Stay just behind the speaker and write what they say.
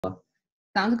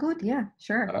Sounds good. Yeah,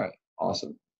 sure. All right,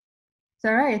 awesome. So,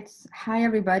 all right. Hi,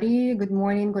 everybody. Good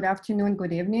morning, good afternoon,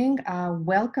 good evening.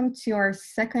 Welcome to our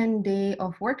second day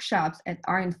of workshops at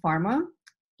RN Pharma.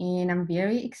 And I'm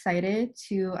very excited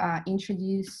to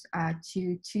introduce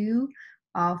to two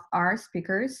of our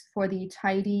speakers for the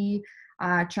Tidy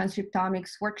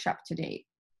Transcriptomics workshop today.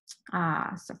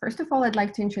 So first of all, I'd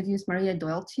like to introduce Maria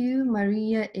Doyle to you.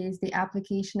 Maria is the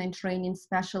application and training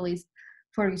specialist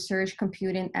for research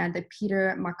computing at the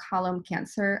Peter MacCallum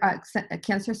Cancer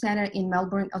Center in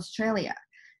Melbourne, Australia.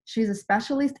 She's a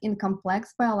specialist in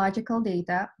complex biological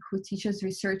data who teaches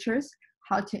researchers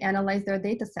how to analyze their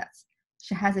data sets.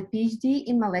 She has a PhD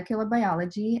in molecular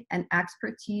biology and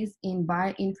expertise in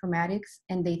bioinformatics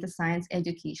and data science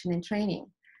education and training.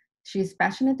 She is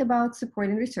passionate about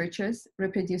supporting researchers,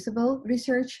 reproducible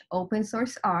research, open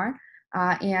source R,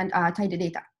 and tidy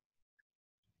data.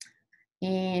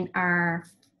 And our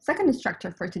second instructor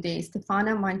for today is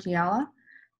Stefano Mangiola.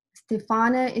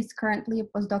 Stefano is currently a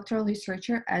postdoctoral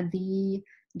researcher at the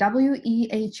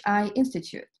WEHI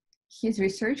Institute. His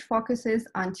research focuses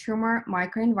on tumor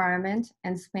microenvironment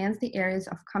and spans the areas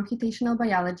of computational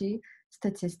biology,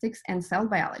 statistics, and cell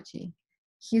biology.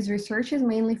 His research is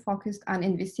mainly focused on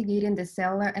investigating the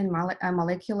cellular and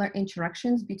molecular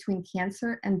interactions between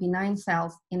cancer and benign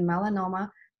cells in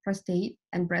melanoma, prostate,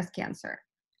 and breast cancer.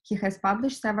 He has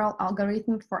published several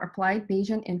algorithms for applied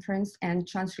Bayesian inference and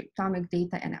transcriptomic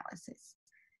data analysis.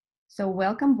 So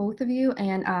welcome both of you,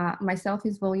 and myself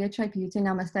is Volia Chaiputin.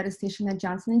 I'm a statistician at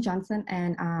Johnson & Johnson,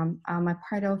 and I'm a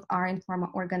part of RN Pharma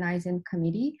organizing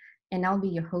committee, and I'll be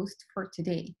your host for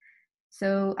today.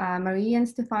 So Maria and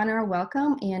Stefano are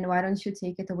welcome, and why don't you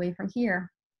take it away from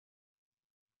here?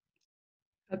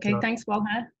 Okay, thanks,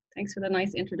 Walha. Thanks for the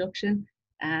nice introduction.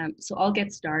 So I'll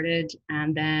get started,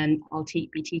 and then I'll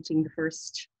be teaching the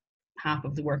first half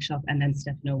of the workshop, and then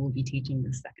Stefano will be teaching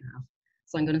the second half.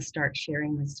 So I'm going to start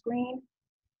sharing my screen.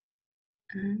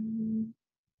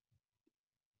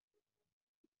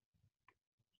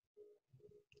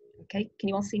 Okay, can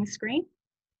you all see my screen?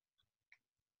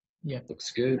 Yeah,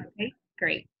 looks good. Okay,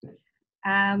 great.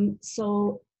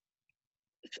 So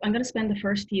I'm going to spend the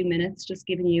first few minutes just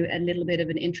giving you a little bit of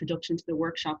an introduction to the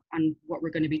workshop and what we're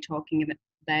going to be talking about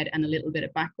and a little bit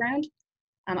of background.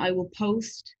 And I will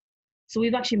post, so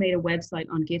we've actually made a website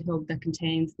on GitHub that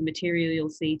contains the material you'll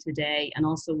see today and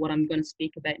also what I'm going to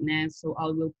speak about now. So I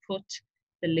will put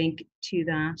the link to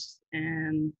that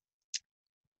in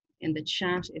the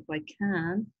chat if I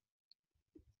can.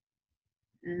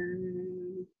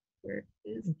 Where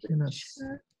is the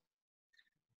chat?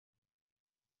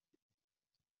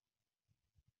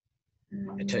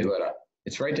 I tell you what,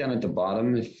 it's right down at the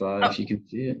bottom if you can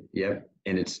see it. Yep,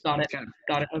 and it's got it. Kind of,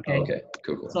 got it. Okay. Okay.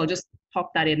 Cool. So I'll just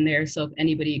pop that in there. So if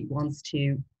anybody wants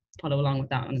to follow along with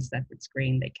that on a separate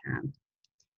screen, they can.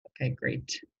 Okay,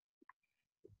 great.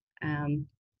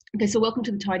 Okay, so welcome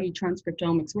to the Tidy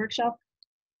Transcriptomics workshop.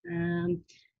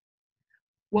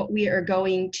 What we are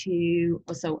going to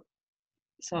so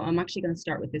I'm actually going to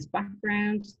start with this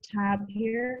background tab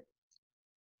here.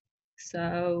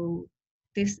 So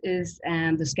this is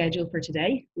the schedule for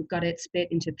today. We've got it split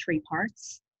into 3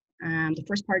 parts. The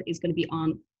first part is going to be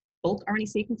on bulk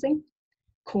RNA sequencing,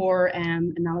 core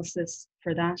analysis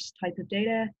for that type of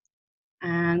data.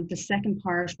 And the second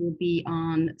part will be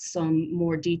on some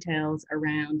more details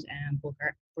around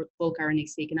bulk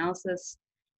RNA-seq analysis.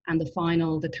 And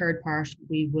the third part,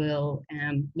 we will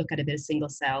look at a bit of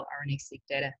single-cell RNA-seq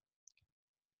data.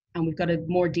 And we've got a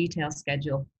more detailed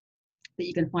schedule that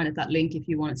you can find at that link if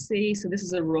you want to see. So this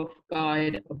is a rough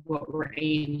guide of what we're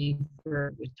aiming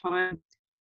for with time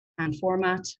and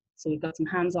format. So we've got some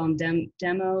hands-on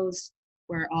demos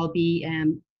where I'll be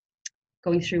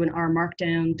going through an R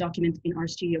Markdown document in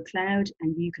RStudio Cloud,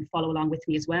 and you can follow along with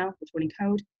me as well with running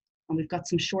code. And we've got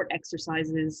some short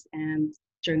exercises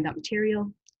during that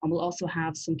material. And we'll also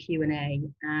have some Q&A,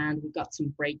 and we've got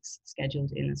some breaks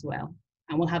scheduled in as well.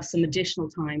 And we'll have some additional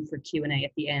time for Q&A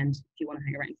at the end if you want to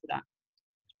hang around for that.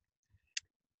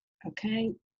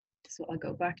 Okay, so I'll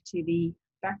go back to the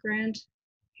background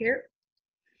here.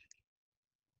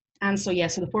 And so, yeah,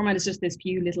 so the format is just this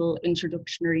few little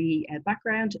introductory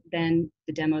background, then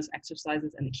the demos,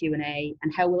 exercises, and the Q&A.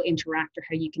 And how we'll interact, or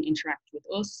how you can interact with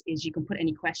us, is you can put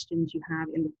any questions you have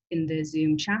in the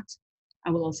Zoom chat.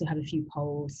 And we'll also have a few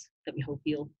polls that we hope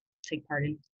you'll take part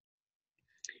in.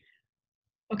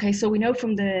 Okay, so we know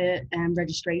from the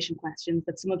registration questions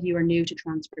that some of you are new to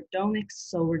transcriptomics,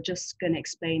 so we're just going to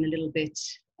explain a little bit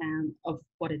of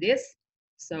what it is.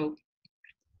 So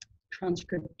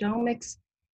transcriptomics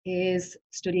is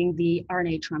studying the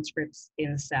RNA transcripts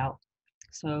in a cell.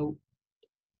 So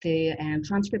The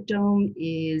transcriptome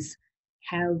is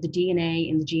how the DNA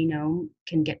in the genome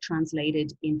can get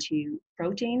translated into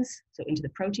proteins, so into the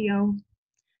proteome.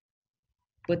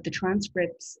 But the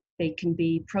transcripts, they can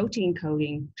be protein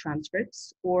coding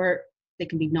transcripts, or they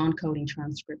can be non-coding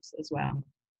transcripts as well.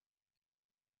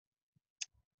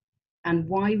 And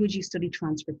why would you study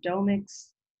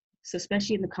transcriptomics? So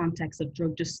especially in the context of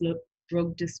drug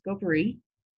discovery,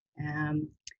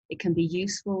 it can be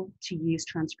useful to use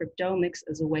transcriptomics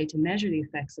as a way to measure the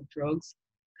effects of drugs,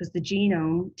 because the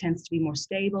genome tends to be more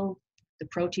stable, the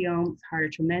proteome is harder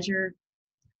to measure,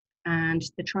 and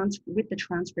with the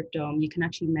transcriptome, you can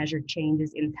actually measure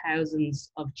changes in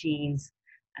thousands of genes,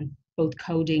 and both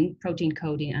coding, protein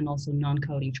coding, and also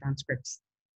non-coding transcripts.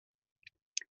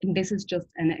 And this is just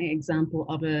an example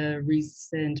of a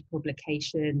recent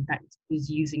publication that is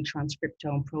using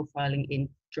transcriptome profiling in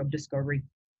drug discovery.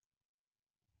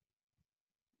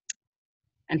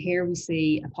 And here we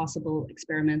see a possible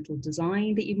experimental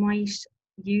design that you might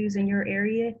use in your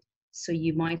area. So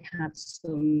you might have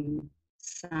some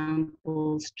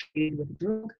samples treated with a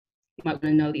drug. You might want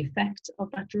to know the effect of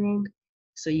that drug.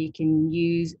 So you can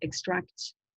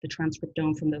extract the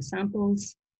transcriptome from those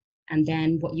samples. And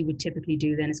then what you would typically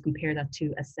do then is compare that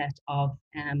to a set of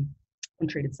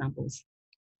untreated samples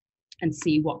and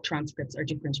see what transcripts are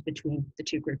different between the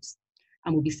two groups.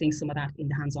 And we'll be seeing some of that in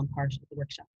the hands-on part of the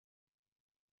workshop.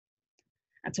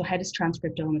 And so how does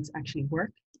transcriptomics actually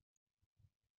work?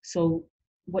 So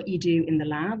what you do in the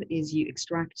lab is you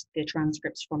extract the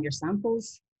transcripts from your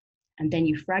samples, and then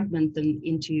you fragment them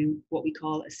into what we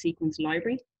call a sequence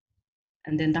library.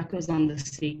 And then that goes on the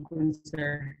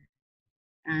sequencer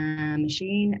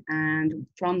machine. And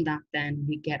from that, then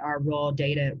we get our raw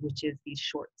data, which is these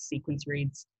short sequence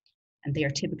reads. And they are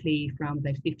typically from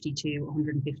about 50 to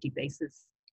 150 bases.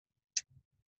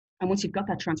 And once you've got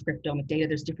that transcriptomic data,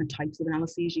 there's different types of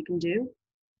analyses you can do.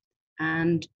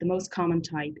 And the most common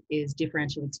type is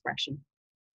differential expression.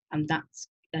 And that's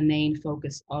a main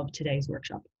focus of today's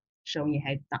workshop, showing you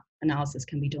how that analysis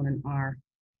can be done in R.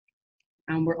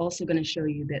 And we're also going to show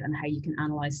you a bit on how you can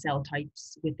analyze cell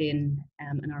types within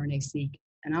an RNA-seq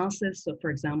analysis. So for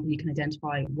example, you can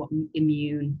identify what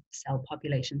immune cell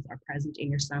populations are present in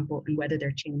your sample and whether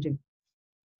they're changing.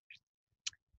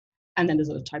 And then there's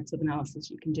other types of analysis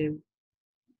you can do.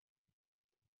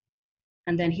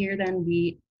 And then here then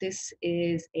this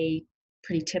is a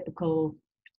pretty typical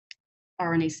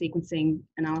RNA sequencing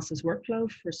analysis workflow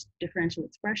for differential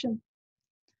expression.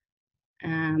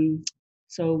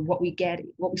 So what we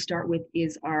start with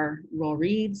is our raw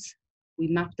reads. We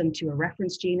map them to a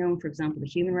reference genome, for example, the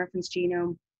human reference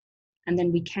genome, and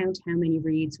then we count how many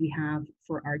reads we have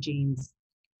for our genes.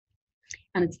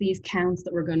 And it's these counts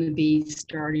that we're going to be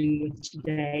starting with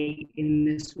today in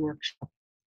this workshop.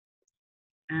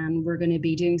 And we're going to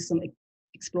be doing some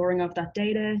exploring of that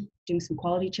data, doing some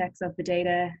quality checks of the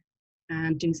data,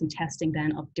 and doing some testing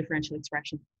then of differential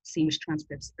expression, seeing which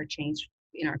transcripts are changed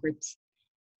in our groups.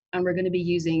 And we're going to be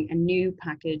using a new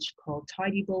package called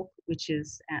TidyBulk, which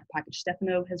is a package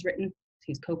Stefano has written.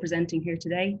 He's co-presenting here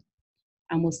today.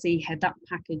 And we'll see how that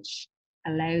package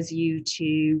allows you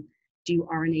to do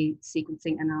RNA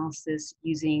sequencing analysis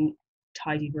using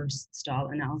tidyverse style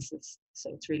analysis.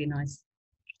 So it's really nice.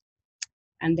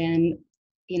 And then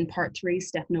in part 3,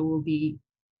 Stefano will be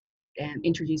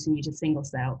introducing you to single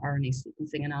cell RNA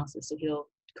sequencing analysis. So he'll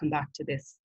come back to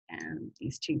this,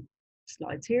 these 2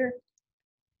 slides here.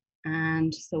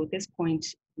 And so at this point,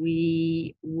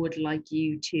 we would like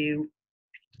you to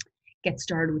get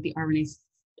started with the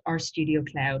RStudio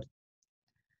Cloud.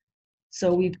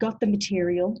 So we've got the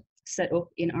material set up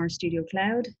in RStudio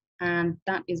Cloud, and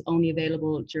that is only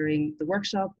available during the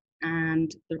workshop.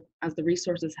 And as the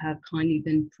resources have kindly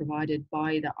been provided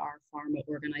by the Pharma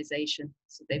organization,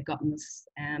 so they've gotten us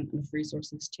enough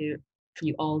resources for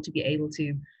you all to be able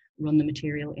to run the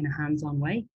material in a hands-on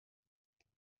way.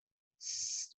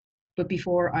 But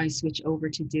before I switch over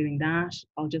to doing that,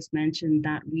 I'll just mention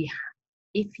that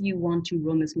if you want to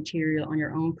run this material on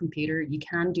your own computer, you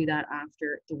can do that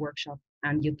after the workshop,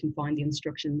 and you can find the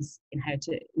instructions in how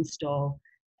to install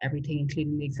everything,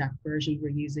 including the exact version we're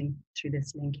using through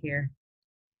this link here.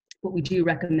 But we do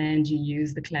recommend you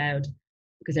use the cloud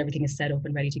because everything is set up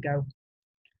and ready to go.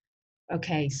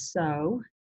 Okay, so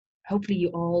hopefully you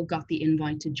all got the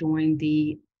invite to join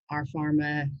the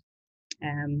Pharma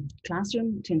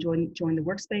classroom, to join the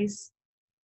workspace.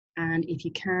 And if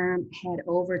you can, head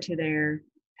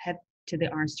to the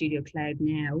RStudio Cloud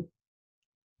now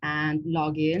and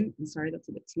log in. I'm sorry, that's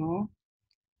a bit small.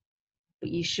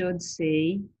 But you should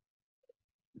see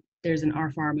there's an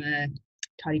Pharma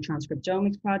Tidy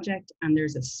Transcriptomics project, and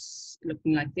there's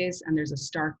looking like this, and there's a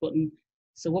start button.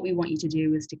 So what we want you to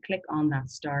do is to click on that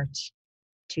start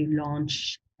to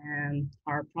launch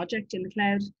our project in the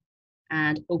cloud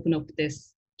and open up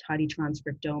this Tidy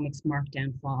Transcriptomics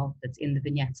markdown file that's in the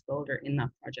vignettes folder in that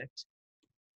project.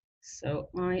 So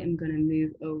I am going to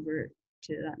move over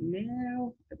to that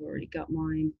now. I've already got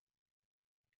mine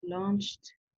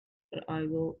launched, but I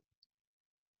will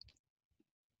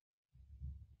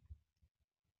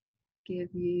give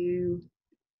you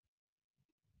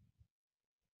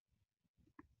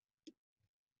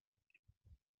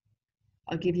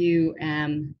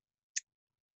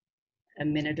a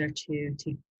minute or two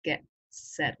to get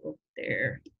set up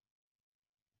there.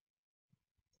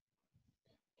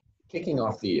 Kicking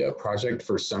off the project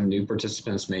for some new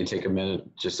participants may take a minute.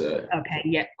 Just a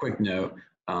quick note.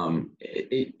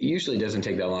 It usually doesn't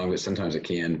take that long, but sometimes it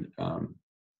can.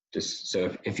 Just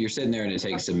so if you're sitting there and it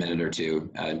takes a minute or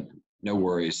two, no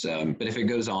worries. But if it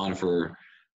goes on for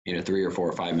 3 or 4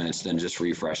 or 5 minutes, then just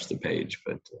refresh the page.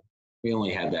 But we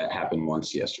only had that happen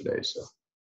once yesterday, so.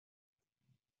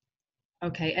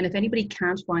 Okay, and if anybody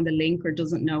can't find the link or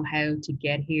doesn't know how to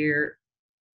get here,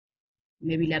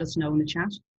 maybe let us know in the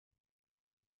chat.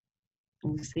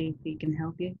 We'll see if we can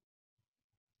help you.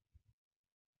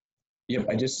 Yep,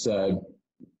 I just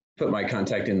put my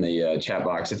contact in the chat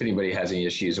box. If anybody has any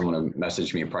issues and want to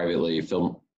message me privately,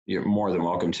 you're more than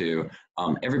welcome to.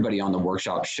 Everybody on the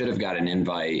workshop should have got an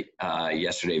invite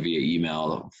yesterday via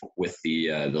email with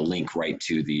the link right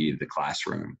to the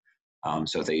classroom.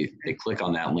 So if they click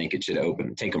on that link, it should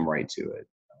take them right to it.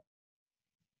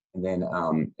 And then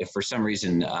if for some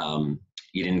reason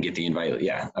you didn't get the invite,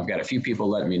 yeah, I've got a few people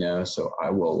letting me know, so I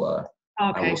will.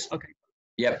 Okay.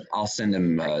 Yep, I'll send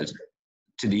them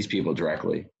to these people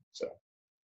directly. So.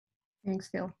 Thanks,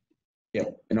 Phil.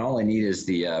 Yep, and all I need is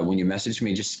when you message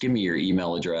me, just give me your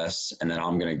email address, and then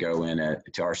I'm going to go in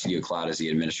to RStudio Cloud as the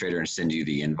administrator and send you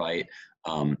the invite.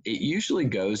 It usually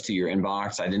goes to your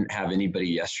inbox. I didn't have anybody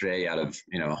yesterday out of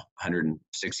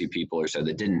 160 people or so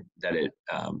that it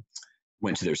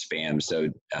went to their spam. So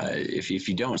if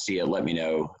you don't see it, let me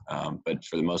know. But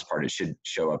for the most part, it should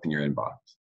show up in your inbox.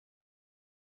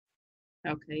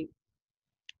 Okay.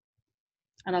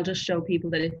 And I'll just show people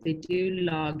that if they do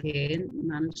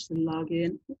manage to log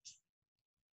in,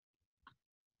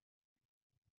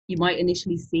 you might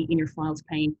initially see in your files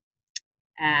pane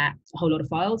a whole lot of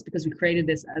files because we created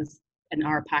this as an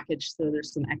R package. So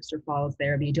there's some extra files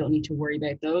there, but you don't need to worry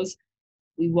about those.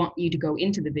 We want you to go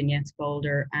into the vignettes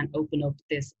folder and open up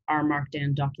this R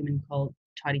Markdown document called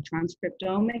Tidy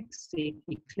Transcriptomics. So if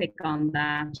you click on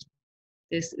that,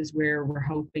 this is where we're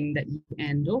hoping that you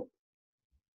end up.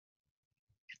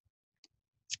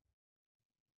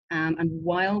 And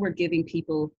while we're giving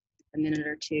people a minute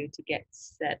or two to get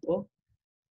set up,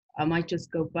 I might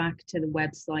just go back to the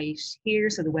website here.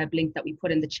 So the web link that we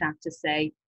put in the chat to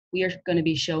say, we are going to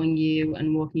be showing you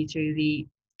and walking you through the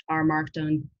R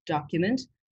Markdown document,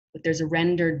 but there's a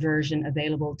rendered version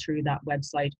available through that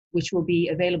website, which will be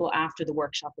available after the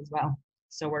workshop as well.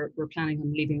 So we're planning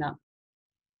on leaving that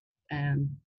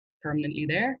permanently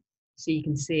there, so you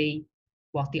can see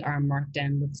what the R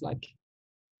Markdown looks like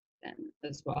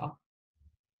as well.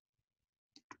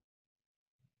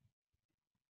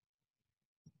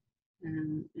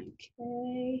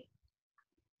 Okay.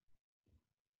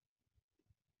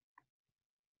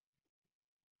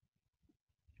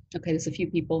 Okay, there's a few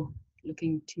people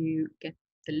looking to get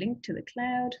the link to the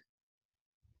cloud.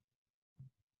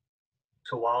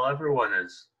 So while everyone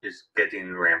is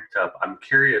getting ramped up, I'm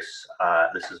curious,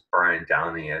 this is Brian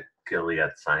Downey at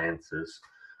Gilead Sciences.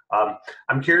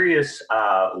 I'm curious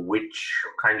which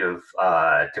kind of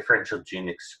differential gene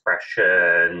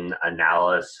expression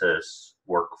analysis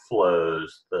workflows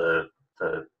the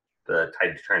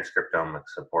Tidy Transcriptomics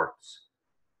supports.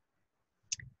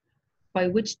 By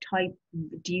which type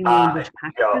do you mean? Which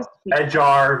packages?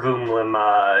 EdgeR,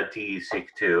 VUMLIMA,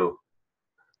 DE-seq2.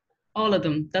 All of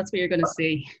them. That's what you're going to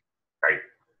see. Right.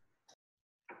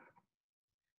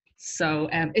 So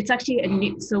it's actually a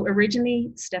new, so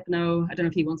originally Stefano, I don't know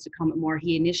if he wants to comment more,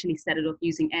 he initially set it up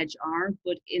using EdgeR,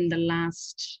 but in the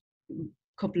last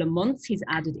couple of months, he's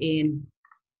added in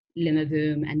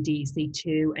LimaVum and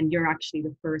DE-seq2, and you're actually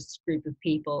the first group of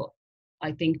people,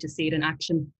 I think, to see it in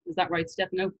action. Is that right,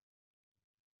 Stefano?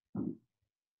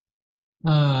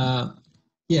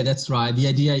 Yeah, that's right. The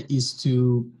idea is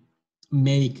to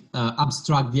make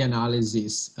abstract the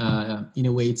analysis in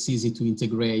a way it's easy to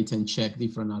integrate and check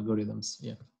different algorithms.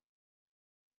 Yeah.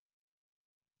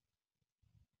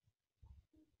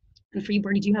 And for you,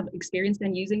 Bernie, do you have experience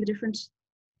then using the different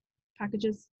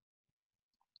packages?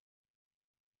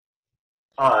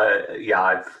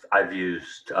 Yeah, I've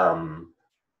used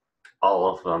all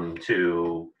of them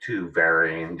to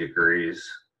varying degrees.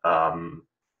 I'm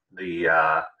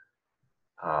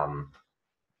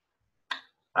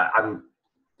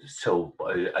so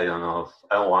I don't know if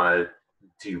I don't want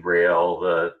to derail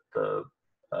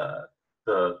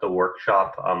the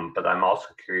workshop, but I'm also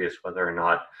curious whether or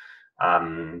not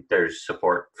there's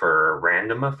support for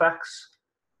random effects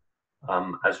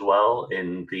as well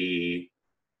in the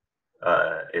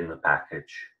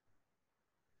package.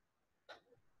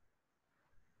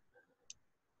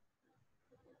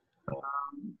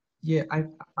 Yeah,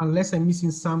 unless I'm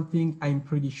missing something, I'm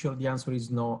pretty sure the answer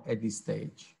is no at this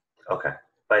stage. Okay,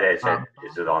 but is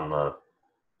it on the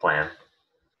plan?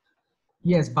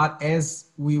 Yes, but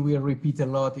as we will repeat a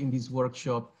lot in this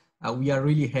workshop, we are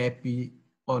really happy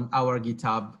on our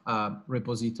GitHub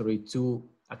repository to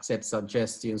accept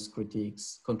suggestions,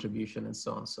 critiques, contribution, and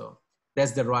so on. So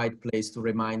that's the right place to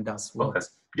remind us what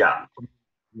we'd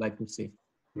like to see.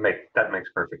 That makes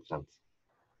perfect sense.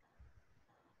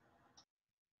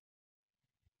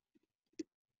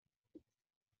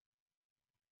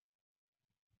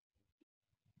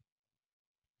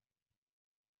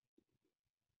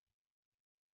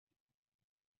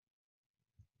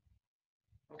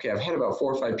 Okay, I've had about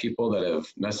 4 or 5 people that have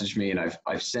messaged me, and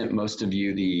I've sent most of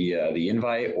you the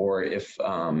invite, or if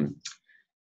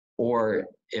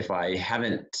I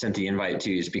haven't sent the invite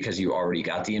to you, it's because you already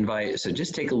got the invite. So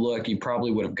just take a look. You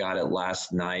probably would have got it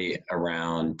last night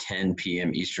around 10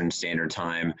 p.m. Eastern Standard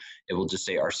Time. It will just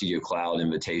say RStudio Cloud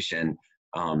invitation,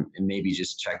 and maybe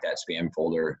just check that spam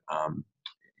folder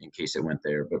in case it went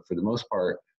there. But for the most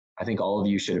part, I think all of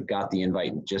you should have got the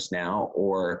invite just now,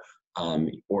 or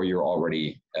you're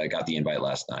already got the invite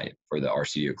last night for the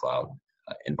RStudio Cloud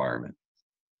environment.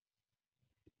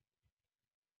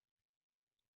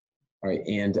 All right,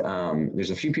 and there's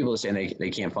a few people saying they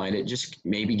can't find it. Just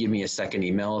maybe give me a second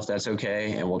email if that's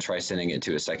okay, and we'll try sending it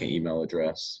to a second email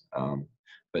address.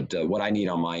 But what I need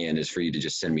on my end is for you to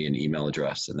just send me an email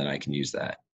address, and then I can use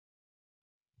that.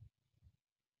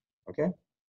 Okay.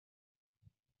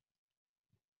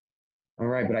 All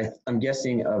right, but I'm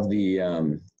guessing of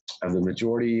the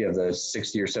majority of the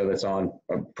 60 or so that's on,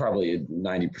 probably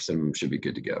 90% of them should be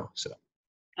good to go. So.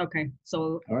 Okay,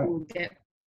 so right. we'll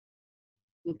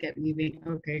get moving.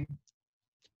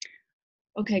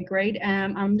 Okay, great.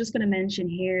 I'm just going to mention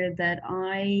here that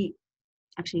I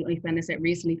actually only found this out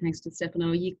recently thanks to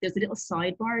Stefano. There's a little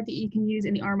sidebar that you can use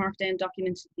in the R Markdown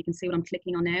document. You can see what I'm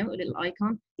clicking on now, a little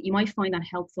icon. You might find that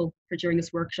helpful for during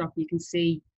this workshop. You can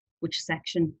see which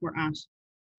section we're at.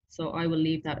 So I will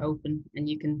leave that open, and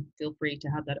you can feel free to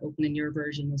have that open in your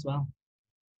version as well.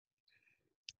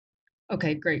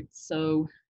 Okay, great. So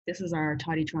this is our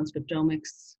Tidy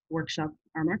Transcriptomics workshop,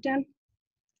 R Markdown.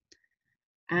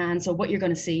 And so what you're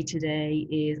going to see today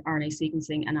is RNA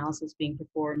sequencing analysis being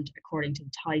performed according to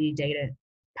the tidy data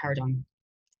paradigm.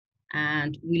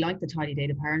 And we like the tidy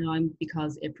data paradigm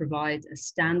because it provides a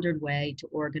standard way to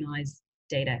organize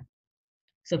data.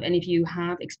 So if any of you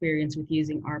have experience with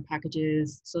using R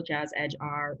packages such as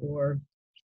EdgeR or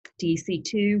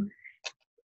DC2,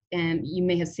 you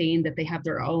may have seen that they have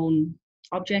their own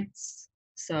objects.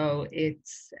 So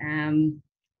it's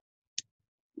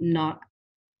not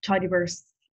tidyverse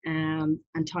and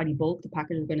tidy bulk. The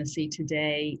package we're going to see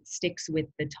today sticks with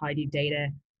the tidy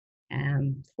data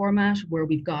format, where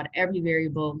we've got every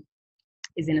variable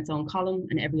is in its own column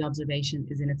and every observation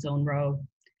is in its own row,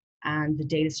 and the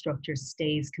data structure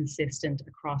stays consistent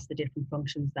across the different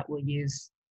functions that we'll use.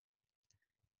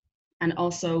 And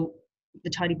also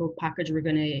the tidy bulk package we're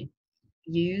going to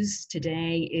use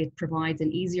today, it provides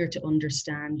an easier to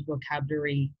understand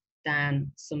vocabulary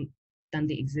than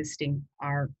the existing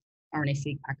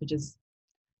RNA-seq packages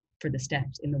for the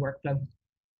steps in the workflow.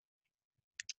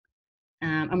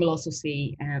 And we'll also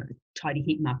see a tidy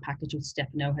heat map package which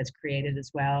Stefano has created as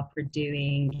well for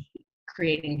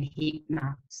creating heat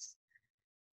maps,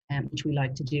 which we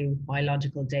like to do with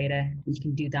biological data. And you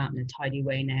can do that in a tidy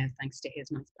way now thanks to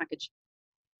his nice package.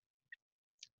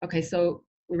 Okay, so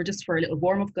we were just for a little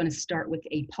warm-up going to start with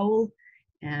a poll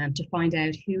to find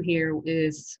out who here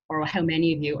is, or how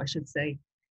many of you, I should say,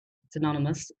 it's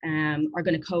anonymous, are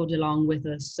going to code along with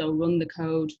us. So run the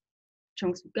code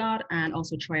chunks we've got and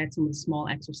also try out some of the small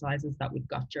exercises that we've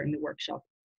got during the workshop.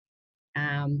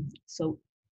 So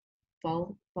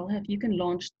Paul, if you can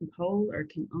launch the poll, or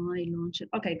can I launch it?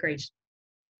 Okay, great.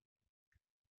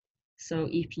 So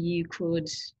if you could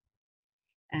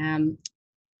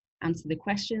answer the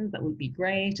questions, that would be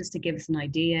great, just to give us an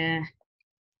idea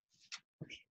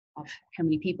of how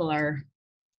many people are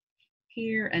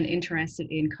here and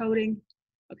interested in coding.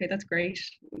 Okay, that's great.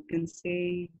 We can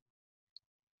see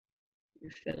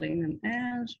you're filling them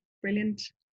out. Brilliant.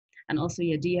 And also,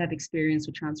 yeah, do you have experience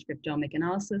with transcriptomic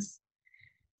analysis?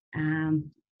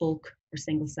 Bulk or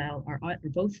single cell or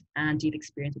both? And do you have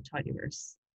experience with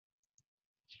tidyverse?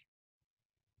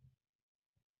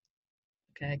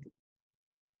 Okay,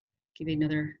 give you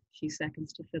another few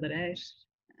seconds to fill it out.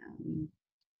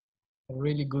 A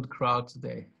really good crowd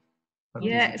today.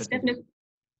 Yeah, Stefano,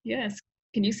 yes.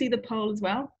 Can you see the poll as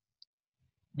well?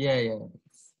 Yeah.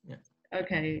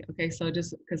 Okay, so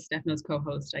just because Stefano's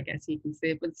co-host, I guess you can see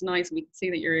it, but it's nice we can see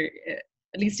that you're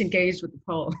at least engaged with the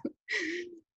poll.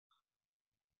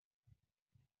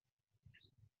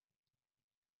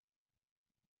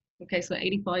 Okay, so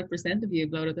 85% of you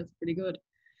voted, that's pretty good.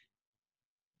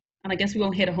 And I guess we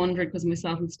won't hit 100 because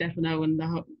myself and Stefano and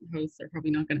the hosts are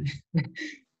probably not gonna.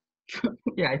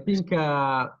 Yeah, I think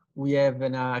we have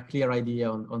a clear idea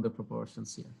on the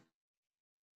proportions here.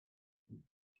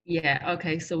 Yeah,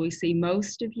 okay, so we see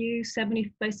most of you,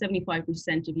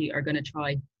 75% of you are gonna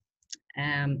try.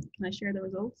 Can I share the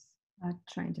results?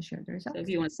 Trying to share the results. So if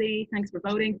you want to see, thanks for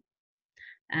voting.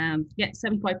 Yeah,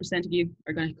 75% of you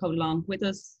are going to come along with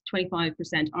us.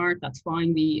 25% aren't. That's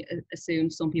fine. We assume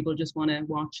some people just want to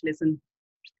watch, listen.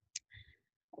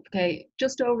 Okay,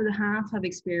 just over the half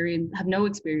have no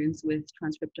experience with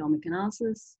transcriptomic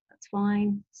analysis. That's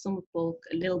fine. Some with bulk,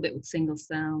 a little bit with single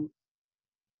cell,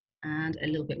 and a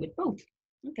little bit with both.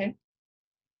 Okay.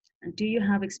 And do you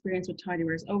have experience with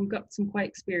tidyverse? Oh, we've got some quite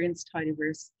experienced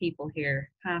tidyverse people here.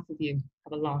 Half of you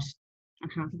have a lot,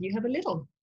 and half of you have a little.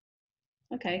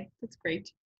 Okay, that's great.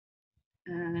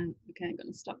 Okay, I'm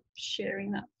going to stop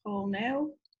sharing that poll now.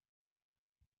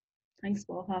 Thanks,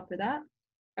 Walha, for that.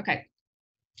 Okay,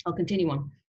 I'll continue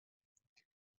on.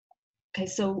 Okay,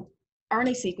 so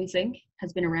RNA sequencing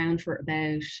has been around for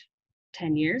about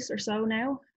 10 years or so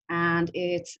now, and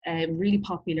it's a really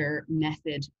popular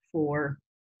method for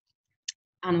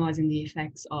analyzing the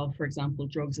effects of, for example,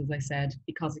 drugs, as I said,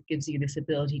 because it gives you this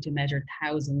ability to measure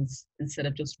thousands instead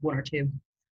of just one or two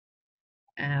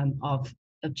of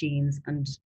genes and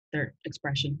their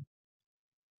expression.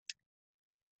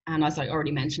 And as I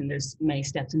already mentioned, there's many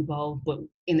steps involved, but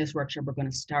in this workshop, we're going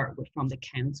to start with from the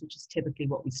counts, which is typically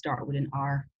what we start with in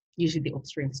R, usually the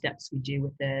upstream steps we do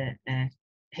with the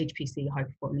HPC, high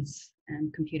performance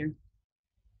computer.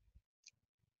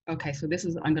 Okay, so this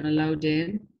is, I'm going to load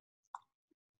in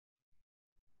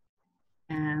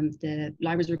the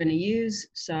libraries we're going to use.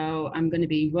 So I'm going to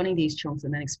be running these chunks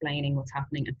and then explaining what's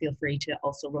happening, and feel free to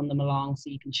also run them along so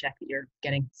you can check that you're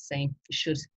getting the same, you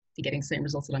should be getting the same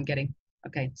results that I'm getting.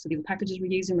 Okay, so these are packages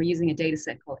we're using. We're using a data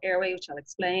set called Airway, which I'll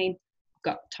explain. We've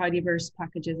got tidyverse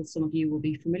packages that some of you will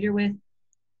be familiar with,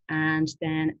 and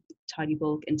then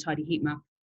tidybulk and tidyheatmap.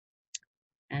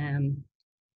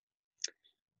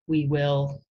 We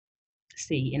will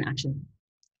see in action.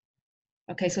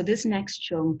 Okay, so this next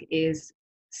chunk is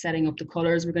setting up the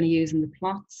colors we're going to use in the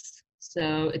plots.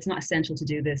 So it's not essential to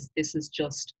do this. This is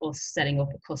just us setting up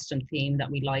a custom theme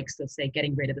that we like. So say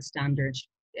getting rid of the standard,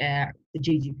 the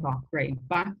ggplot gray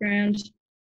background.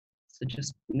 So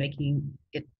just making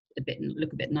it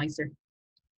look a bit nicer.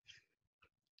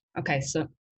 Okay, so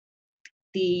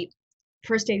the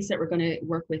first data set we're going to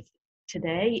work with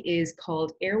today is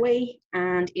called Airway,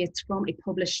 and it's from a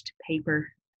published paper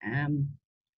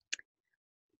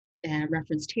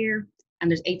referenced here, and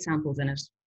there's 8 samples in it,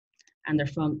 and they're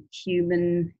from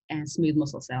human smooth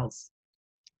muscle cells,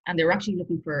 and they're actually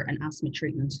looking for an asthma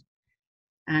treatment,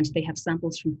 and they have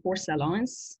samples from 4 cell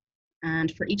lines,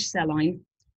 and for each cell line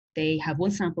they have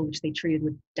 1 sample which they treated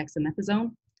with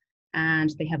dexamethasone,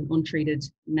 and they have an untreated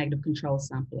negative control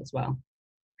sample as well.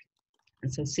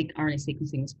 And so RNA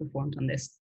sequencing was performed on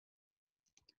this,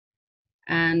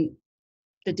 and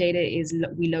the data is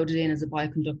we loaded in as a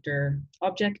bioconductor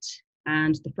object,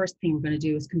 and the first thing we're going to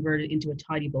do is convert it into a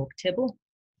tidybulk tibble.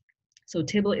 So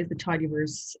tibble is the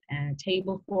tidyverse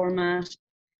table format,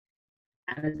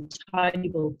 and a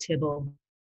tidybulk tibble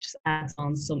just adds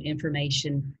on some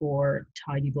information for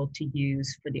tidybulk to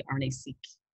use for the RNA-seq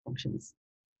functions.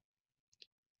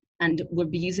 And we'll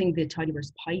be using the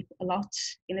tidyverse pipe a lot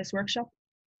in this workshop.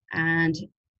 And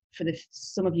for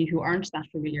some of you who aren't that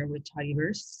familiar with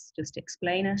tidyverse, just to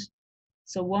explain it.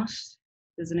 So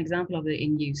there's an example of it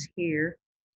in use here.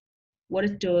 What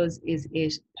it does is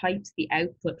it pipes the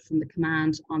output from the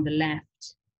command on the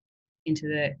left into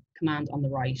the command on the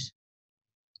right.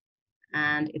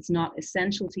 And it's not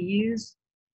essential to use,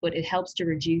 but it helps to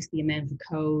reduce the amount of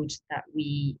code that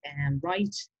we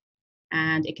write,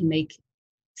 and it can make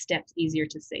steps easier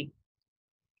to see.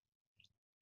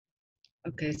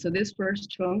 Okay, so this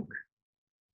first chunk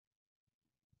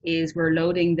is we're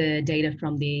loading the data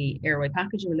from the airway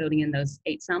package. We're loading in those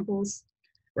 8 samples.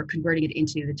 We're converting it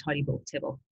into the tidy bulk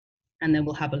table. And then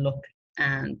we'll have a look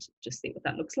and just see what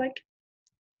that looks like.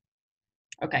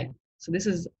 Okay, so this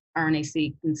is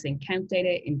RNA sequencing count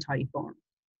data in tidy form.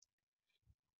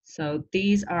 So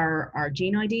these are our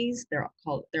gene IDs. They're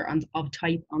of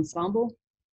type ensemble.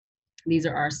 These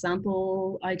are our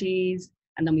sample IDs.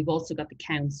 And then we've also got the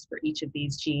counts for each of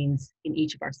these genes in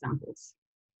each of our samples.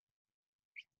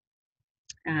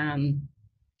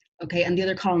 Okay, and the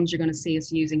other columns you're going to see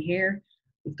us using here,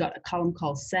 we've got a column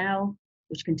called cell,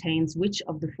 which contains which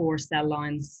of the 4 cell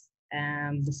lines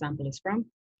the sample is from.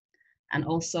 And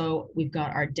also we've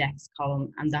got our DEX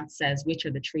column, and that says which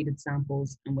are the treated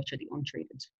samples and which are the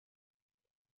untreated.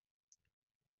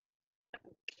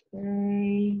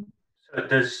 Okay. So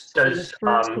does the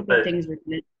first couple of things we're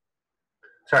going to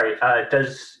sorry,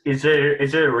 is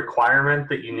it a requirement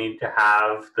that you need to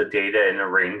have the data in a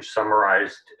range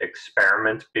summarized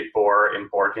experiment before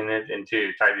importing it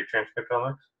into tidy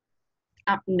transcriptomics?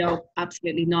 No,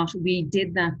 absolutely not. We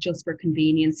did that just for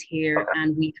convenience here, okay.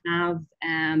 And we have,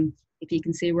 if you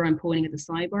can see where I'm pointing at the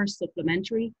sidebar,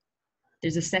 supplementary,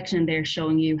 there's a section there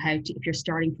showing you how to, if you're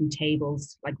starting from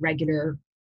tables, like regular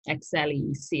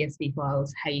XLE, CSV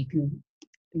files, how you can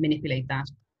manipulate that.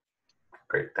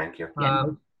 Great, thank you.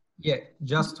 Yeah,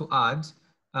 just to add,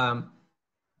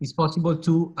 it's possible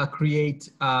to create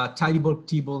tidy bulk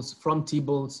tables from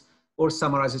tables or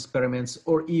summarize experiments,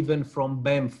 or even from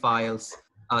BEM files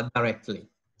directly.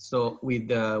 So with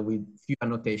few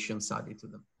annotations added to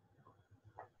them.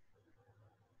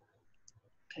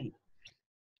 Okay.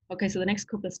 Okay, so the next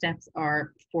couple of steps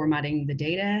are formatting the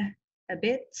data a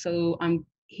bit. So I'm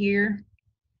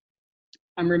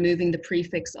removing the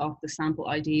prefix of the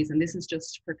sample IDs, and this is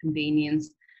just for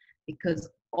convenience because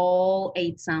all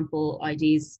 8 sample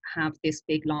IDs have this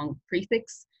big long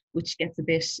prefix, which gets a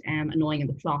bit annoying in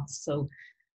the plots. So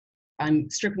I'm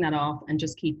stripping that off and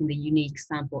just keeping the unique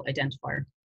sample identifier.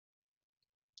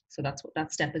 So that's what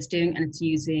that step is doing, and it's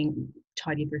using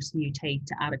tidy versus mutate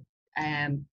to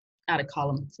add a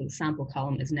column. So the sample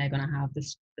column is now going to have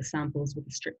the samples with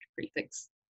the strict prefix.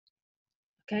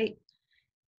 Okay.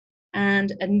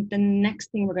 And the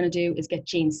next thing we're going to do is get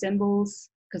gene symbols,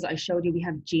 because I showed you we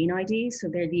have gene IDs. So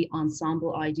they're the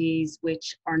ensemble IDs,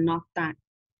 which are not that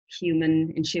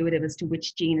human intuitive as to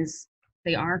which genes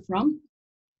they are from.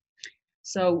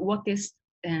 So what this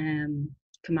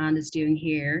command is doing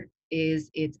here is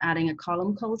it's adding a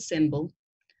column called symbol,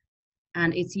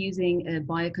 and it's using a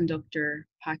bioconductor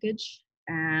package.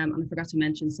 And I forgot to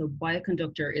mention, so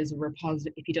bioconductor is a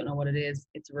repository. If you don't know what it is,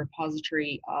 it's a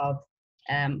repository of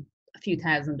a few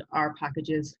thousand R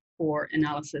packages for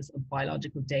analysis of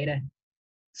biological data.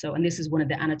 So, and this is one of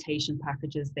the annotation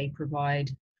packages they provide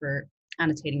for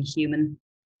annotating human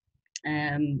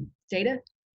data.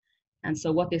 And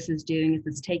so what this is doing is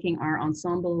it's taking our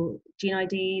ensemble gene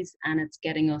IDs and it's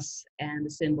getting us the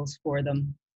symbols for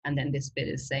them. And then this bit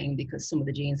is saying, because some of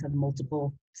the genes have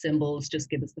multiple symbols, just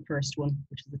give us the first one,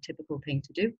 which is a typical thing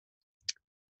to do.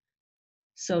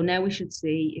 So now we should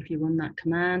see, if you run that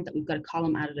command, that we've got a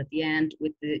column added at the end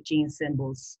with the gene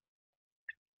symbols.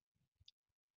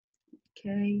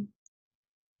 Okay.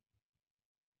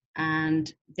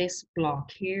 And this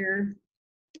block here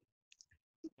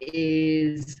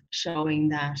is showing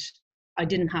that I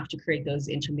didn't have to create those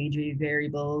intermediary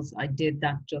variables. I did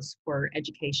that just for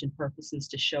education purposes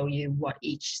to show you what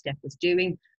each step was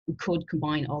doing. We could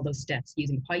combine all those steps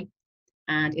using pipe.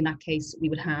 And in that case, we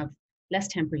would have less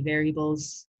temporary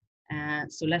variables,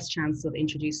 so less chance of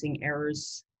introducing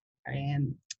errors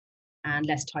and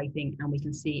less typing, and we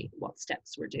can see what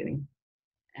steps we're doing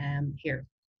here.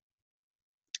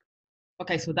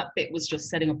 Okay, so that bit was just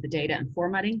setting up the data and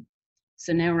formatting.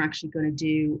 So now we're actually going to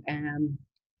do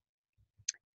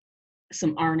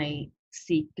some RNA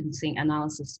sequencing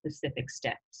analysis specific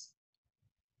steps.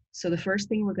 So the first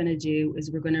thing we're going to do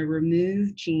is we're going to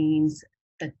remove genes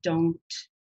that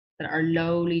are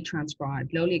lowly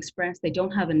transcribed, lowly expressed. They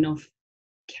don't have enough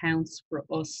counts for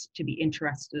us to be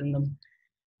interested in them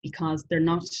because they're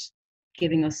not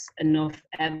giving us enough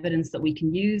evidence that we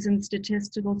can use in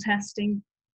statistical testing.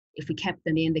 If we kept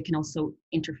them in, they can also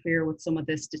interfere with some of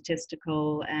the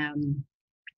statistical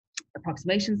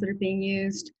approximations that are being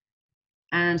used.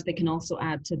 And they can also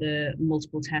add to the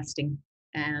multiple testing,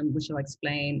 which I'll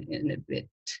explain in a bit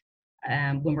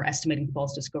when we're estimating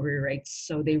false discovery rates.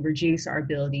 So they reduce our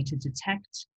ability to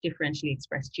detect differentially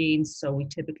expressed genes, so we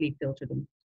typically filter them.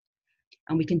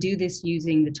 And we can do this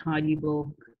using the tidy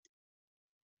bulk.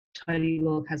 Tidy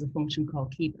bulk has a function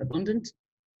called keep abundant.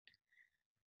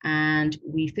 And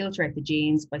we filter out the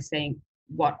genes by saying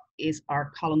what is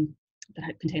our column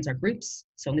that contains our groups.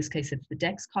 So in this case, it's the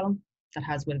DEX column that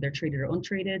has whether they're treated or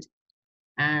untreated,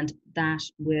 and that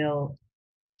will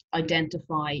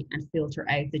identify and filter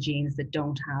out the genes that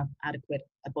don't have adequate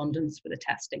abundance for the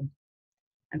testing.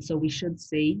 And so we should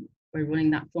see, by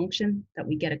running that function, that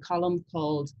we get a column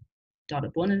called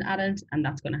 .abundant added, and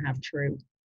that's going to have true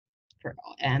for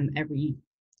every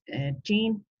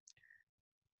gene,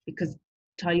 because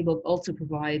Tidybulk also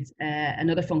provides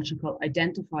another function called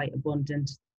identify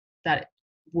abundant that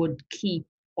would keep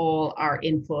all our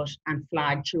input and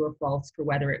flag true or false for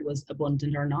whether it was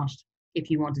abundant or not, if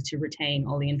you wanted to retain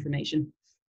all the information.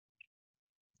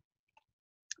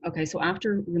 Okay, so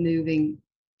after removing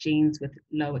genes with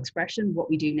low expression, what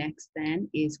we do next then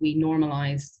is we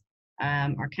normalize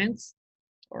our counts,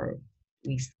 or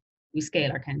we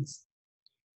scale our counts.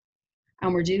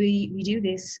 And we do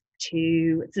this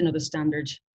to, it's another standard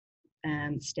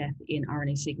step in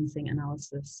RNA sequencing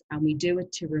analysis, and we do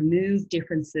it to remove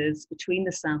differences between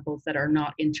the samples that are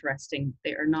not interesting.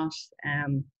 They are not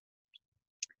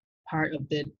part of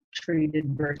the treated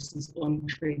versus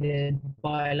untreated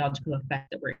biological effect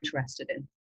that we're interested in.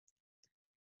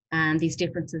 And these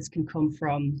differences can come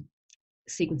from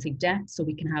sequencing depth, so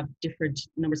we can have different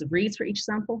numbers of reads for each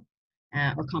sample,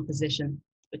 or composition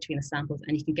between the samples,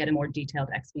 and you can get a more detailed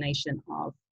explanation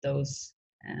of those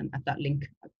at that link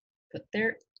I put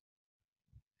there.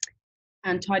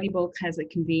 And Tidybulk has a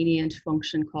convenient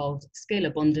function called scale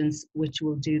abundance, which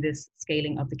will do this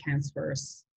scaling of the counts for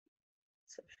us.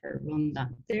 So if I run that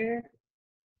there.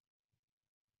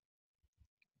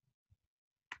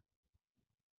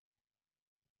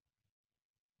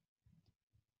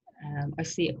 I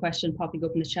see a question popping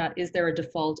up in the chat. Is there a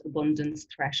default abundance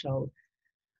threshold?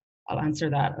 I'll answer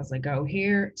that as I go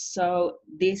here. So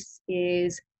this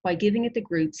is, by giving it the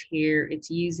groups here, it's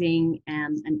using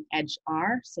an edge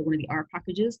R, so one of the R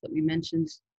packages that we mentioned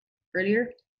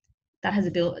earlier. That has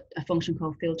a function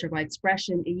called filter by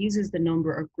expression. It uses the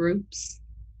number of groups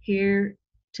here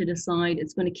to decide.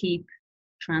 It's going to keep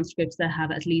transcripts that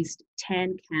have at least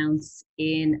 10 counts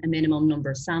in a minimum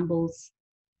number of samples,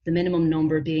 the minimum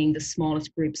number being the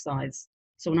smallest group size.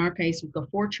 So in our case, we've got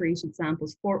 4 treated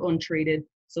samples, 4 untreated.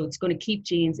 So it's going to keep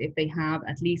genes if they have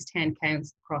at least 10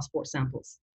 counts across 4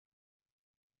 samples.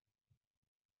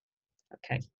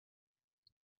 Okay.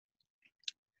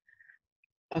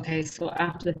 Okay, so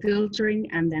after the filtering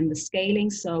and then the scaling,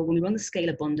 so when we run the scale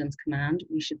abundance command,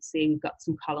 we should see we've got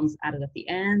some columns added at the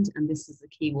end, and this is the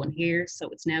key one here. So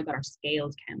it's now got our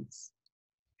scaled counts.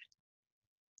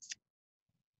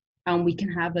 And we can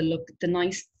have a look. A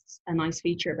nice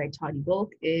feature about Tidybulk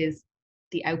is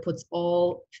the outputs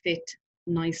all fit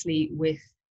nicely with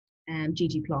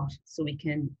ggplot, so we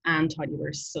can, and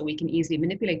tidyverse, so we can easily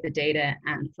manipulate the data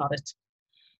and plot it.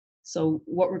 So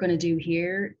what we're going to do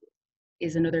here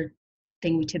is another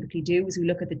thing we typically do is we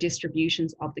look at the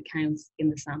distributions of the counts in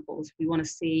the samples. We want to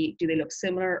see, do they look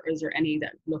similar, or is there any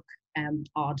that look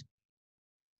odd?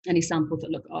 Any samples that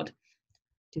look odd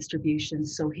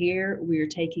distributions. So here we're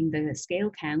taking the scale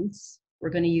counts.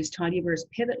 We're going to use tidyverse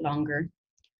pivot longer.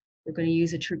 We're going to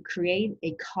use it to create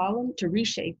a column, to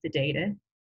reshape the data,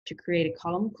 to create a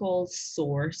column called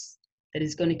source that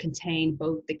is going to contain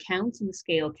both the counts and the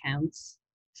scale counts,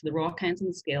 so the raw counts and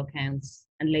the scale counts,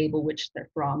 and label which they're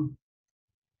from.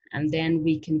 And then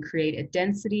we can create a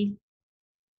density.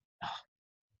 Oh,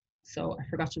 so I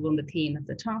forgot to run the theme at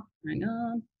the top. Hang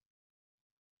on.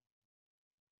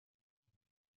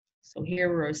 So here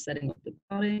we're setting up the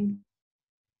plotting.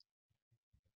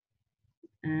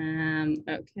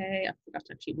 Okay, I forgot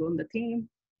to actually run the theme.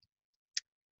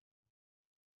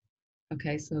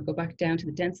 Okay, so I'll go back down to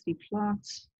the density plot.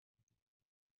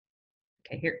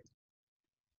 Okay, here.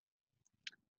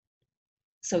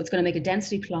 So it's going to make a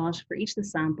density plot for each of the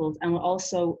samples, and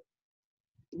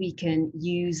we can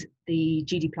use the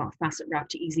ggplot facet wrap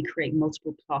to easily create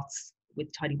multiple plots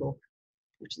with Tidybulk,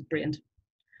 which is brilliant.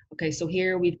 Okay, so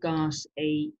here we've got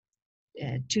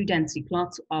two density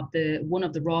plots of one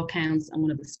of the raw counts and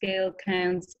one of the scale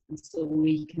counts, and so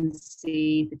we can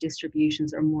see the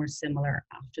distributions are more similar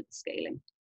after the scaling,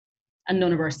 and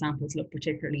none of our samples look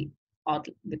particularly odd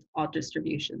with odd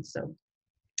distributions, so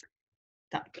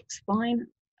that looks fine.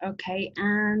 Okay,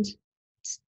 and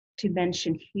to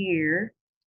mention here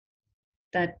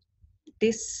that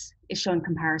this is showing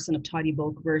comparison of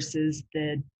Tidybulk versus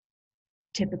the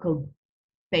typical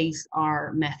base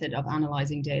R method of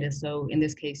analyzing data. So in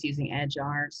this case, using edge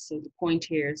R. So the point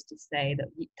here is to say that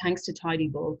thanks to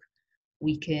Tidybulk,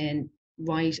 we can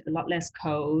write a lot less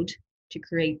code to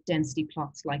create density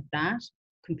plots like that,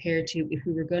 compared to if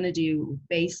we were going to do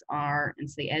base R and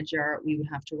say edge R, we would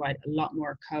have to write a lot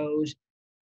more code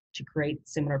to create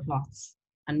similar plots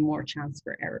and more chance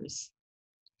for errors.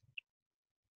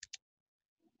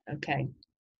 Okay.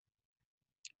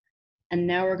 And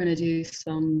now we're going to do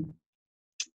some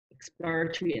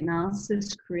exploratory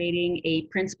analysis, creating a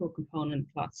principal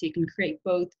component plot. So you can create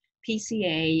both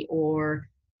PCA or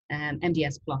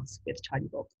MDS plots with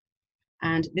TidyBulk.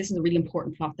 And this is a really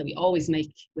important plot that we always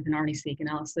make with an RNA-seq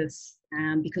analysis,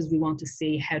 because we want to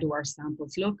see how do our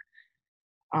samples look.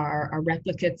 Are our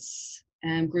replicates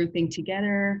grouping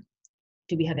together?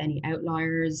 Do we have any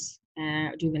outliers?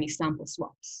 Do we have any sample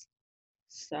swaps?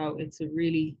 So it's a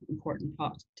really important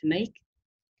plot to make.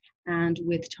 And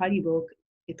with TidyBulk,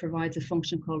 it provides a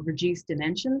function called reduce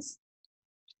dimensions.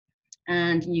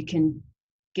 And you can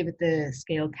give it the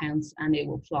scale counts and it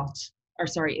will plot, or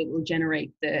sorry, it will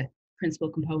generate the principal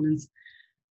components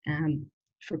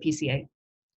for PCA.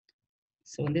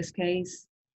 So in this case,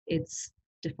 it's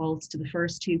defaults to the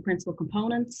first two principal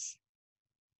components.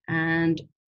 And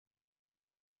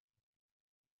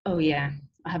oh yeah,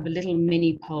 I have a little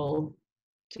mini poll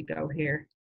to go here,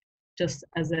 just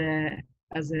as a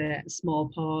small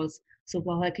pause. So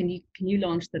Vala, can you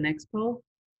launch the next poll,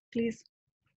 please?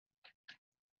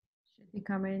 Should be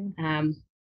coming.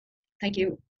 Thank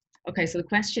you. Okay, so the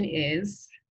question is,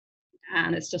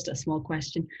 and it's just a small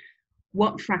question,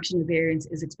 what fraction of variance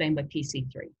is explained by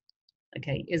PC3?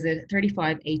 Okay, is it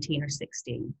 35, 18, or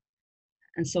 16?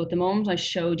 And so at the moment I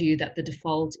showed you that the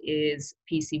default is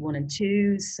PC1 and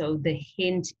 2. So the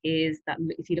hint is that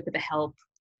if you look at the help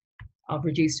of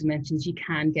reduced dimensions, you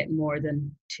can get more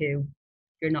than 2.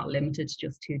 You're not limited to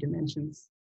just 2 dimensions.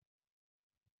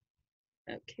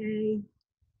 Okay.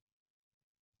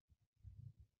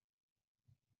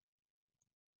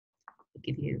 I'll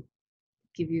give you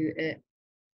a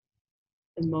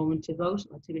moment to vote.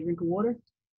 I'll take a drink of water.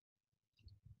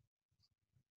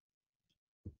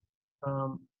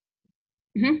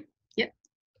 Yeah.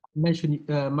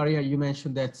 Maria, you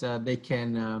mentioned that they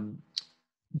can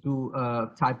do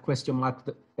type question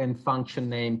mark and function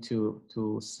name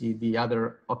to see the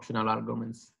other optional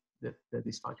arguments that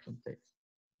this function takes.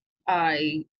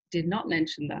 I did not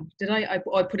mention that. Did I?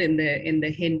 I put in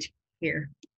the hint here.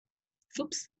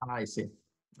 Oops. I see.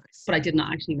 Nice. But I did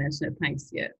not actually mention it. Thanks.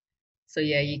 Yeah. So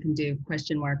yeah, you can do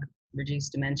question mark reduce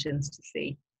dimensions to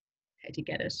see how to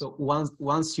get it. So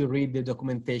once you read the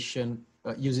documentation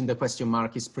using the question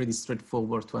mark, it's pretty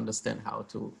straightforward to understand how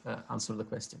to answer the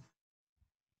question.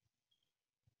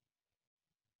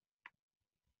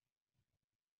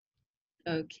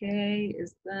 Okay,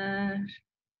 is that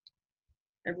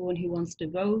everyone who wants to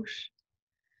vote?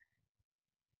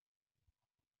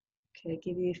 Okay,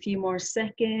 give you a few more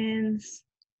seconds.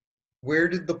 Where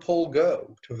did the poll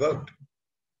go to vote?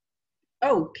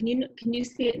 Oh, can you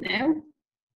see it now?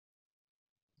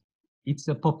 It's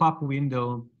a pop-up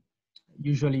window.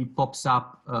 Usually pops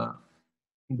up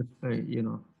in the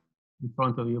in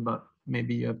front of you, but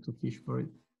maybe you have to fish for it.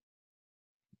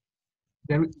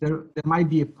 There might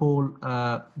be a poll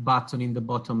button in the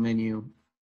bottom menu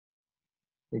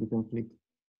that you can click.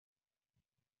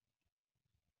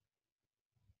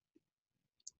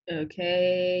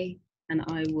 Okay, and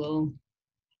I will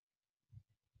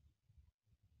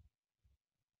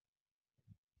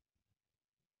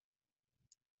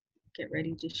get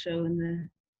ready to show in the.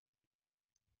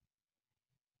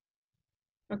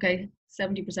 Okay,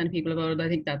 70% of people have voted. I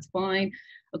think that's fine.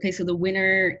 Okay, so the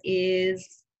winner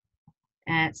is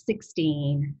at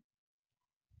 16.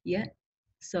 Yeah.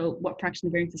 So what fraction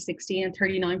of variance is 16? And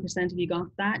 39% of you got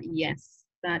that? Yes,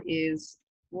 that is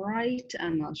right.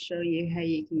 And I'll show you how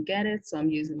you can get it. So I'm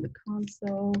using the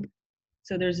console.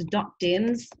 So there's a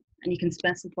 .dims, and you can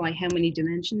specify how many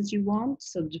dimensions you want.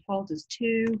 So the default is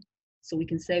 2. So we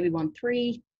can say we want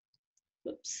 3.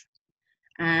 Oops.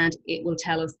 And it will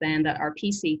tell us then that our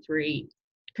PC3,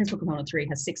 principal component 3,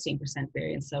 has 16%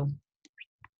 variance. So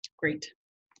great.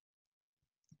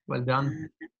 Well done.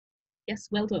 Yes,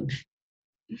 well done.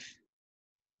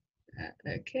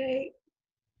 Okay,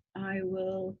 I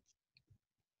will.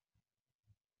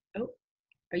 Oh,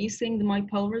 are you seeing my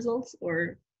poll results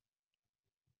or?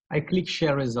 I click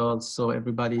share results so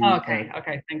everybody. Okay,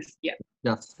 okay, thanks. Yeah.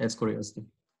 Just as curiosity.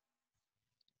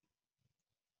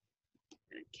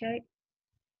 Okay.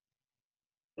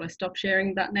 Will I stop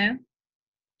sharing that now?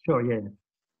 Sure, yeah.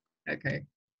 Okay.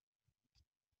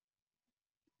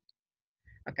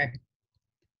 Okay.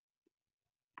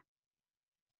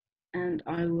 And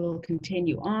I will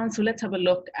continue on. So let's have a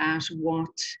look at what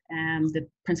the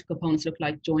principal components look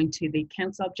like joined to the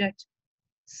counts object.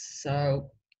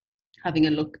 So having a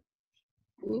look,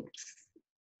 oops.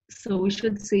 So we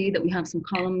should see that we have some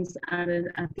columns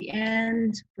added at the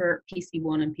end for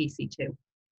PC1 and PC2.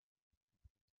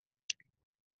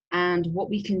 And what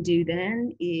we can do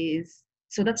then is,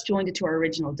 so that's joined it to our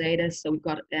original data. So we've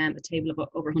got a table of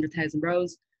over 100,000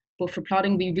 rows. But for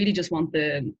plotting, we really just want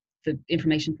the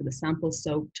information for the samples.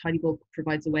 So Tidybook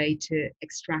provides a way to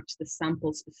extract the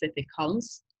sample-specific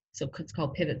columns. So it's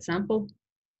called pivot sample.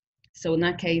 So in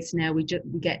that case, now we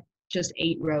get just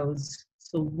 8 rows.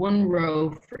 So 1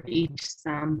 row for each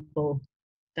sample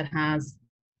that has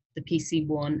the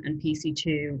PC1 and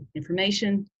PC2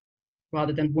 information,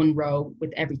 rather than 1 row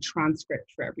with every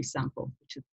transcript for every sample,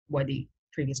 which is why the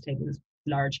previous table is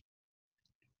large.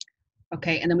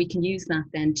 Okay, and then we can use that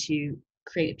then to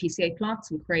create a PCA plot.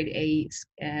 So we'll create use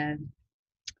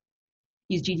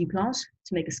ggplot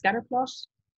to make a scatter plot.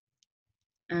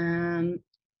 And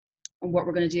what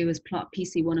we're going to do is plot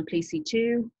PC1 and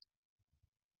PC2.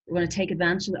 We're going to take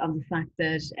advantage of the fact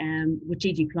that with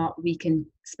ggplot, we can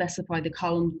specify a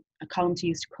column to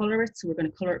use to color it. So we're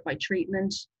going to color it by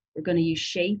treatment. We're going to use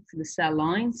shape for the cell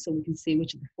lines, so we can see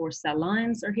which of the 4 cell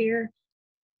lines are here.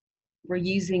 We're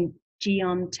using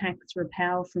geom-text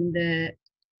repel from the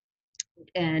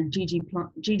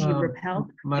ggRepel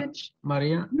package.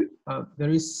 Maria, there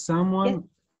is someone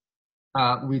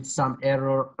with some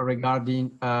error regarding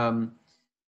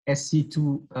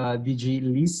SC2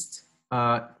 list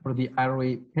for the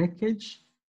array package.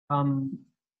 Oh.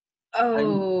 I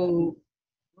don't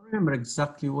remember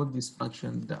exactly what this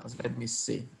function does. Let me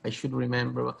see. I should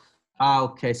remember.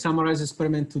 Okay, summarize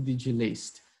experiment to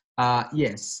list.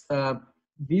 Yes,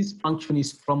 this function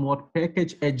is from what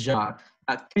package? HR.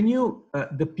 Can you,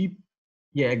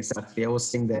 yeah, exactly. I was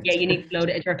saying that. Yeah, you need to load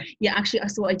HR. Yeah, actually,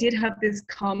 so I did have this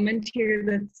comment here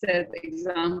that says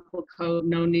example code,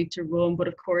 no need to run. But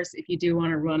of course, if you do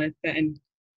want to run it, then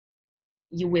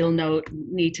you will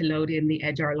need to load in the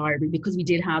HR library, because we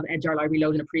did have HR library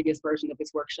load in a previous version of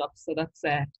this workshop. So that's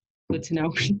good to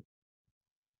know.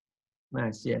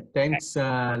 Nice. Yeah. Thanks,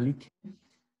 Lik.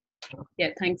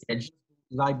 Yeah, thanks.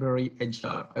 Library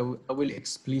HR. I will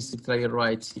explicitly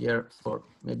write here for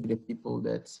maybe the people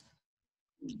that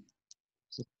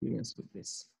experience with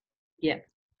this. Yeah.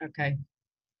 Okay.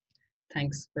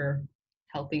 Thanks for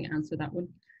helping answer that one.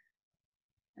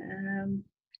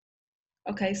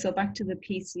 Okay, so back to the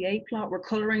PCA plot. We're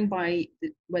coloring by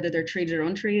whether they're treated or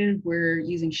untreated. We're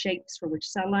using shapes for which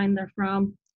cell line they're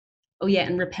from. Oh yeah,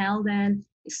 and repel then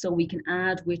is so we can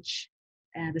add which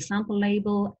the sample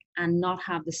label and not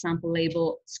have the sample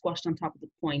label squashed on top of the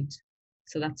point.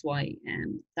 So that's why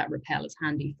that repel is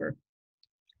handy for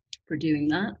doing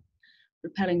that,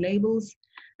 repelling labels.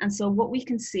 And so what we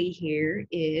can see here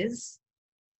is,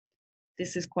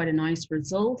 this is quite a nice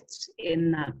result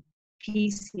in that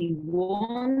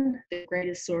PC1, the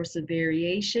greatest source of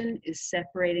variation is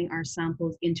separating our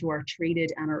samples into our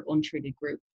treated and our untreated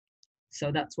group.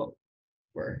 So that's what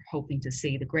we're hoping to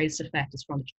see. The greatest effect is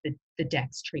from the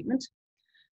DEX treatment.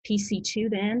 PC2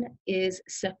 then is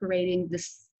separating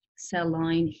this cell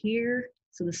line here.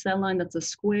 So the cell line that's a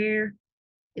square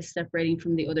is separating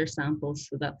from the other samples.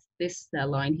 So that's this cell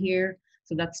line here.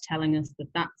 So that's telling us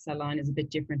that that cell line is a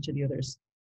bit different to the others.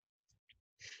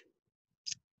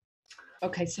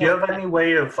 Okay, so do you have any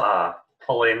way of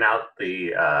pulling out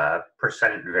the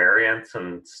percent variance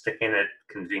and sticking it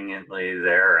conveniently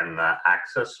there in the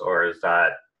axis, or is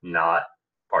that not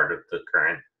part of the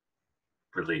current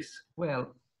release?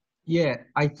 Well, yeah,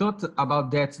 I thought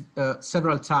about that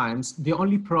several times. The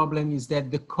only problem is that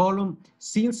the column,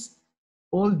 since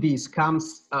all this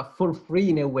comes for free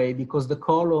in a way, because the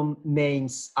column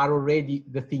names are already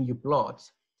the thing you plot.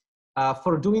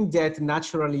 For doing that,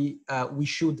 naturally, we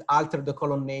should alter the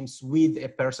column names with a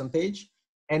percentage,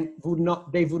 and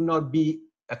they would not be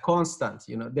a constant,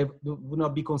 you know, they would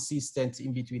not be consistent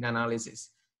in between analysis.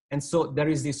 And so there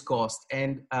is this cost.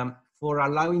 And for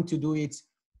allowing to do it,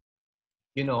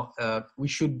 you know, we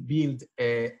should build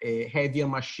a heavier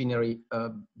machinery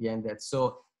behind that.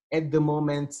 So at the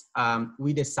moment,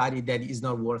 we decided that it's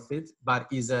not worth it, but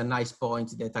is a nice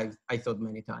point that I thought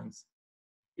many times.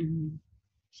 Mm-hmm.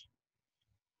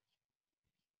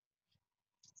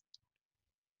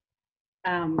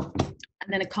 And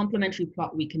then a complementary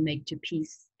plot we can make to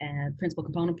principal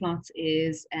component plots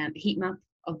is a heat map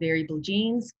of variable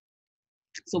genes.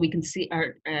 So we can see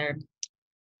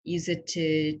use it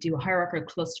to do a hierarchical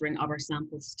clustering of our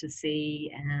samples to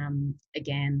see,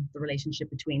 again, the relationship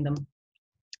between them,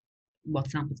 what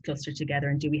samples cluster together,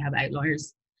 and do we have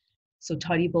outliers. So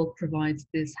Tidybook provides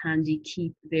this handy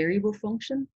keep variable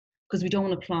function, because we don't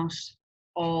want to plot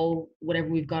whatever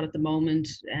we've got at the moment,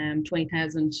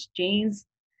 20,000 genes.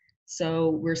 So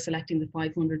we're selecting the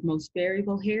 500 most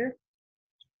variable here,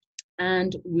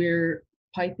 and we're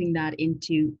piping that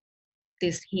into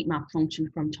this heat map function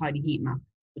from Tidy Heat Map.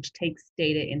 which takes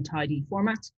data in tidy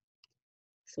format.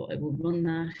 So I will run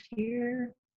that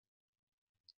here.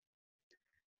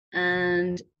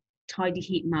 And tidy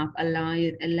heat map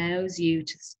allows you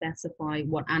to specify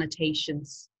what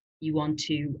annotations you want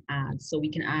to add. So we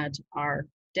can add our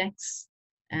DEX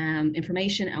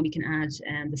information, and we can add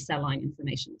the cell line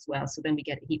information as well. So then we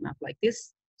get a heat map like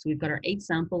this. So we've got our 8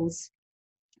 samples,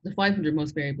 the 500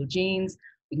 most variable genes.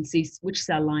 We can see which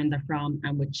cell line they're from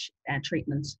and which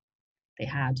treatment they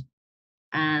had.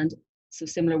 And so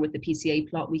similar with the PCA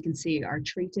plot, we can see our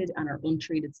treated and our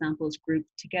untreated samples grouped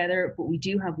together, but we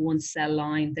do have one cell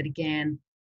line that again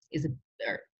is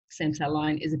same cell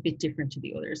line is a bit different to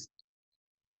the others.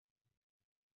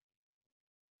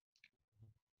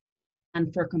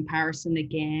 And for comparison,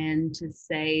 again, to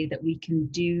say that we can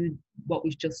do what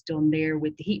we've just done there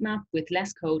with the heat map with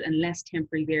less code and less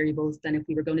temporary variables than if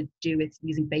we were going to do it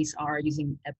using base R,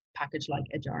 using a package like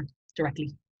EdgeR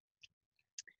directly.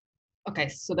 Okay,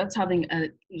 so that's having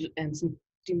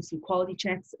doing some quality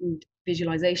checks and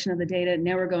visualization of the data.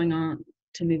 Now we're going on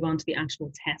to move on to the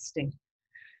actual testing.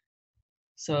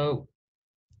 So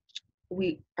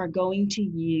we are going to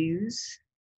use,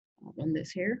 I'll run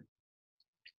this here.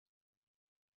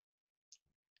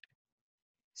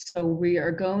 So we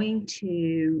are going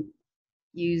to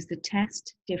use the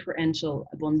test differential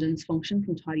abundance function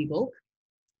from tidybulk.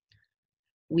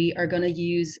 We are going to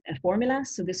use a formula.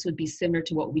 So this would be similar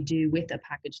to what we do with a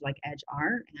package like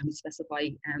EdgeR, and we specify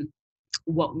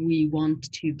what we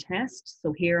want to test.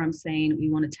 So here I'm saying we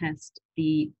want to test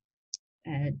the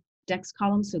DEX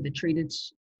column, so the treated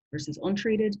versus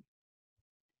untreated.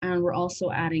 And we're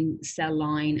also adding cell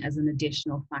line as an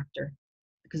additional factor,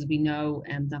 because we know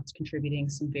that's contributing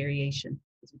some variation,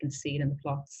 as we can see it in the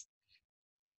plots.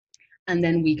 And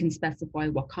then we can specify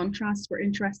what contrast we're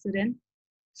interested in.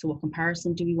 So what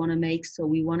comparison do we want to make? So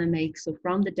we want to make, so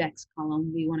from the DEX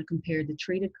column, we want to compare the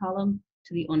treated column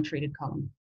to the untreated column.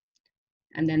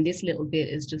 And then this little bit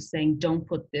is just saying, don't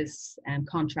put this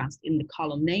contrast in the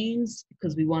column names,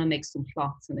 because we want to make some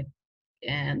plots in a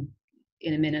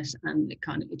minute, and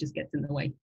it just gets in the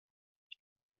way.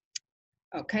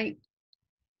 Okay.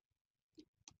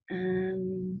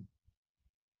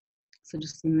 So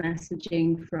just some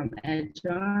messaging from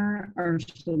EdgeR or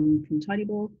from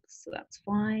tidybulk, so that's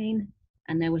fine.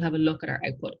 And then we'll have a look at our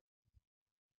output.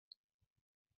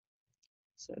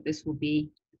 So this will be,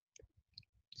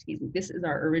 excuse me, this is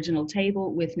our original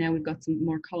table with, now we've got some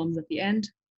more columns at the end.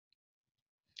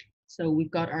 So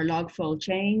we've got our log fold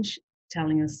change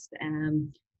telling us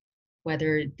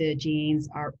whether the genes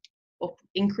are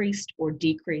increased or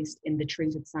decreased in the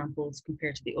treated samples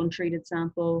compared to the untreated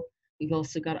sample. We've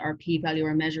also got our p-value,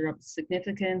 our measure of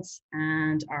significance,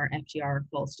 and our FGR,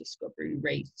 false discovery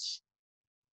rate.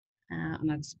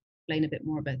 And I'll explain a bit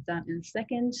more about that in a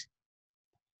second.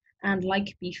 And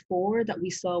like before that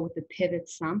we saw with the pivot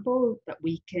sample, that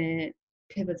we can,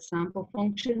 pivot sample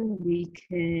function, we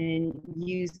can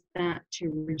use that to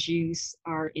reduce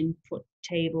our input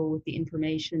table with the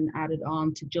information added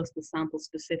on to just the sample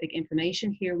specific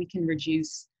information. Here we can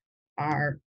reduce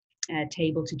our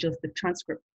table to just the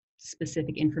transcript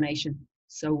specific information.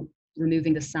 So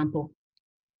removing the sample,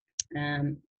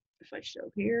 if I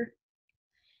show here,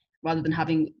 rather than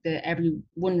having every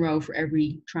one row for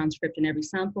every transcript and every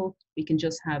sample, we can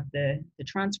just have the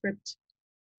transcript.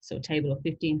 So a table of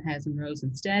 15,000 rows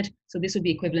instead. So this would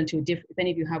be equivalent to if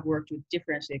any of you have worked with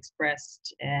differentially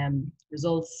expressed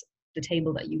results, the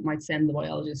table that you might send the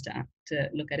biologist to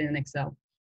look at in Excel.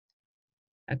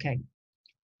 Okay.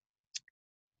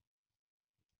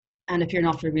 And if you're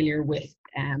not familiar with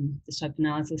this type of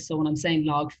analysis, so when I'm saying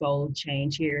log fold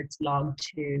change here, it's log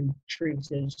to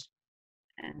treated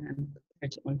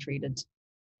compared to untreated.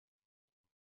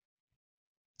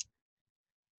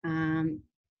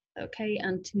 Okay,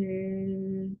 and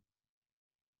to,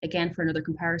 again, for another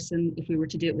comparison, if we were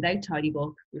to do it without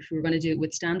tidybulk, if we were going to do it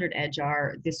with standard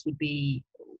EdgeR, this would be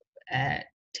a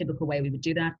typical way we would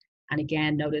do that. And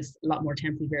again, notice a lot more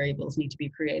temporary variables need to be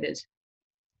created,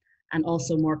 and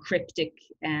also more cryptic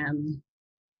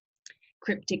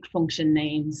function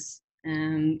names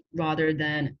rather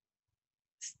than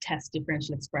test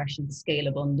differential expression, scale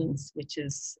abundance, which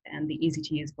is the easy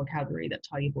to use vocabulary that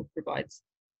tidybulk provides.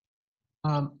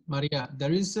 Maria,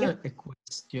 there is a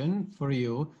question for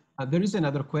you. There is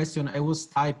another question. I was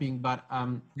typing, but I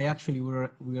actually will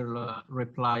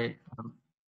reply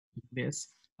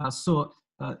this.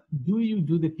 Do you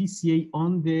do the PCA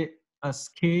on the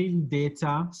scale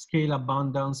data, scale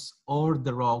abundance, or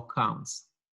the raw counts?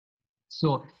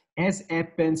 So as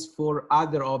happens for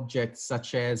other objects,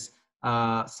 such as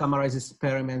summarize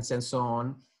experiments and so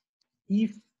on,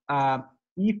 if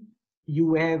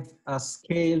you have a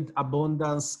scaled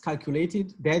abundance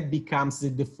calculated, that becomes the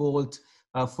default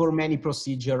for many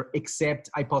procedure except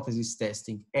hypothesis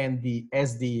testing, and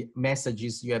as the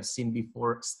messages you have seen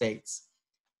before states.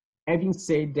 Having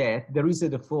said that, there is a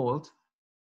default,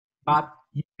 but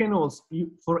you can also,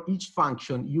 for each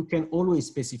function, you can always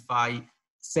specify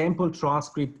sample,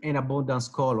 transcript, and abundance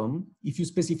column. If you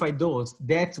specify those,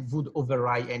 that would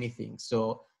override anything.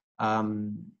 So,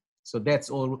 so that's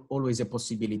always a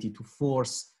possibility to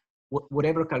force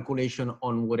whatever calculation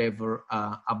on whatever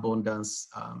abundance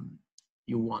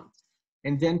you want.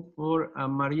 And then for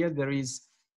Maria, there is,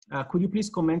 could you please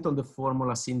comment on the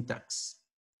formula syntax?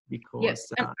 Because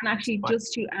yes, and actually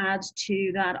just to add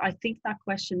to that, I think that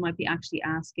question might be actually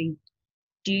asking,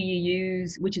 do you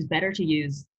use, which is better to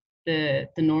use, the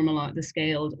normal, the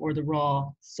scaled or the raw?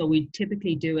 So we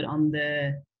typically do it on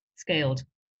the scaled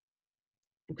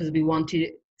because we want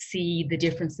to see the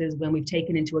differences when we've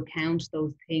taken into account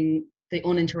those things, the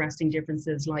uninteresting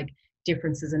differences like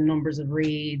differences in numbers of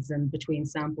reads and between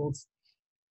samples.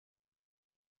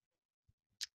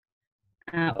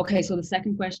 Okay, so the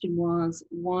second question was,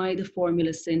 why the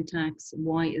formula syntax?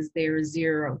 Why is there a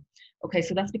 0? Okay,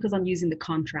 so that's because I'm using the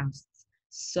contrasts.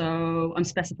 So I'm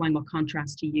specifying what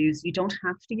contrast to use. You don't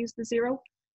have to use the 0.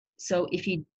 So if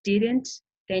you didn't,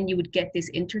 then you would get this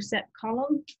intercept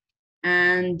column,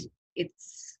 and you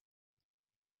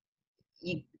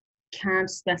can't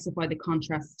specify the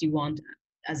contrasts you want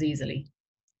as easily.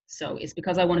 So it's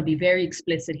because I want to be very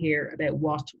explicit here about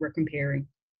what we're comparing.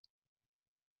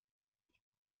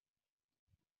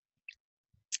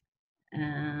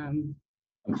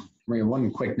 Maria,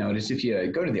 one quick note is if you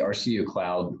go to the RCU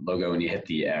Cloud logo and you hit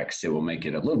the X, it will make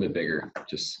it a little bit bigger,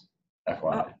 just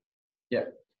FYI. Oh.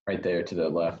 Yep, right there to the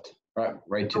left,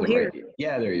 right to the here. right.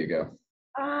 Yeah, there you go.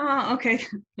 Ah, okay.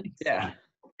 Yeah,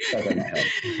 that might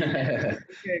help.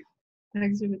 Okay,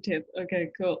 thanks for the tip.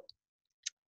 Okay, cool.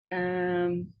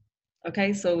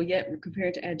 Okay, so yeah, we're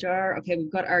compared to EdgeR. Okay,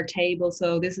 we've got our table.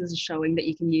 So this is showing that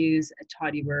you can use a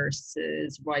tidyverse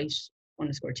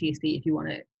write_tsv if you want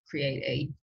to create a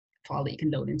file that you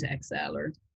can load into Excel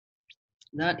or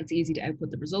that. It's easy to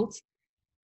output the results.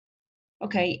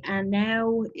 Okay, and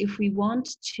now if we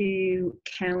want to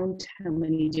count how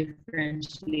many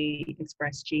differentially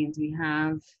expressed genes we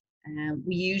have,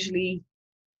 we usually,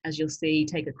 as you'll see,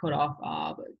 take a cutoff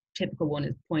of, a typical one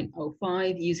is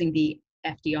 0.05 using the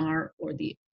FDR or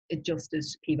the adjusted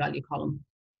p-value column,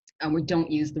 and we don't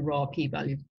use the raw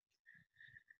p-value.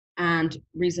 And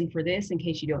reason for this, in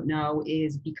case you don't know,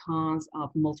 is because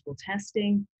of multiple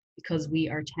testing, because we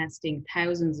are testing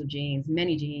thousands of genes,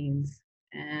 many genes,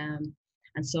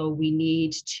 and so we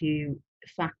need to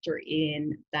factor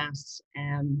in that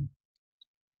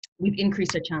we've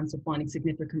increased our chance of finding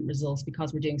significant results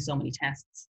because we're doing so many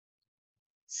tests.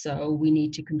 So we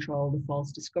need to control the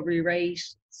false discovery rate.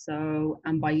 So,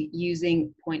 and by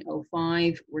using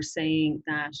 0.05, we're saying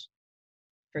that,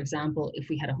 for example, if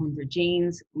we had 100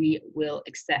 genes, we will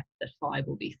accept that 5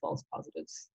 will be false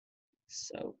positives.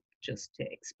 So just to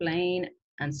explain,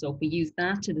 and so if we use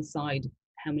that to decide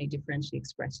how many differentially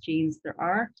expressed genes there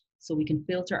are, so we can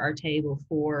filter our table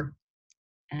for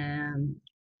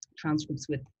transcripts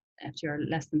with FTR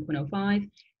less than 0.05,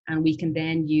 and we can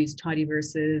then use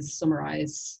tidyverse's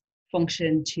summarize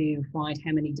function to find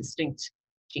how many distinct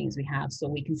genes we have. So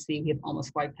we can see we have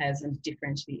almost 5,000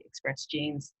 differentially expressed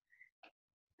genes.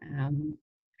 And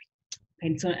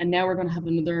now we're going to have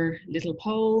another little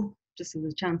poll, just as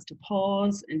a chance to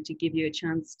pause and to give you a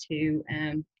chance to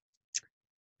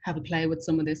have a play with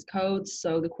some of this code.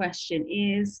 So the question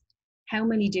is, how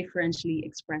many differentially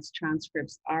expressed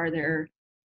transcripts are there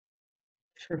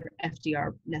for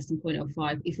FDR less than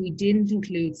 0.05 if we didn't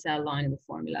include cell line in the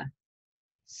formula?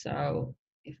 So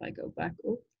if I go back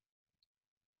up,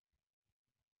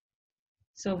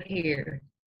 so here,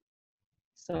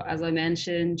 so as I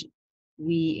mentioned,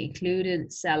 we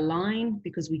included cell line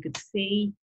because we could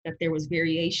see that there was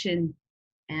variation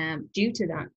due to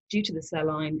the cell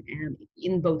line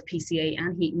in both PCA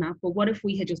and heat map. But what if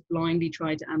we had just blindly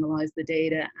tried to analyze the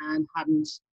data and hadn't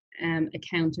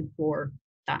accounted for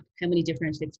that? How many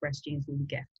differentially expressed genes would we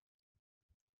get?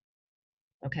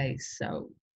 Okay,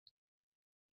 so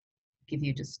give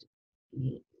you just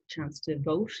a chance to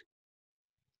vote.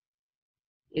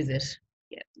 Is it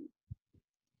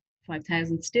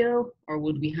 5,000 still, or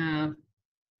would we have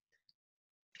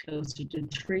closer to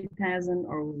 3,000,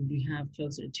 or would we have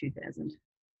closer to 2,000?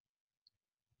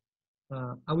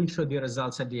 I will show the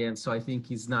results at the end, so I think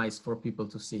it's nice for people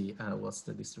to see what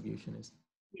the distribution is.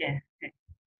 Yeah, okay.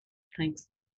 Thanks.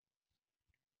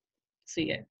 So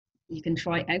yeah, you can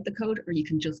try out the code or you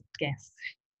can just guess.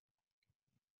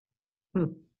 Well,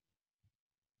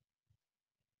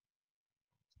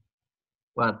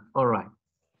 all right.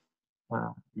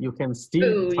 You can still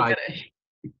Ooh, you try gotta.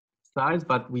 size,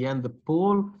 but we end the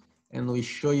poll and we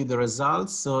show you the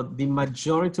results. So the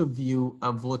majority of you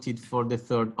have voted for the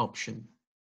third option.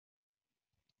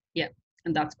 Yeah,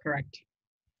 and that's correct.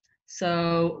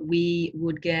 So we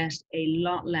would get a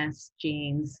lot less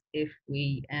genes if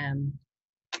we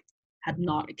had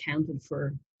not accounted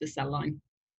for the cell line.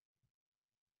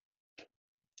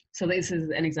 So this is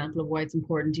an example of why it's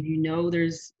important. If you know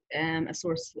there's a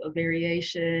source of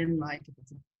variation, like if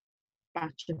it's a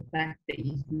batch effect that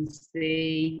you can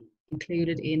see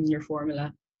included in your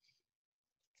formula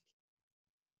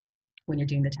when you're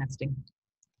doing the testing.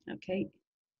 Okay.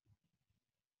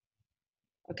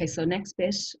 Okay, so next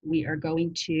bit, we are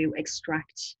going to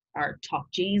extract our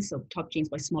top genes. So top genes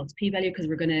by smallest p-value, because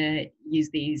we're going to use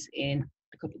these in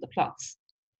a couple of the plots.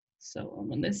 So I'll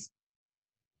run this.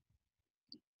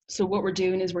 So what we're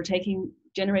doing is we're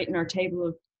generating our table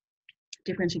of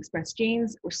differentially expressed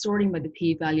genes. We're sorting by the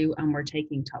p-value and we're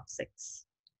taking top 6.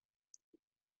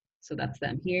 So that's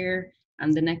them here.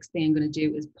 And the next thing I'm going to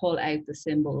do is pull out the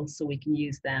symbols so we can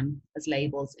use them as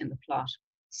labels in the plot.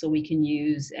 So we can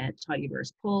use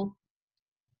tidyverse pull.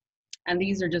 And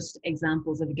these are just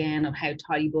examples of, again, of how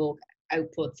tidybook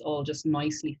outputs all just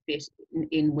nicely fit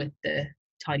in with the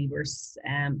tidyverse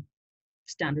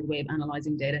standard way of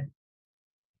analyzing data.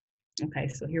 Okay,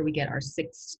 so here we get our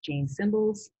 6 gene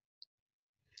symbols.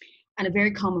 And a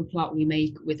very common plot we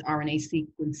make with RNA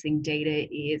sequencing data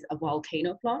is a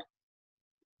volcano plot.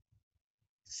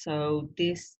 So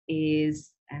this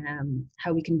is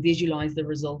how we can visualize the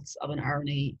results of an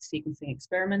RNA sequencing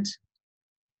experiment.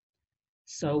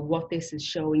 So what this is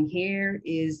showing here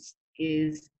is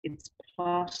it's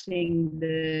plotting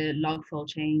the log fold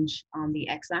change on the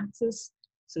x-axis.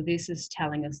 So this is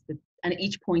telling us that, and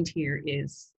each point here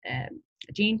is a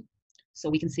gene. So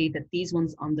we can see that these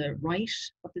ones on the right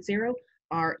of the 0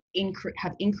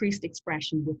 have increased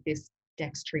expression with this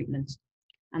DEX treatment.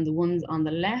 And the ones on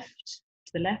the left,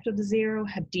 to the left of the 0,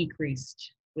 have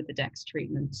decreased with the DEX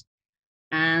treatment.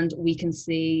 And we can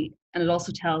see, and it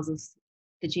also tells us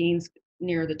the genes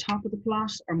near the top of the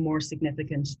plot are more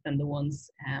significant than the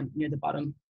ones near the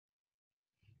bottom.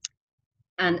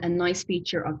 And a nice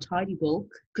feature of tidyBulk,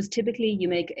 because typically you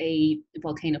make a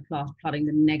volcano plot plotting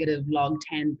the negative log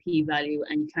 10 p-value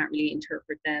and you can't really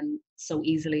interpret then so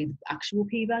easily the actual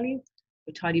p-value.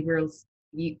 But tidyBulk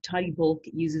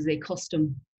uses a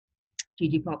custom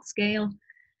ggplot scale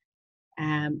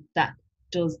that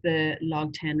does the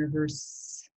log 10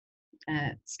 reverse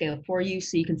scale for you,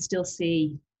 so you can still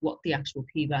see what the actual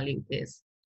p-value is.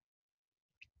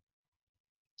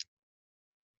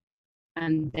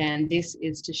 And then this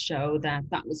is to show that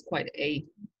that was quite a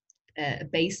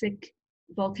basic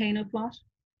volcano plot,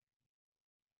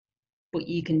 but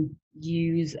you can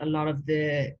use a lot of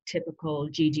the typical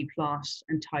ggplot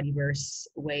and tidyverse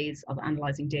ways of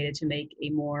analyzing data to make a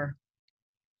more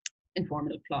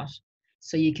informative plot.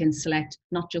 So you can select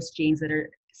not just genes that are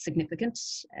significant,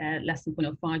 less than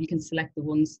 0.05, you can select the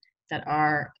ones that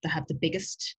have the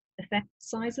biggest effect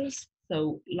sizes.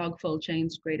 So log fold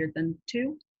change greater than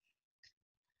 2.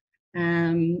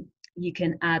 You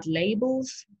can add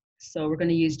labels. So we're going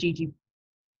to use GG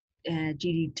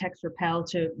text repel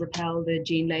to repel the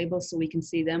gene labels so we can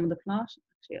see them in the plot.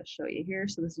 Actually, I'll show you here.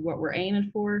 So this is what we're aiming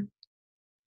for.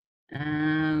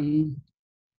 And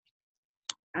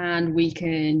we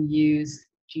can use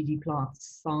ggplot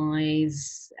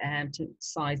size to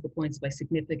size the points by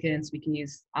significance. We can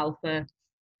use alpha,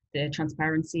 the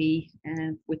transparency,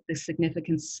 with the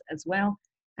significance as well.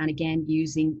 And again,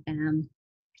 using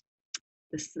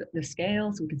the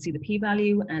scale, so we can see the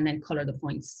p-value and then color the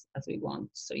points as we want.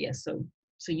 So yes, so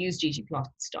use ggplot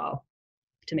style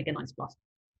to make a nice plot.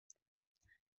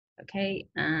 Okay,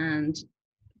 and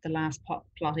the last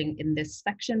plotting in this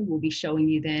section will be showing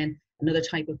you then another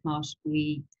type of plot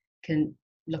we can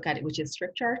look at, it, which is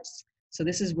strip charts. So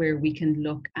this is where we can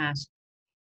look at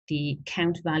the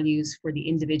count values for the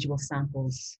individual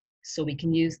samples. So we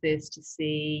can use this to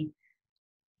see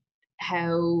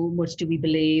how much do we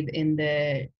believe in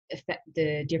the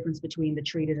difference between the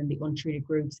treated and the untreated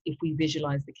groups if we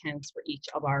visualize the counts for each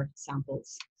of our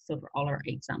samples. So for all our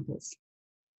 8 samples.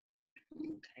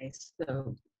 Okay,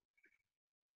 so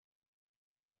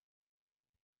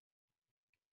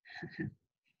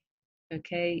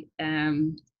okay,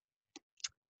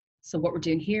 so what we're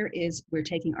doing here is we're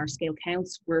taking our scale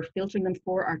counts, we're filtering them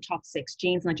for our top 6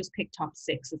 genes, and I just picked top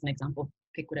 6 as an example.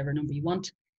 Pick whatever number you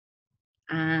want.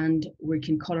 And we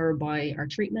can color by our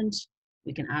treatment.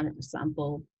 We can add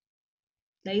sample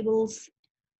labels.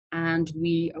 and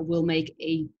we will make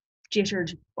a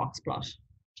jittered box plot,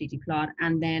 ggplot,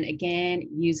 and then again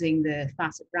using the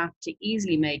facet graph to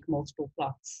easily make multiple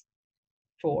plots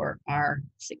for our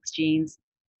 6 genes.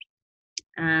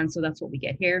 And so that's what we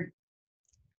get here.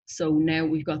 So now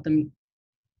we've got them,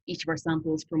 each of our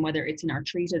samples, from whether it's in our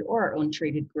treated or our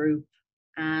untreated group,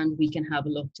 and we can have a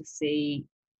look to see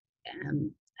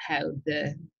how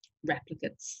the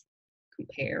replicates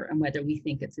compare and whether we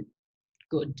think it's a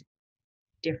good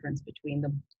difference between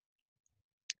them.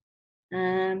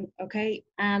 Okay,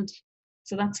 and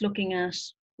so that's looking at,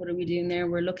 what are we doing there?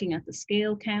 We're looking at the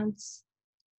scale counts,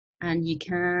 and you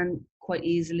can quite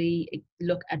easily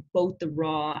look at both the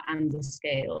raw and the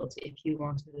scales if you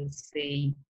wanted to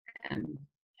see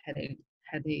how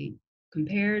they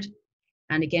compared.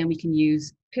 And again, we can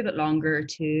use pivot longer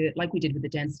to, like we did with the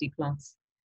density plots,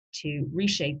 to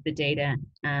reshape the data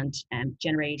and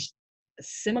generate a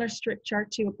similar strip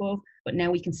chart to above, but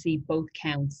now we can see both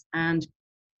counts, and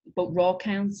both raw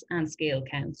counts and scale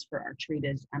counts for our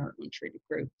treated and our untreated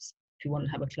groups, if you want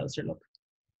to have a closer look.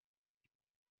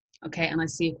 Okay, and I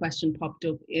see a question popped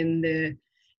up in the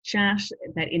chat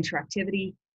about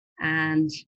interactivity, and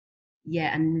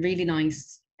yeah, and really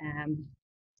nice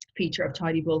feature of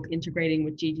TidyBulk integrating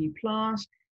with ggplot.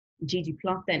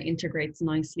 ggplot then integrates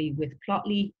nicely with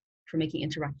Plotly for making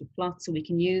interactive plots, so we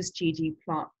can use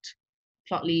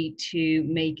Plotly to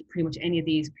make pretty much any of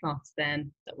these plots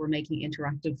then that we're making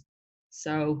interactive.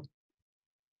 So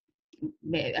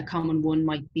a common one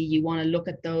might be you want to look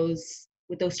at those,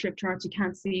 with those strip charts, you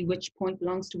can't see which point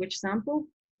belongs to which sample,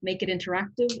 make it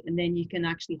interactive, and then you can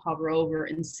actually hover over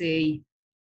and see.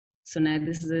 So now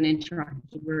this is an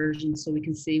interactive version, so we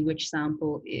can see which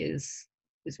sample is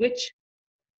which.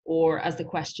 Or as the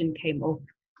question came up,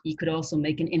 you could also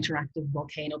make an interactive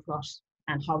volcano plot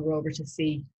and hover over to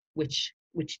see which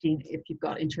gene, if you've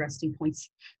got interesting points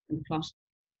in the plot.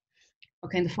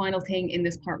 Okay, and the final thing in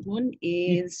this part 1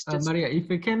 is just, Maria, if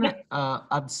we can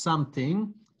add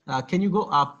something, can you go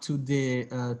up to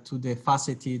the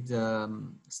faceted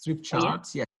strip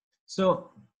charts? Yeah.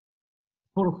 So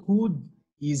for who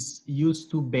is used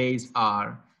to base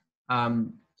R,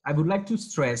 I would like to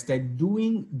stress that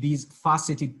doing this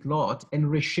faceted plot and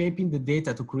reshaping the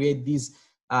data to create this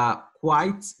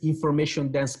quite information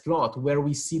dense plot where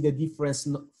we see the difference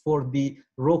for the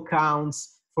row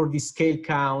counts, for the scale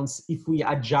counts, if we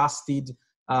adjusted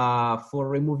for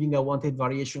removing a wanted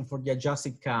variation for the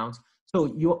adjusted count. So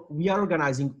we are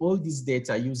organizing all this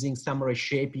data using some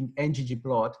reshaping and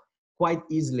ggplot quite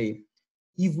easily.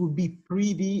 It would be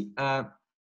pretty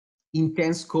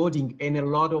intense coding and a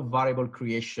lot of variable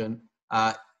creation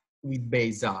with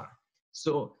base R.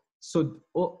 So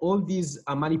all these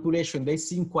manipulation, they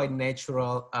seem quite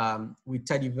natural with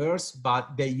tidyverse,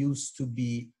 but they used to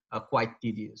be quite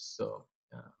tedious. So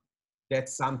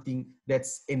that's something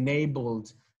that's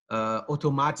enabled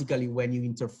automatically when you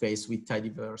interface with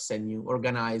tidyverse and you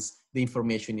organize the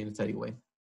information in a tidy way.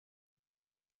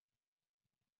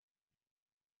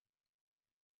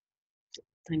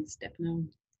 thanks, Stefano.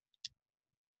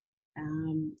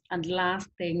 And last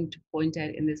thing to point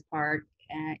out in this part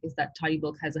is that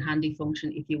TidyBulk has a handy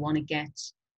function if you want to get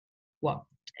what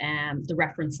the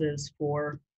references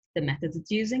for the methods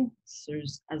it's using. So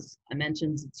as I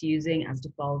mentioned, it's using as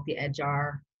default the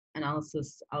EdgeR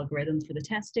analysis algorithm for the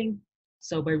testing.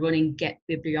 So by running get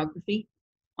bibliography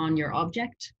on your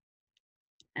object,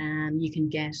 you can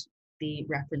get the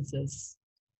references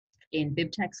in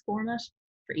bibtext format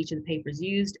for each of the papers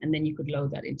used, and then you could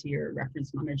load that into your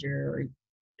reference manager or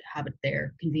have it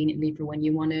there conveniently for when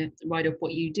you want to write up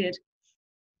what you did.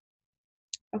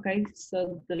 Okay,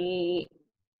 so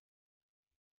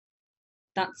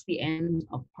that's the end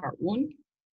of part 1.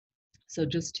 So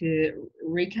just to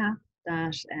recap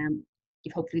that,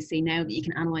 you've hopefully seen now that you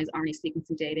can analyze RNA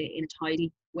sequencing data in a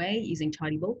tidy way using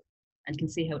TidyBulk, and can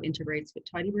see how it integrates with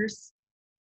tidyverse.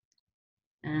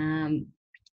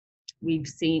 We've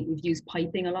used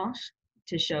piping a lot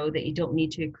to show that you don't need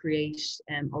to create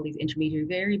all these intermediary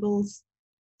variables.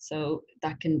 So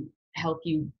that can help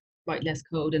you write less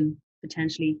code and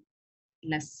potentially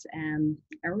less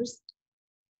errors.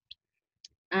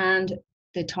 And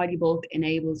the TidyBulk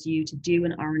enables you to do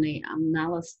an RNA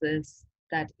analysis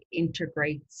that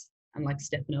integrates, and like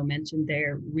Stefano mentioned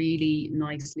there, really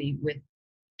nicely with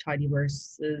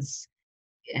tidyverse's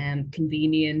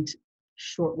convenient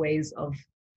short ways of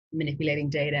manipulating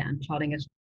data and plotting it.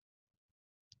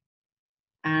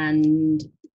 And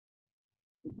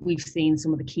we've seen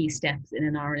some of the key steps in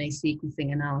an RNA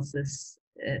sequencing analysis,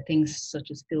 things such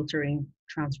as filtering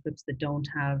transcripts that don't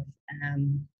have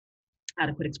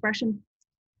adequate expression,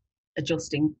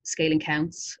 adjusting scaling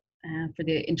counts for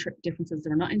the differences that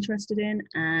we're not interested in,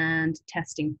 and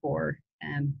testing for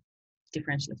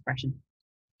differential expression.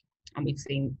 And we've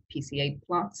seen PCA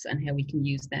plots and how we can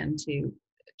use them to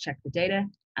check the data,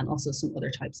 and also some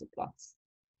other types of plots.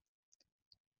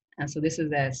 And so this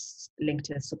is a link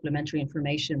to supplementary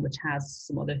information, which has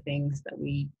some other things that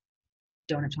we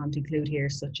don't have time to include here,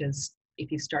 such as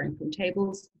if you're starting from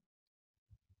tables.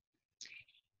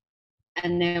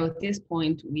 And now at this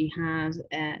point, we have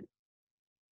a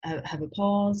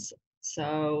pause.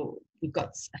 So we've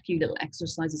got a few little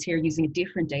exercises here using a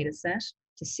different data set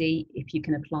to see if you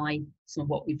can apply some of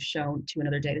what we've shown to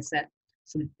another data set.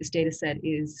 So this data set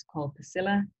is called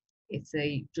Pasilla. It's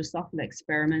a Drosophila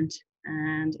experiment,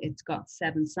 and it's got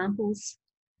 7 samples,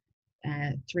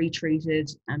 3 treated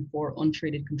and 4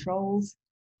 untreated controls.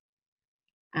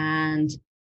 And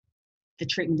the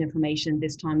treatment information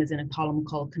this time is in a column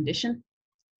called condition.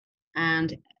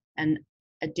 And an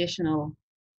additional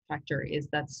factor is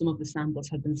that some of the samples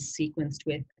have been sequenced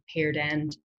with paired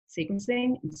end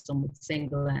sequencing and some with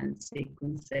single end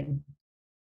sequencing.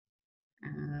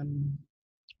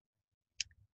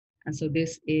 And so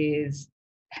this is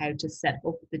how to set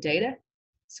up the data.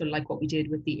 So like what we did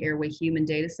with the airway human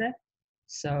data set.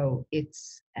 So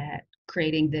it's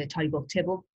creating the tidybook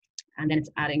tibble, and then it's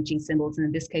adding gene symbols, and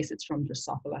in this case it's from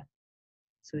Drosophila.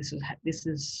 So this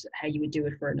is how you would do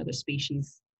it for another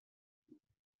species.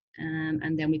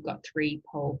 And then we've got 3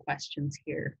 poll questions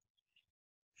here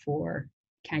for,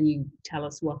 can you tell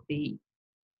us what the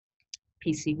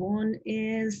PC1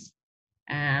 is?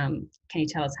 Can you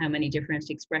tell us how many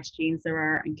differentially expressed genes there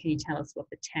are? And can you tell us what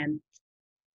the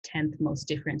 10th most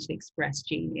differentially expressed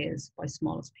gene is by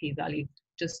smallest p-value,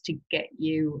 just to get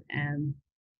you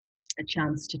a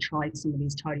chance to try some of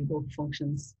these tidybook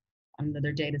functions on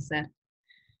another data set.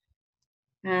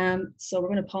 So we're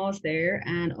going to pause there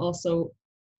and also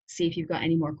see if you've got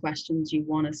any more questions you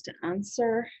want us to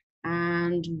answer,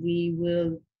 and we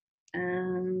will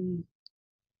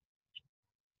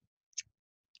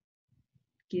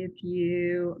give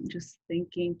you, I'm just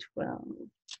thinking, 12.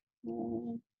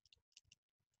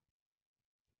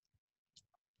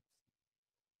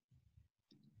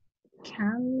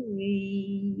 Can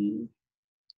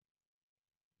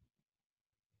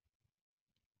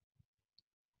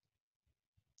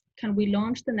we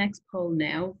launch the next poll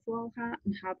now, Volha,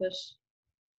 and have it?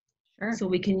 Sure. So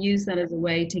we can use that as a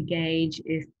way to gauge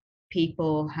if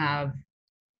people have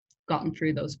gotten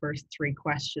through those first 3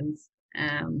 questions.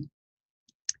 And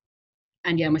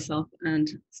yeah, myself and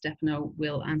Stefano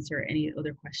will answer any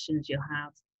other questions you'll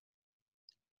have.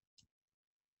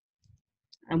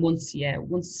 And once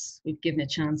we've given a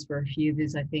chance for a few of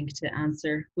these, I think, to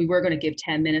answer. We were going to give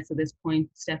 10 minutes at this point,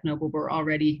 Stefano, but we're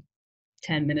already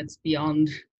 10 minutes beyond,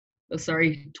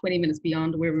 20 minutes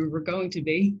beyond where we were going to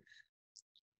be.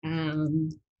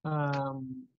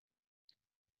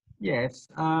 Yes,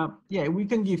 yeah, we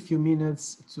can give a few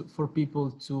minutes for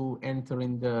people to enter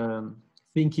in the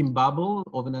thinking bubble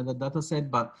of another data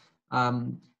set, but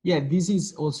yeah, this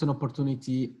is also an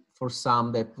opportunity for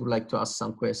some that would like to ask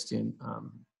some question.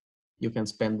 You can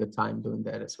spend the time doing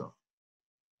that as well.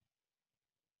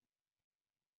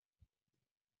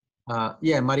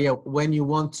 Yeah, Maria, when you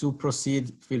want to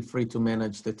proceed, feel free to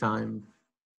manage the time.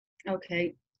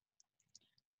 Okay.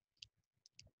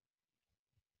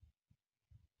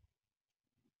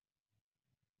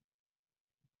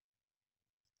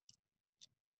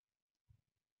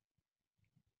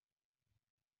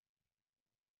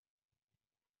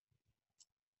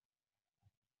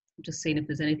 I'm just seeing if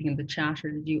there's anything in the chat,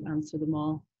 or did you answer them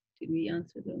all? Did we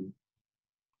answer them?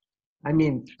 I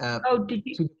mean, oh, did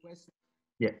you? To the question,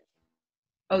 yeah.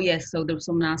 Oh yes, so there was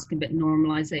someone asking about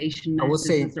normalization. I was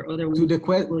saying, there other to the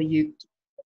question, will you?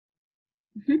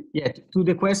 Yeah, to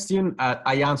the question,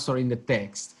 I answer in the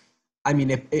text. I mean,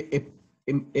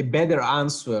 a better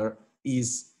answer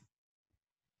is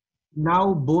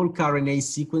now bulk RNA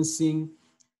sequencing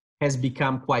has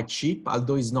become quite cheap,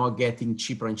 although it's not getting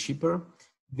cheaper and cheaper.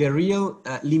 The real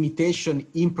limitation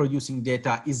in producing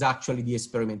data is actually the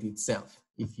experiment itself.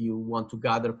 If you want to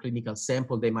gather clinical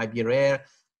sample, they might be rare.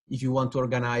 If you want to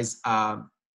organize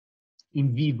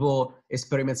in vivo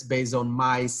experiments based on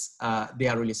mice, they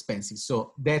are really expensive.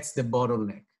 So that's the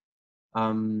bottleneck.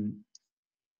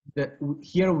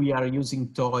 Here we are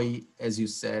using toy, as you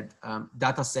said,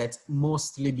 data sets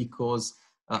mostly because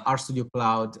RStudio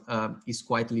Cloud is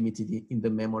quite limited in the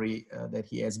memory that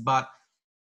he has. But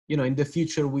you know, in the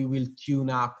future, we will tune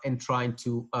up and try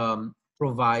to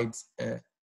provide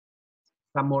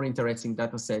some more interesting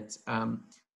data sets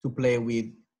to play with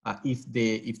if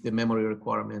the memory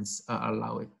requirements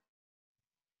allow it.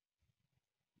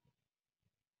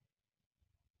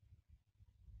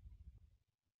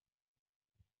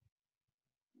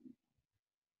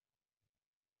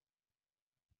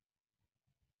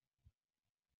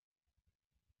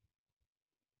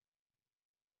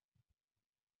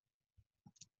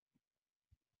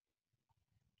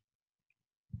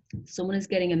 Someone is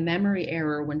getting a memory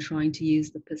error when trying to use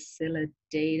the Pasilla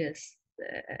data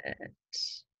set.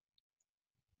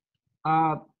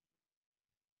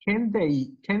 Can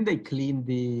they clean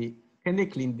the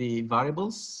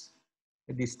variables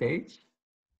at this stage?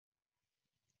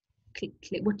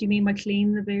 What do you mean by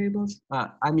clean the variables?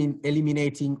 I mean,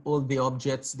 eliminating all the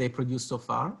objects they produced so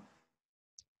far.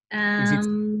 Is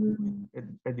it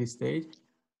at this stage?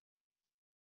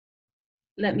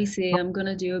 Let me see, I'm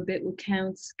gonna do a bit with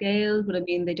count scale, but I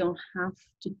mean, they don't have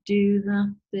to do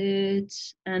that bit.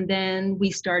 And then we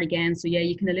start again. So yeah,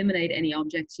 you can eliminate any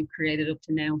objects you've created up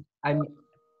to now. I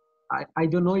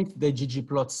don't know if the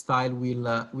ggplot style will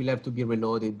have to be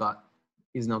reloaded, but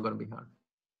it's not gonna be hard.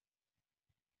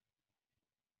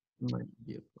 Might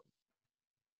be a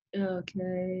problem.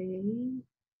 Okay.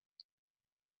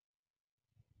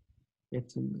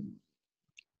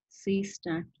 C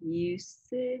stack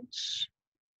usage.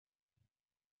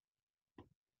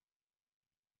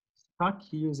 Stack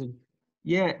usage.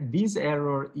 Yeah, this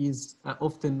error is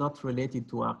often not related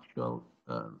to actual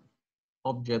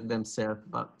object themselves,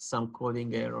 but some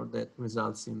coding error that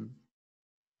results in.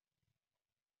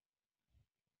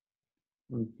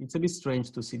 It's a bit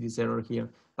strange to see this error here,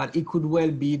 but it could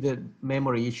well be the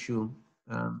memory issue,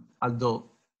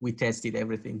 although we tested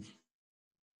everything.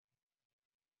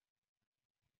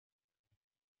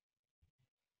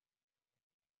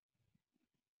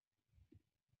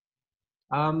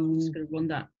 I'm just going to run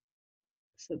that.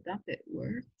 So that bit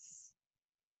works.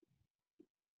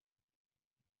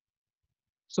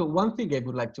 So one thing I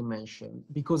would like to mention,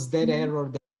 because that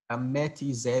error that Matt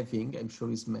is having, I'm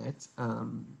sure it's Matt,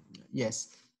 yes,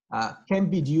 can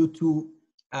be due to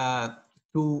how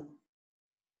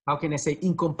can I say,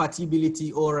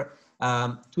 incompatibility, or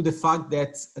to the fact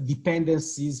that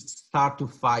dependencies start to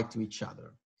fight to each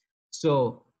other.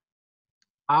 So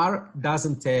R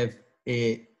doesn't have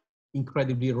a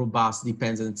incredibly robust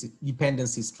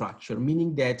dependency structure,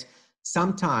 meaning that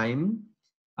sometimes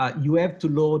you have to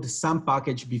load some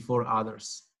package before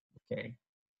others, okay?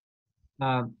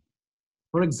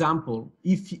 For example,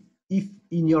 if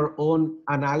in your own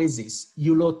analysis,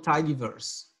 you load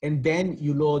tidyverse, and then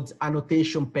you load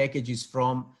annotation packages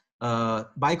from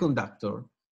Biconductor,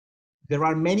 there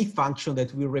are many functions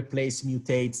that will replace,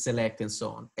 mutate, select, and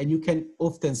so on. And you can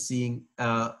often see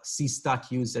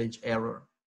C-stack usage error,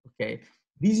 okay?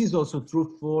 This is also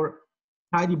true for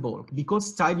tidybulk,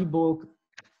 because tidybulk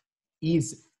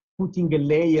is putting a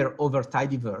layer over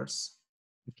tidyverse,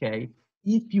 okay?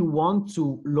 If you want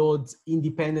to load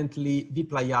independently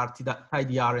dplyr,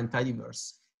 tidyr, and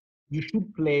tidyverse, you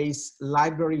should place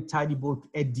library tidybulk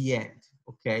at the end,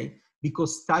 okay?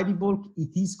 Because tidybulk,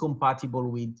 it is compatible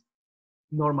with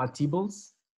normal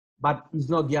tables, but it's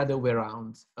not the other way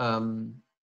around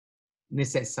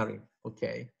necessary,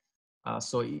 okay?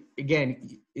 So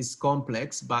again, it's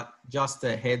complex, but just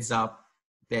a heads up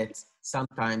that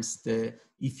sometimes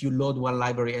if you load one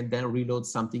library and then reload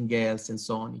something else and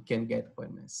so on, it can get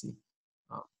quite messy.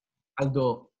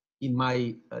 Although in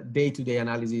my day-to-day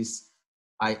analysis,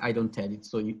 I don't tell it.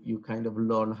 So you kind of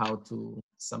learn how to,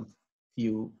 some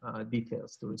few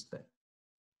details to respect.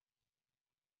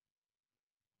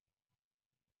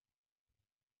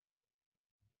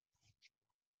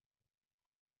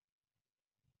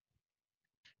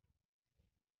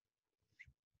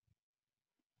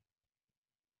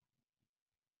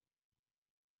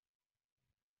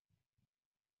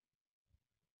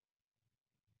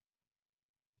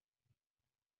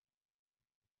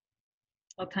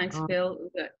 Oh, thanks, Phil.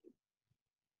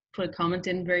 Put a comment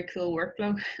in, very cool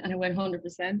workflow, and it went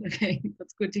 100%. Okay,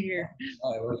 that's good to hear.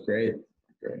 Oh, it was great.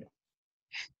 Great.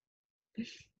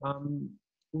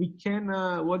 We can,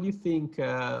 what do you think?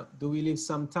 Do we leave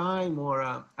some time, or,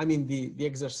 I mean, the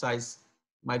exercise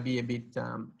might be a bit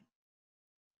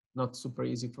not super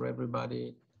easy for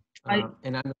everybody. And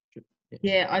I'm not sure.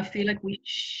 Yeah, I feel like we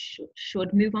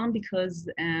should move on, because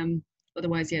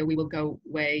otherwise, yeah, we will go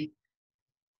way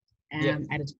out of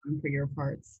time for your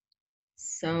parts.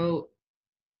 So,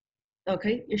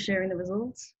 okay, you're sharing the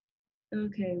results.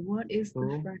 Okay, what is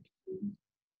the fraction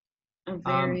of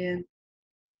variance?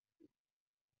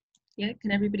 Yeah,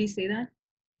 can everybody see that?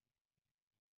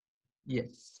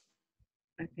 Yes.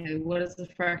 Okay, what is the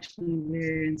fraction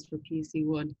variance for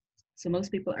PC1? So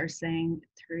most people are saying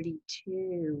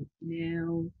 32.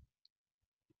 Now,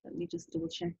 let me just double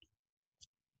check.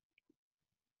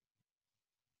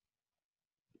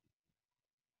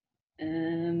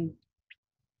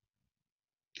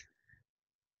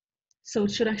 So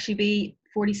it should actually be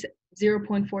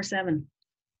 0.47.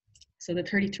 So the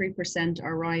 33%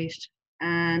 are right.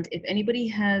 And if anybody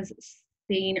has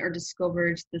seen or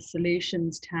discovered the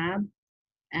solutions tab,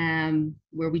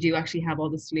 where we do actually have all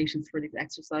the solutions for these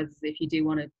exercises. If you do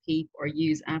want to keep or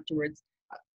use afterwards,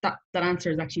 that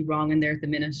answer is actually wrong in there at the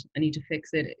minute. I need to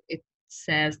fix it. It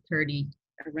says 30,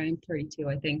 around 32,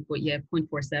 I think, but yeah,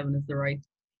 0.47 is the right.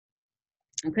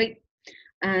 Okay,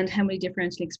 and how many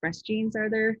differentially expressed genes are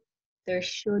there? There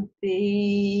should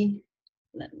be,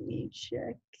 let me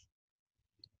check,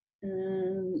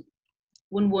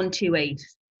 1128.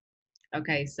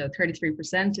 Okay, so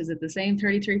 33%, is it the same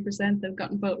 33% they've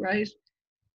gotten both right?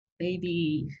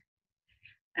 Maybe.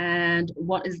 And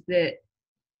what is the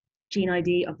gene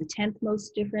ID of the 10th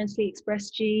most differentially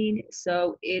expressed gene?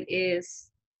 So it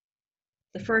is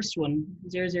the first one,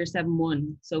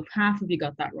 0071. So half of you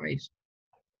got that right.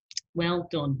 Well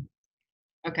done.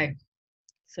 Okay,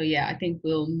 so yeah, I think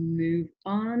we'll move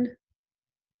on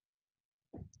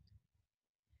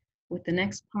with the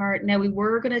next part. Now, we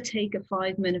were going to take a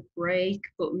 5-minute break,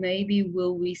 but maybe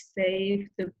will we save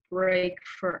the break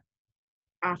for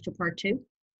after part 2?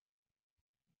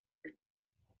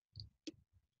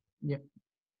 Yeah.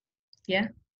 Yeah?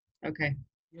 Okay.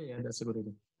 Yeah, that's a good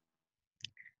idea.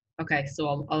 Okay,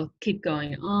 so I'll keep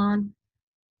going on.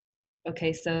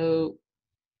 Okay, so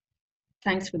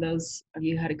thanks for those of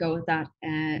you who had a go at that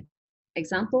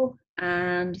example.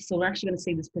 And so we're actually going to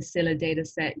see this Pasilla data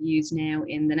set used now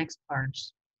in the next part.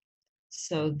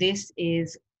 So this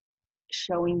is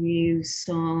showing you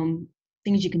some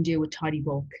things you can do with tidy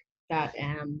bulk that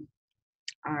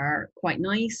are quite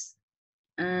nice.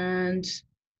 And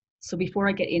so before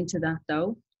I get into that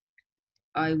though,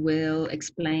 I will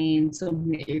explain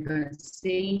something that you're going to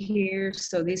see here.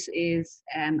 So this is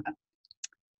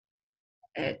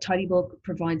tidy bulk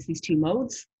provides these 2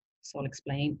 modes. So I'll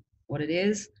explain what it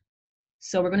is.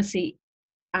 So we're going to see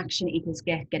action equals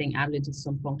getting added into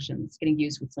some functions, getting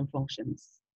used with some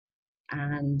functions.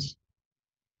 And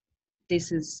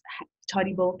this is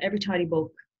tidy bulk. Every tidy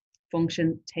bulk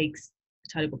function takes a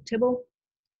tidy bulk tibble.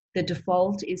 The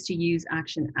default is to use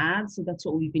action add. So that's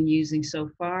what we've been using so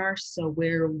far. So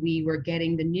where we were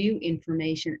getting the new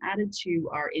information added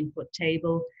to our input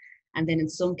table. And then in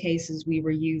some cases, we were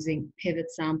using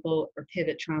pivot sample or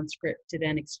pivot transcript to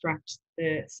then extract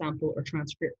the sample or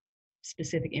transcript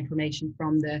specific information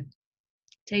from the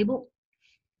table.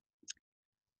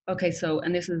 Okay, so,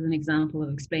 and this is an example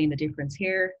of explaining the difference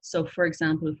here. So for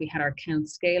example, if we had our count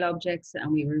scale objects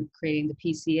and we were creating the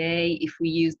PCA, if we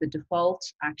use the default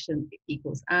action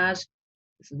equals add,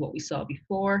 this is what we saw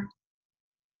before,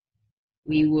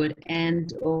 we would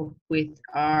end up with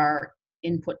our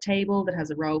input table that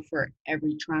has a row for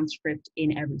every transcript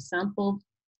in every sample.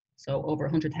 So over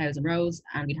 100,000 rows,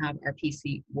 and we'd have our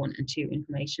PC 1 and 2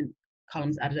 information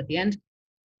columns added at the end.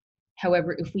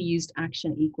 However, if we used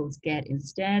action equals get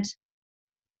instead,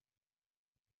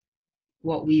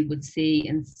 what we would see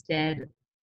instead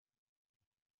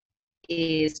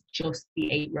is just the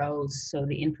 8 rows. So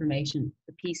the information,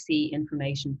 the PC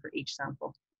information for each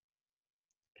sample.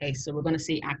 Okay, so we're going to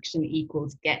see action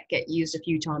equals get used a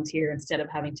few times here instead of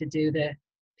having to do the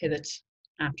pivot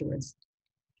afterwards.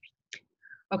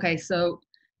 Okay, so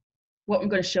what I'm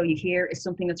going to show you here is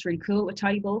something that's really cool with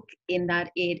tidy bulk in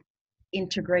that it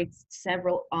integrates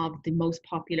several of the most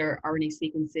popular RNA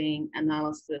sequencing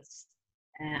analysis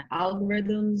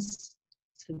algorithms.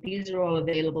 So these are all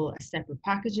available as separate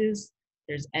packages.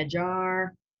 There's EdgeR,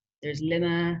 there's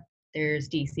Limma, there's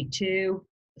DC2,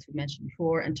 as we mentioned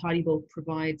before, and tidy bulk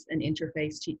provides an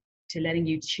interface to letting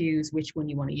you choose which one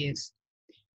you want to use.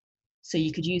 So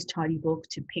you could use tidy bulk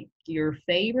to pick your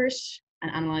favorite and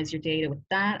analyze your data with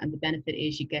that, and the benefit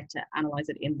is you get to analyze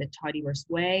it in the tidyverse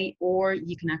way, or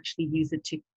you can actually use it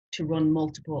to run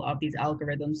multiple of these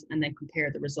algorithms and then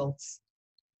compare the results.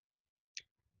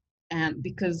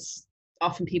 Because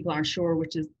often people aren't sure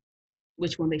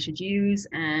which one they should use,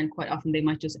 and quite often they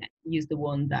might just use the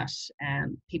one that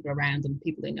people around them,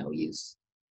 people they know, use.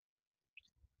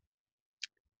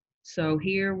 So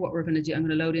here, what we're going to do, I'm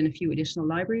going to load in a few additional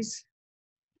libraries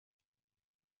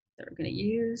that we're going to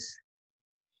use.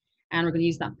 And we're going to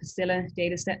use that Pasilla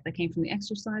data set that came from the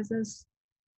exercises.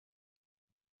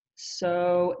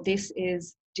 So this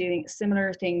is doing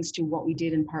similar things to what we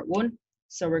did in part 1.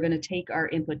 So we're going to take our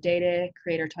input data,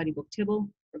 create our tidy bulk tibble.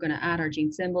 We're going to add our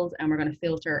gene symbols, and we're going to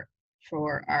filter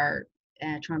for our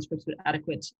transcripts with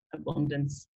adequate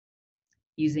abundance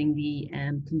using the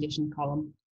condition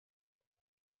column.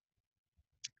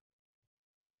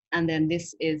 And then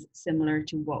this is similar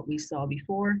to what we saw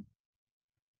before.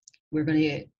 We're going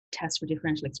to test for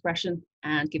differential expression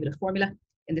and give it a formula.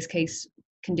 In this case,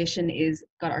 condition is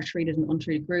got our treated and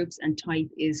untreated groups, and type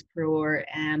is for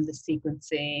the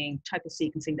sequencing, type of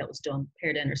sequencing that was done,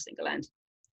 paired end or single end.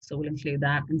 So we'll include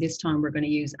that. And this time we're going to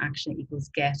use action equals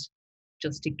get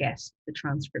just to get the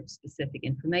transcript specific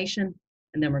information.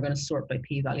 And then we're going to sort by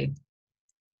p-value.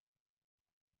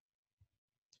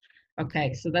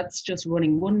 Okay, so that's just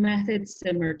running one method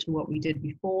similar to what we did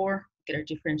before, get our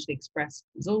differentially expressed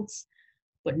results.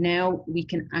 But now we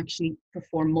can actually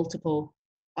perform multiple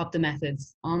of the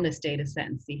methods on this data set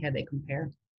and see how they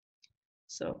compare.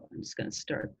 So I'm just going to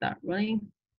start that running.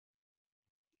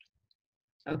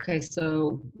 Okay,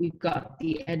 so we've got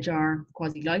the EDGAR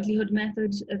quasi-likelihood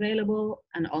method available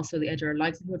and also the EDGAR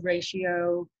likelihood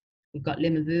ratio. We've got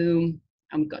lim of oom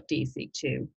and we've got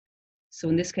DC2. So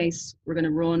in this case, we're going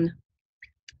to run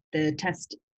the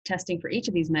testing for each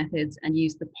of these methods and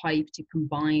use the pipe to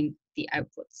combine the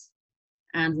outputs.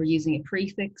 And we're using a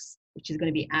prefix, which is going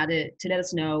to be added to let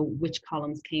us know which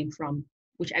columns came from,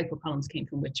 which output columns came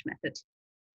from which method.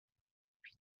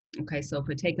 Okay, so if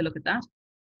we take a look at that,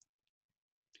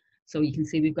 so you can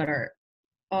see we've got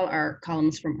all our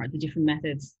columns from the different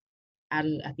methods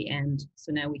added at the end.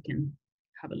 So now we can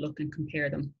have a look and compare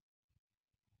them.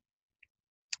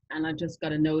 And I've just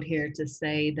got a note here to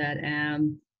say that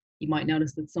you might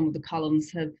notice that some of the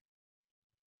columns have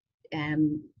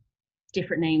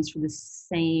different names for the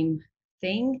same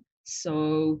thing.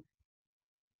 So,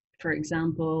 for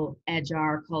example,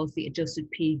 EDGAR calls the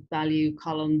adjusted p-value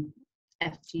column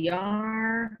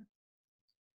FTR.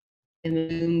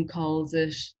 Moon calls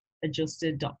it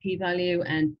adjusted.p-value,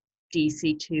 and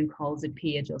DC2 calls it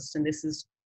p-adjust. And this is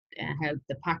how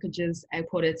the packages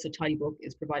output it. So Tidybook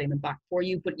is providing them back for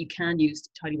you, but you can use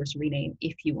Tidyverse rename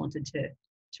if you wanted to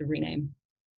rename.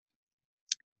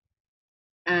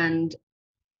 And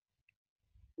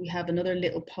we have another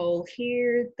little poll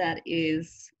here that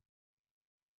is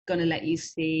going to let you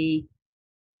see,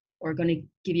 or going to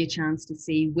give you a chance to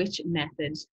see which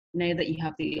method, now that you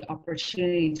have the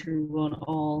opportunity to run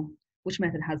all, which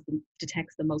method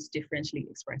detects the most differentially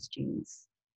expressed genes.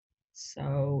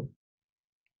 So,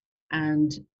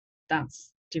 and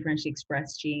that's differentially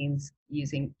expressed genes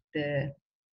using the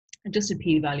adjusted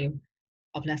p-value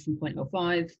of less than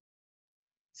 0.05.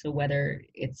 So whether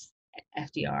it's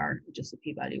FDR, adjusted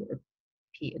p-value, or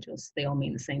p-adjust, they all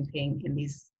mean the same thing in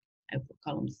these output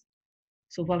columns.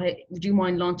 So would you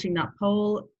mind launching that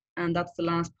poll? And that's the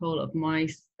last poll of my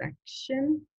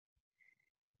section.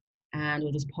 And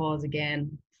we'll just pause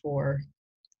again for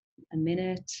a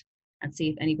minute and see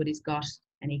if anybody's got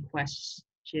any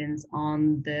questions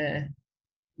on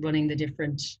running the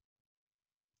different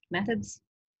methods.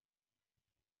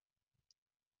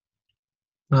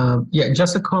 Yeah,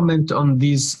 just a comment on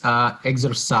this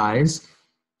exercise.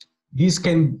 This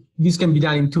can be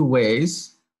done in two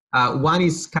ways. One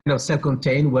is kind of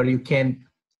self-contained, where you can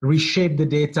reshape the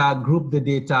data, group the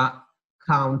data,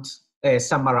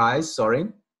 summarize,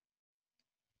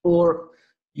 or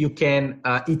you can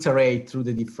iterate through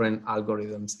the different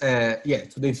algorithms,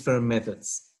 to the different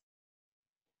methods.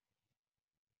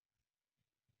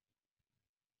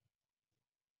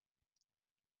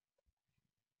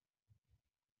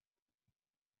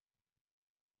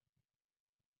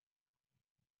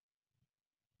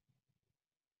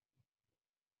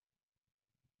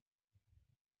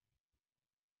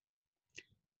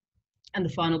 And the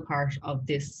final part of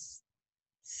this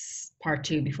part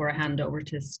 2, before I hand over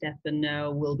to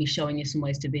Stefano, will be showing you some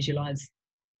ways to visualize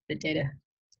the data,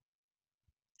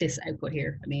 this output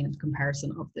here, I mean, in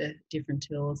comparison of the different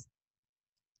tools.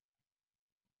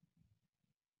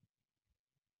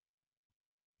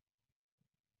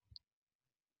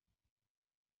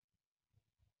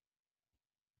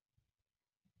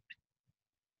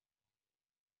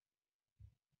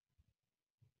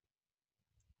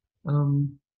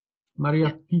 Maria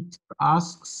Yeah. Peter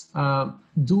asks,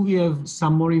 do we have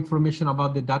some more information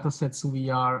about the data sets we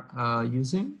are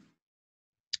using?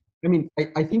 I mean,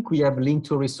 I think we have linked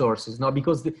to resources now,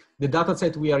 because the data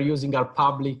set we are using are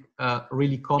public,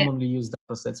 really commonly used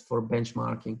data sets for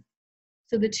benchmarking.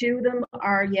 So the two of them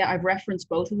are, I've referenced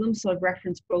both of them. So I've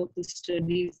referenced both the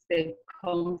studies they've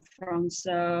come from.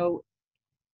 So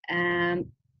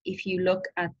if you look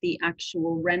at the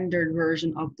actual rendered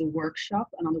version of the workshop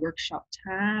and on the workshop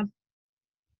tab,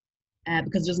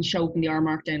 because it doesn't show up in the R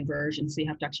Markdown version, so you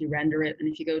have to actually render it.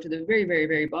 And if you go to the very, very,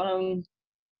 very bottom,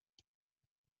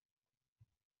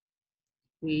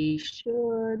 we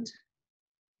should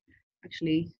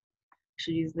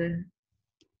use the,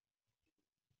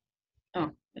 oh,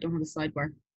 I don't have a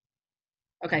sidebar.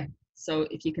 Okay, so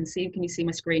if you can you see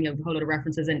my screen? You have a whole lot of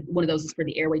references, and one of those is for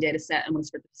the airway data set and one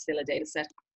is for the Facilla data set.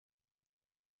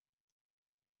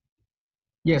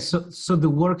 Yes, so the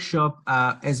workshop,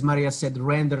 as Maria said,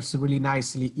 renders really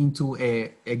nicely into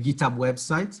a GitHub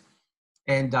website.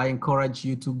 And I encourage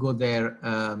you to go there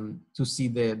to see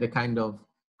the kind of,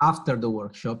 after the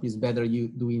workshop, is better you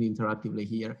doing interactively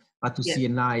here, but to Yeah. see a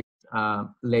nice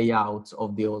layout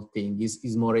of the whole thing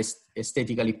is more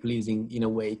aesthetically pleasing in a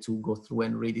way to go through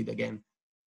and read it again.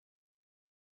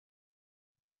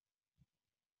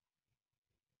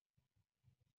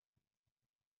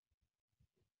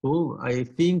 Cool. I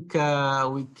think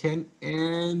we can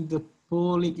end the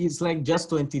polling. It's like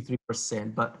just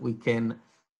 23%, but we can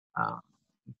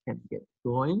get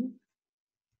going.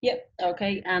 Yep.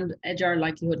 Okay. And HR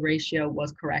likelihood ratio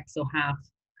was correct. So half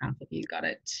of you got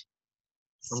it.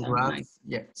 So Congrats. nice.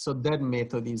 Yeah. So that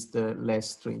method is the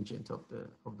less stringent of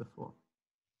the four.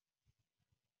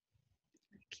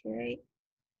 Okay.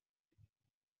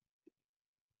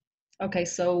 Okay.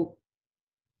 So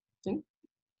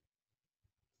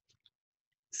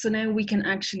now we can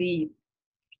actually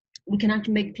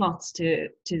make plots to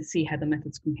see how the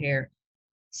methods compare.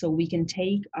 So we can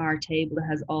take our table that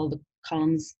has all the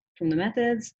columns from the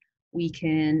methods. We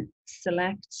can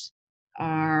select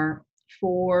our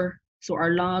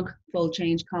our log fold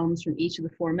change columns from each of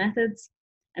the 4 methods.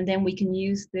 And then we can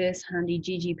use this handy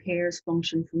GG pairs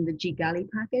function from the ggalley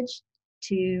package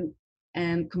to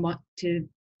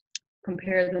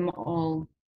compare them all.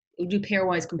 We'll do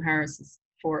pairwise comparisons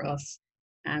for us.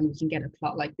 And we can get a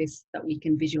plot like this that we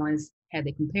can visualize how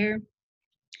they compare.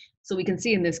 So we can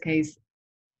see in this case,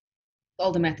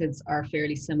 all the methods are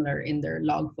fairly similar in their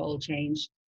log fold change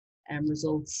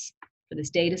results for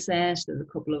this data set. There's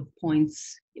a couple of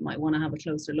points you might want to have a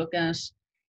closer look at.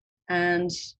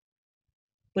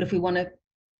 But if we want to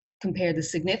compare the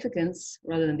significance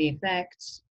rather than the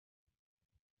effect,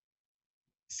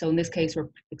 so in this case, we're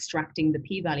extracting the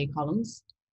p-value columns.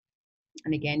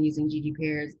 And again, using GG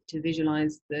pairs to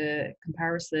visualize the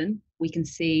comparison, we can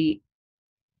see,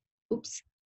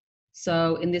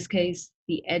 so in this case,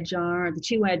 the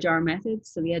two EDGAR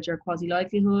methods, so the EDGAR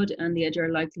quasi-likelihood and the EDGAR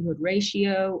likelihood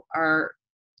ratio are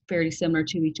fairly similar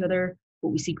to each other, but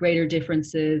we see greater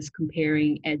differences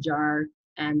comparing EDGAR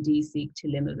and DSeq to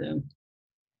Limavoom.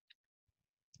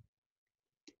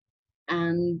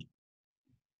 And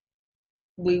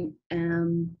we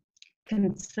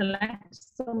can select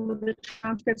some of the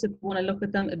transcripts if we want to look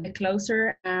at them a bit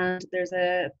closer. And there's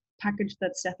a package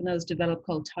that Stefano's developed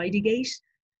called Tidygate,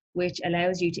 which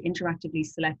allows you to interactively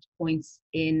select points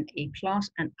in a plot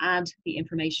and add the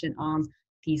information on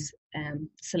these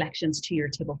selections to your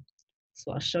table.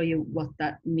 So I'll show you what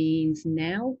that means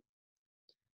now.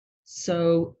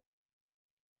 So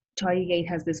Tidygate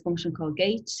has this function called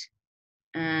gate,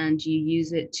 and you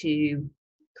use it to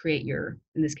create your,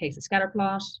 in this case, a scatter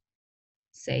plot,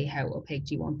 say how opaque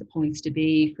do you want the points to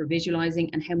be for visualizing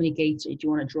and how many gates do you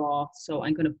want to draw. So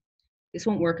I'm going to, this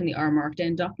won't work in the R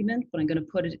Markdown document, but I'm going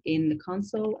to put it in the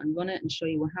console and run it and show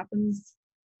you what happens.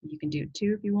 You can do it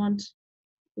too if you want.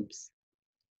 Oops.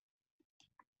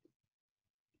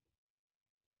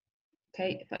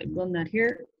 Okay, if I run that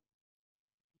here.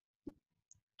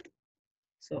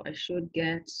 So I should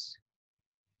get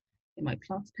in my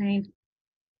plots pane.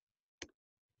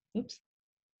 Oops.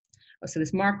 Oh, so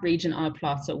this marked region on a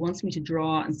plot. So it wants me to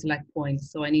draw and select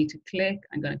points. So I need to click.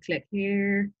 I'm going to click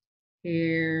here,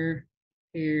 here,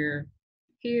 here,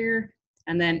 here,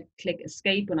 and then click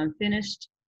escape when I'm finished.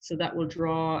 So that will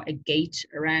draw a gate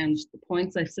around the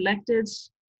points I've selected.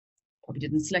 Probably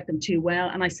didn't select them too well.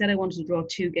 And I said I wanted to draw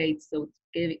 2 gates. So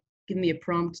it's give me a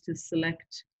prompt to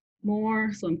select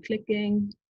more. So I'm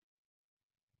clicking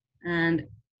and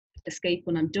escape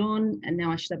when I'm done. And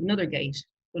now I should have another gate.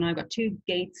 So now I've got 2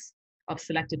 gates of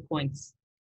selected points.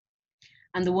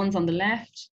 And the ones on the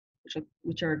left,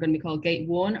 which are going to be called gate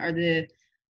 1, are the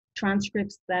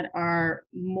transcripts that are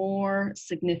more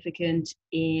significant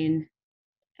in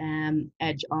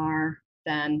EDGAR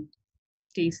than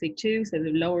DSeq2, so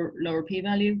the lower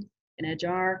p-value in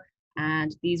EDGAR,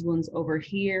 and these ones over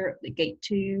here, the gate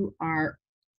 2, are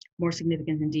more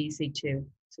significant in DSeq2,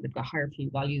 so they've got higher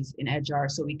p-values in EDGAR.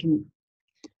 So we can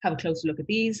have a closer look at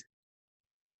these.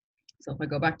 So if I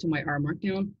go back to my R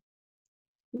Markdown,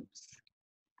 oops.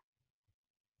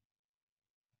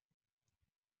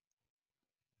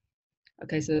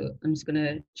 Okay, so I'm just going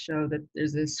to show that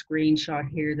there's a screenshot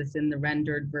here that's in the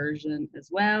rendered version as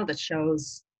well that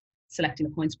shows selecting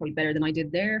the points probably better than I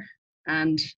did there.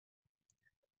 And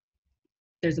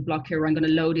there's a block here where I'm going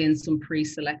to load in some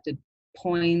pre-selected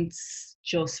points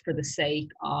just for the sake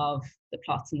of the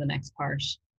plots in the next part.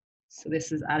 So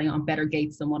this is adding on better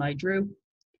gates than what I drew.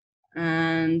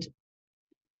 And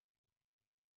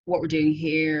what I'm doing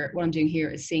here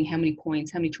is seeing how many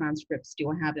points, how many transcripts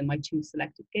do I have in my 2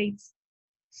 selected gates.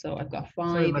 So I've got 5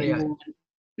 Sorry, Maria. in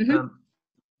one.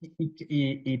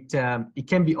 it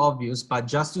can be obvious, but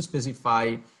just to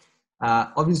specify,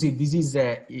 obviously this is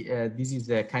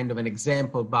a kind of an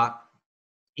example, but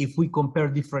if we compare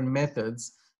different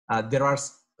methods, there are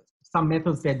some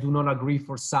methods that do not agree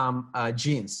for some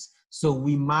genes. So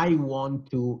we might want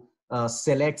to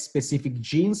select specific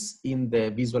genes in the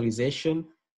visualization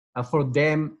for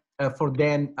then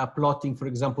plotting, for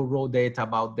example, raw data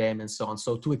about them and so on.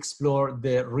 So to explore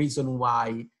the reason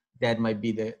why that might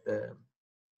be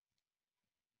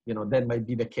that might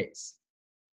be the case.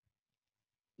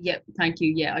 Yeah, thank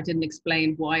you. Yeah, I didn't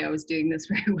explain why I was doing this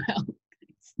very well.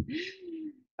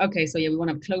 Okay, so yeah, we want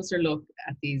to have a closer look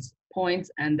at these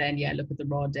points and then, yeah, look at the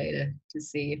raw data to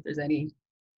see if there's any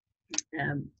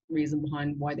reason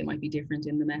behind why they might be different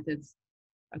in the methods.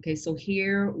 Okay, so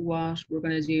here what we're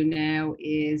going to do now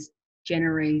is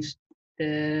generate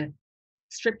the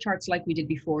strip charts like we did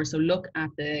before. So look at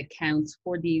the counts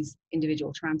for these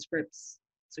individual transcripts.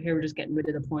 So here we're just getting rid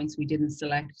of the points we didn't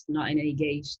select, not in any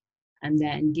gate, and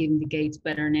then giving the gates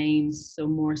better names. So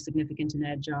more significant in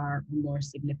EdgeR, more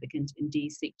significant in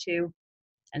DSeq2,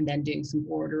 and then doing some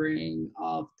ordering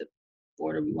of the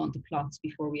order we want the plots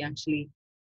before we actually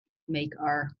make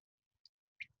our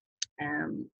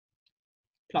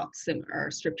plots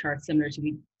or strip charts similar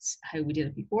to how we did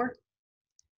it before.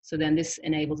 So then this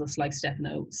enables us, like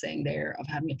Stefano was saying there, of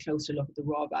having a closer look at the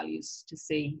raw values to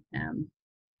see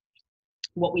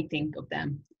what we think of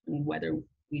them and whether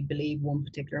we believe one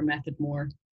particular method more.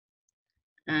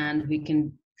 And we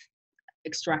can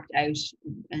extract out,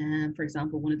 for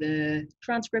example, one of the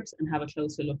transcripts and have a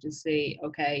closer look to see,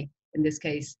 okay, in this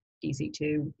case,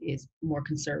 DSeq2 is more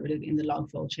conservative in the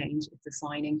log flow change. It's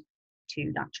assigning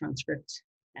to that transcript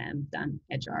than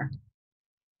EdgeR.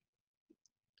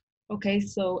 Okay,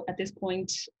 so at this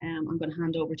point, I'm going to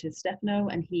hand over to Stefano,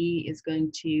 and he is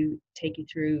going to take you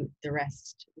through the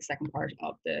rest, the second part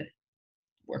of the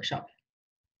workshop.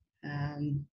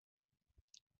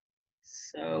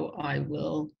 So I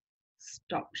will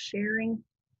stop sharing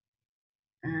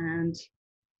and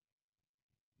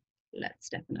let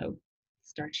Stefano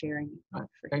start sharing.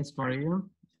 Thanks, Maria.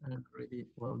 Really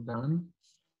well done.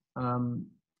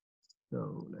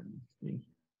 So let me see.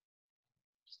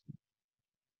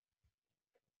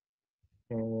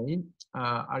 Okay,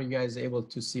 are you guys able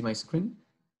to see my screen?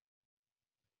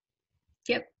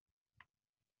 Yep.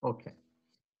 Okay.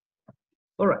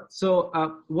 All right, so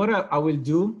what I will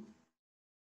do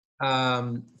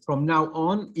from now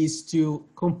on is to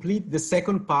complete the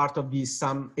second part of this,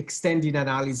 some extended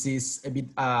analysis, a bit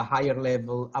higher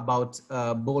level about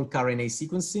bulk RNA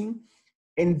sequencing,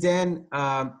 and then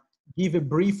give a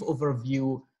brief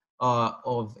overview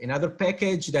of another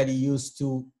package that is used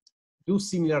to do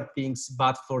similar things,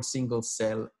 but for single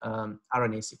cell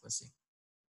RNA sequencing.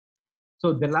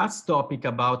 So the last topic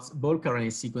about bulk RNA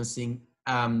sequencing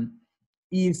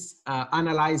is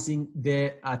analyzing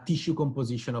the tissue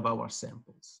composition of our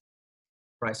samples,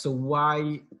 right? So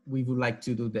why we would like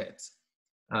to do that?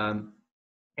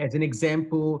 As an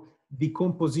example, the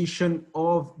composition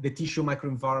of the tissue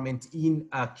microenvironment in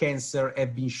cancer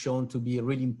have been shown to be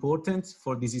really important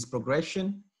for disease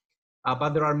progression. But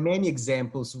there are many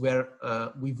examples where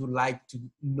we would like to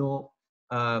know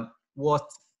what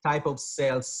type of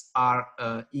cells are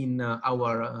in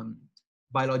our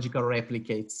biological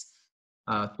replicates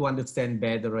to understand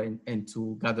better and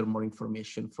to gather more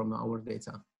information from our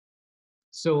data.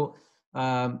 So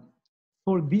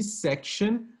for this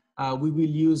section, we will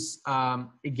use,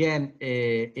 again,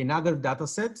 another data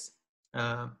set.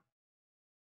 Here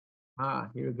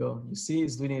we go. You see,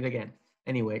 it's doing it again.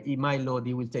 Anyway, it might load,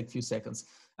 it will take a few seconds.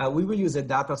 We will use a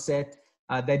data set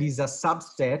that is a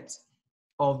subset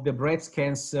of the breast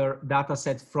cancer data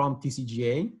set from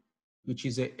TCGA, which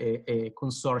is a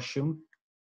consortium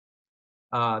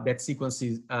that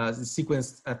sequenced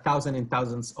thousands and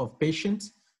thousands of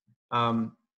patients.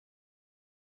 And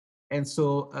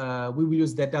so we will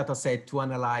use that data set to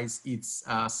analyze its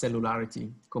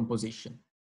cellularity composition.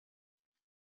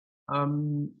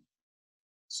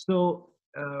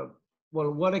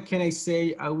 Well, what can I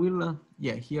say? I will,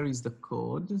 yeah, here is the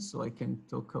code, so I can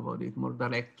talk about it more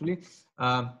directly.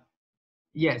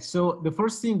 Yeah, so the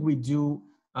first thing we do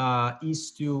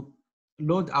is to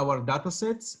load our data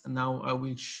sets. Now I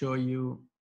will show you,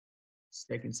 it's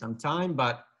taking some time,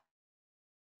 but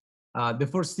the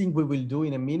first thing we will do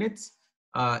in a minute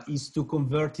is to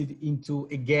convert it into,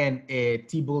 again, a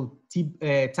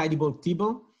tidybulk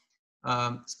table.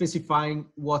 Specifying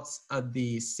what's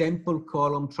the sample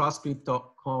column, transcript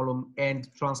column,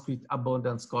 and transcript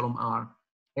abundance column are,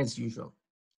 as usual.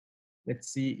 Let's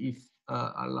see if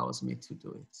allows me to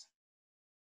do it.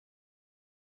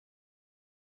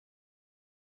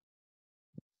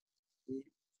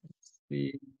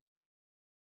 see.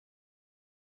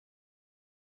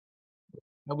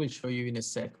 I will show you in a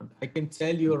second. I can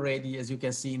tell you already, as you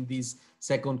can see in this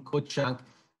second code chunk,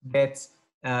 that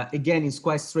again, it's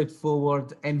quite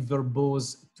straightforward and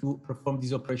verbose to perform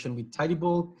this operation with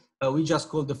tidyball. We just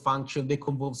call the function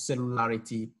deconvolve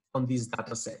cellularity on this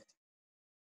data set.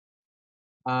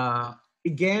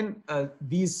 Again,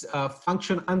 this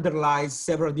function underlies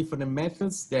several different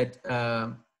methods that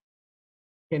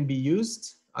can be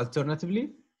used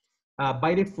alternatively.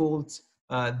 By default,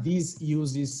 this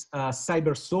uses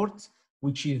cybersort,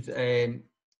 which is,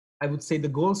 I would say, the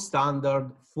gold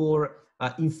standard for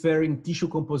inferring tissue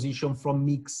composition from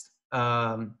mixed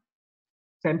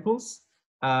samples,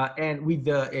 and with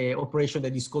the operation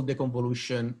that is called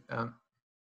deconvolution,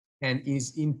 and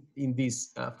is in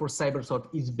this, for cybersort,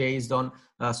 is based on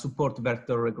support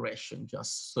vector regression,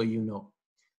 just so you know.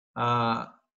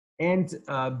 And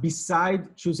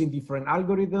beside choosing different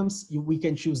algorithms, we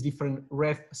can choose different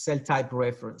cell type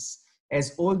reference,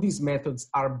 as all these methods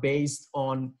are based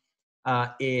on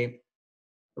a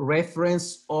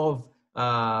reference of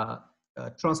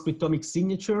transcriptomic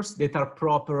signatures that are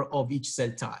proper of each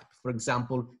cell type. For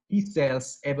example, T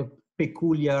cells have a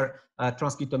peculiar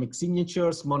transcriptomic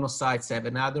signatures, monocytes have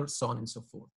another, so on and so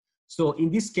forth. So in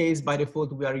this case, by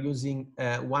default, we are using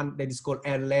one that is called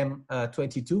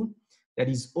LM22, that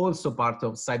is also part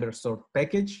of cybersort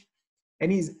package,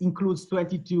 and includes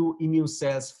 22 immune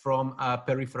cells from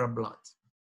peripheral blood.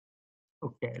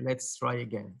 Okay, let's try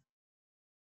again.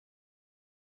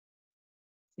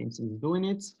 Seems it's doing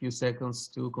it. Few seconds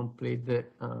to complete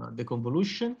the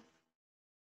convolution.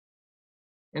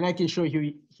 And I can show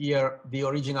you here the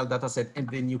original data set and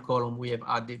the new column we have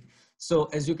added. So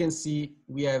as you can see,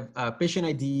 we have patient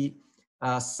ID,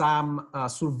 some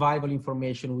survival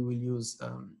information we will use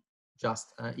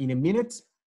just in a minute.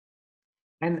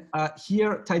 And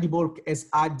here, tidyball has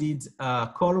added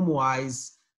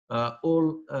column-wise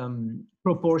all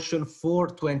proportion for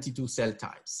 22 cell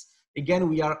types. Again,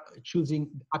 we are choosing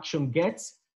action get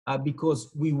because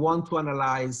we want to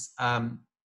analyze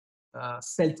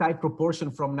cell type proportion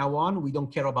from now on. We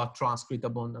don't care about transcript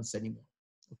abundance anymore.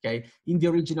 Okay, in the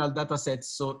original data set,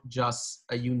 so just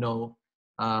you know,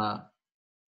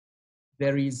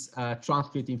 there is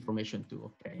transcript information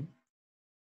too. Okay.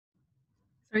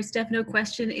 Sorry, Stefano,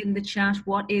 question in the chat.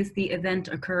 What is the event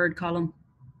occurred column?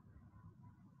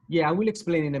 Yeah, I will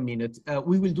explain in a minute.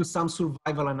 We will do some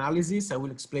survival analysis. I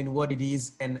will explain what it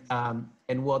is and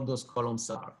what those columns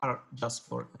are just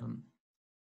for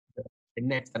the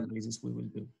next analysis we will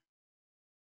do.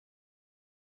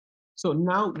 So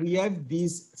now we have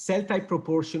this cell type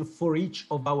proportion for each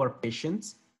of our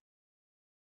patients.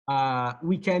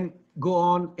 We can go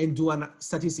on and do a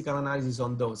statistical analysis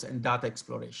on those and data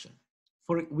exploration.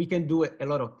 We can do a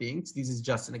lot of things. This is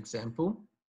just an example.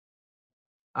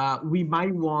 We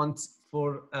might want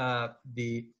for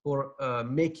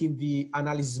making the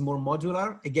analysis more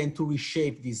modular, again, to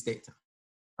reshape this data,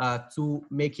 to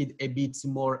make it a bit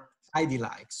more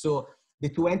tidy-like. So the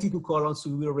 22 columns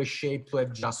we will reshape to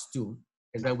have just two,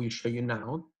 as I will show you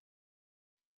now.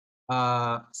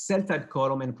 Cell type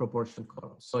column and proportion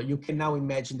column. So you can now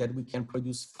imagine that we can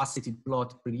produce faceted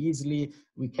plot pretty easily.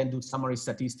 We can do summary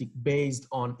statistic based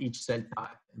on each cell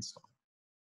type and so on.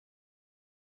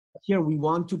 Here we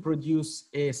want to produce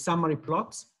a summary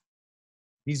plot.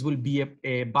 This will be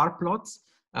a bar plot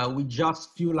with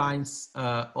just few lines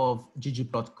of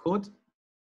ggplot code.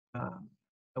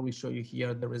 I will show you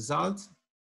here the result.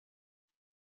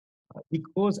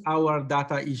 Because our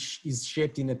data is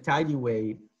shaped in a tidy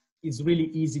way, it's really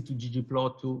easy to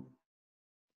ggplot to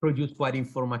produce quite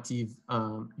informative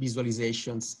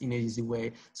visualizations in an easy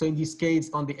way. So in this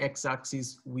case, on the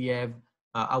x-axis, we have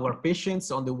our patients.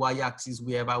 On the y-axis,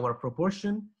 we have our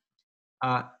proportion.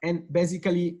 And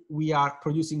basically, we are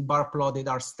producing bar plot that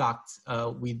are stacked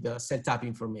with the cell type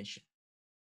information.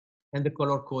 And the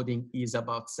color coding is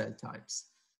about cell types.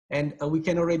 And we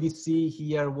can already see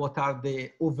here what are the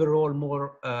overall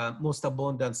most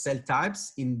abundant cell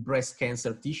types in breast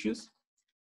cancer tissues.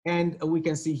 And we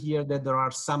can see here that there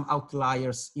are some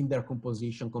outliers in their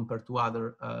composition compared to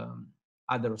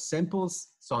other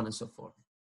samples, so on and so forth.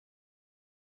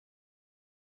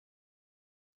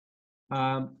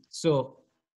 So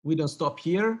we don't stop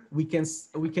here. We can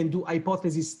do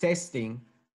hypothesis testing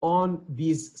on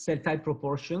these cell type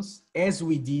proportions as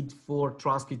we did for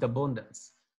transcript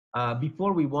abundance.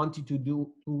 Before we wanted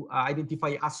to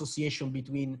identify association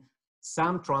between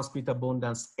some transcript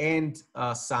abundance and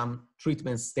some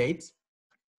treatment state.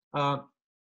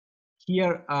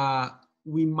 Here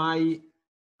we might,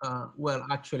 well,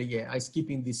 actually, yeah, I skip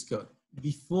in this code.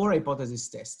 before hypothesis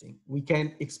testing, we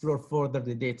can explore further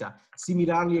the data.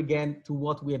 Similarly, again, to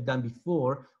what we have done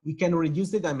before, we can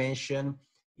reduce the dimension.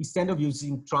 Instead of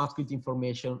using transcript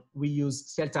information, we use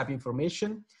cell type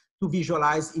information to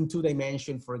visualize in 2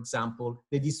 dimensions, for example,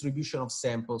 the distribution of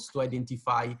samples to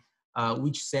identify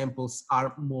which samples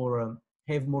are more,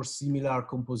 have more similar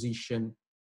composition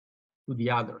to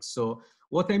the others. So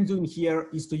what I'm doing here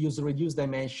is to use reduced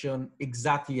dimension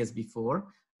exactly as before.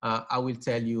 I will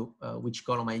tell you which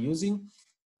column I'm using.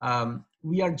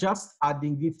 We are just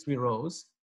adding these 3 rows.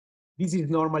 This is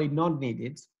normally not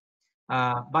needed.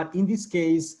 But in this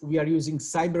case, we are using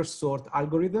cybersort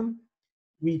algorithm,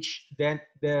 which then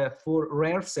for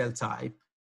rare cell type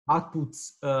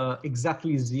outputs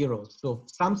exactly 0. So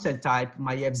some cell type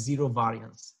might have 0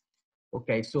 variance.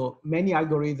 Okay, so many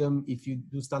algorithms, if you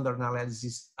do standard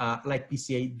analysis like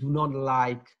PCA, do not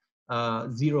like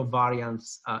 0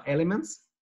 variance elements.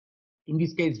 In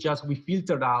this case, just we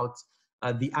filtered out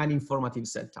the uninformative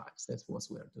cell types. That's what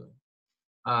we're doing.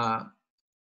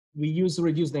 We use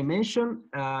reduced dimension.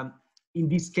 In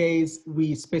this case,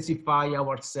 we specify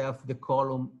ourselves the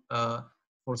column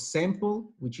for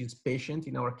sample, which is patient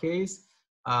in our case,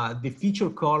 the feature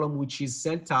column, which is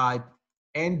cell type,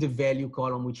 and the value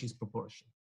column, which is proportion.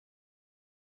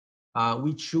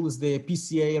 We choose the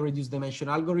PCA reduced dimension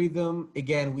algorithm.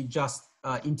 Again, we just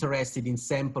interested in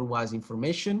sample-wise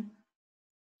information.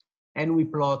 And we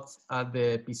plot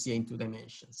the PCA in 2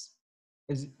 dimensions.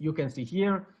 As you can see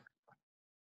here,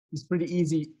 it's pretty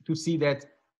easy to see that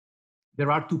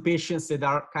there are 2 patients that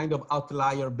are kind of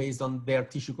outlier based on their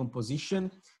tissue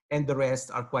composition, and the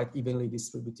rest are quite evenly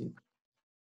distributed.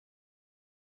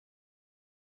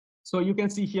 So you can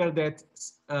see here that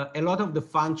a lot of the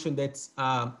function that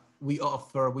we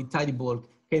offer with TidyBulk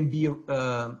can be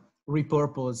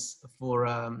repurposed for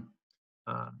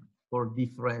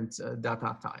different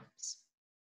data types.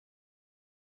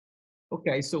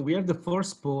 Okay, so we have the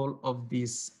first poll of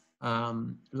this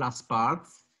last part.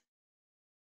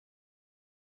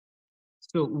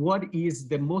 So what is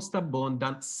the most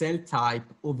abundant cell type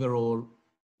overall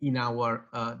in our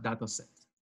data set?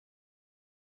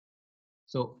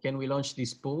 So can we launch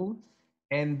this poll?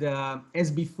 And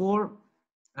as before,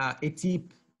 a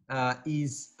tip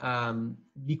is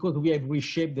because we have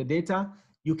reshaped the data,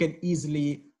 you can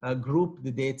easily group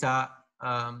the data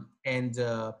and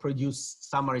produce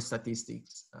summary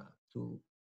statistics to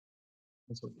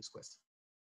answer this question.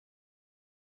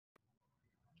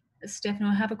 Stefano,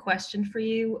 I have a question for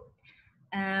you.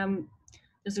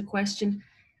 There's a question.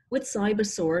 With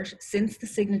CyberSort, since the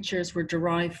signatures were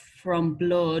derived from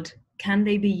blood, can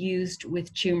they be used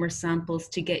with tumor samples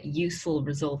to get useful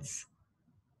results?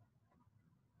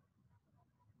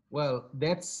 Well,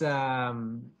 that's a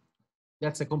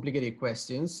complicated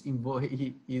question.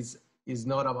 Is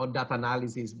not about data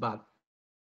analysis, but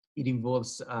it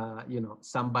involves you know,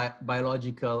 some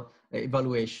biological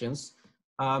evaluations.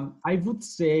 I would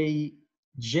say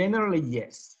generally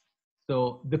yes.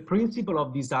 So the principle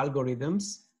of these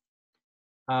algorithms,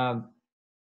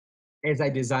 as I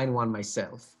designed one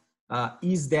myself,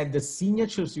 is that the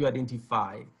signatures you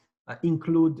identify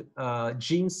include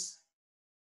genes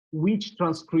which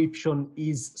transcription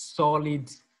is solid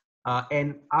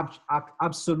and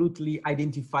absolutely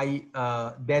identify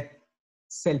that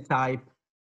cell type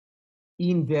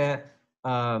in the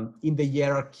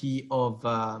hierarchy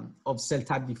of cell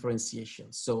type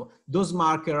differentiation. So those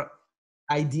markers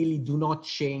ideally do not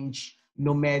change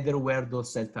no matter where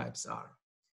those cell types are.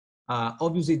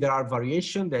 Obviously, there are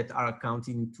variations that are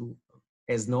accounting to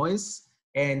as noise,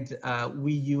 and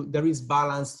there is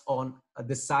balance on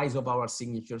the size of our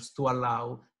signatures to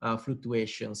allow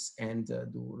fluctuations and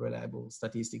do reliable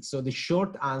statistics. So the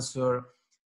short answer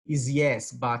is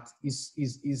yes, but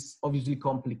is obviously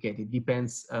complicated.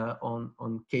 Depends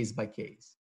on case by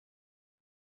case.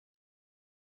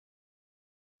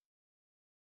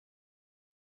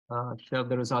 Share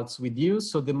the results with you.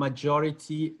 So the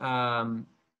majority,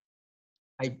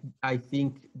 I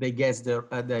think they guessed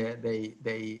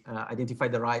they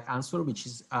identified the right answer, which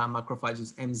is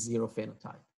macrophages M0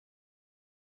 phenotype.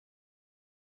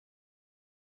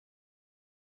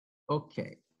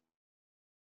 Okay.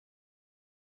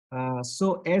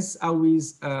 So as I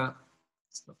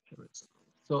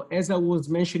was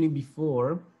mentioning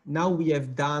before, now we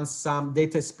have done some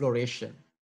data exploration.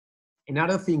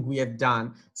 Another thing we have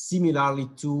done, similarly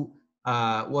to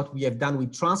what we have done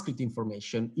with transcript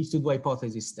information, is to do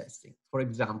hypothesis testing. For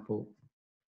example,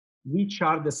 which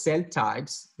are the cell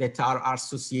types that are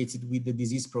associated with the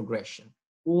disease progression,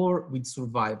 or with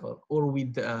survival, or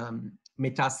with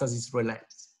metastasis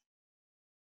relapse.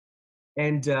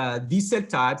 And these cell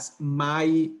types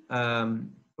might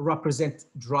represent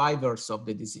drivers of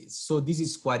the disease. So this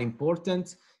is quite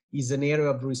important. Is an area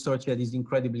of research that is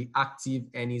incredibly active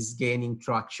and is gaining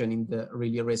traction in the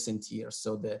really recent years. So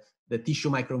the tissue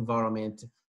microenvironment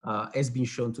has been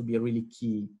shown to be really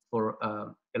key for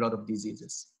a lot of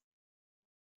diseases.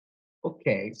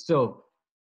 Okay, so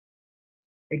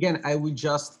again, I will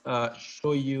just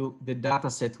show you the data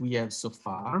set we have so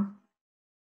far.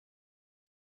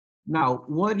 Now,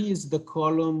 what is the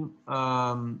column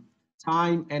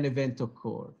time and event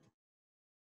occurred?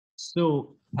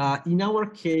 So in our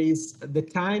case, the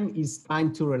time is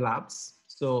time to relapse.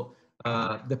 So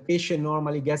the patient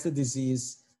normally gets the disease.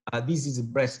 This is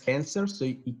breast cancer, so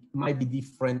it might be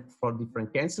different for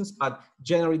different cancers, but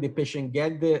generally the patient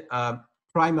get the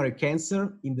primary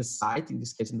cancer in the site, in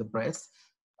this case in the breast.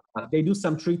 They do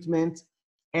some treatment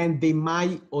and they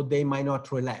might or they might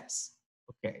not relapse.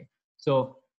 Okay,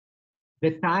 so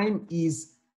the time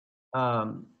is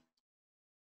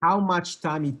how much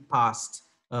time it passed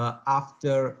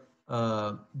after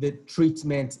the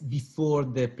treatment before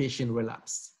the patient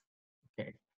relapsed.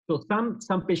 Okay, so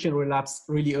some patients relapse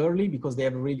really early because they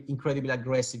have really incredibly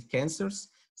aggressive cancers.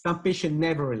 Some patients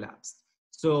never relapsed.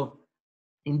 So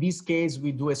in this case,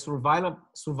 we do a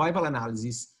survival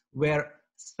analysis where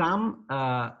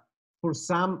for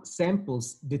some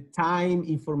samples, the time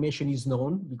information is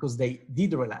known because they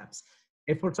did relapse.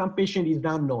 And for some patients, it's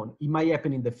not known. It might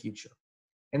happen in the future.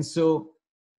 And so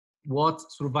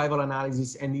what survival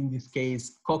analysis, and in this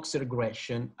case, Cox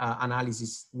regression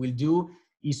analysis will do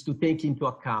is to take into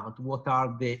account what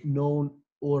are the known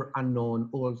or unknown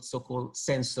or so-called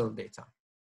sensor data,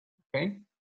 okay?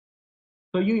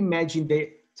 So you imagine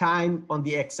the time on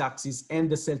the x-axis and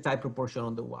the cell type proportion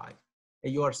on the y,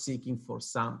 and you are seeking for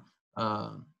some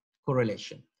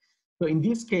correlation. So in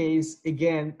this case,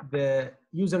 again, the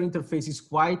user interface is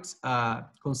quite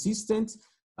consistent.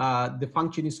 The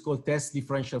function is called test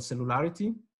differential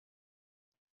cellularity.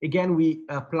 Again, we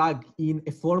plug in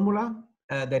a formula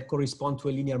that corresponds to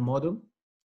a linear model.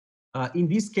 In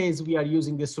this case, we are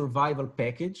using the survival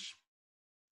package.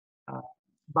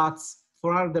 But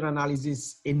for other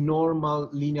analysis, a normal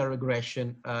linear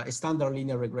regression, a standard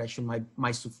linear regression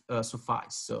might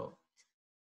suffice. So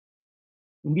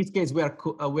in this case, we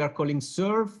are calling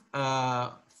serve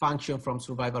function from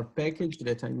survival package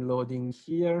that I'm loading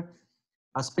here,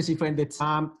 specifying the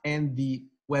time and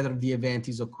whether the event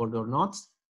is occurred or not.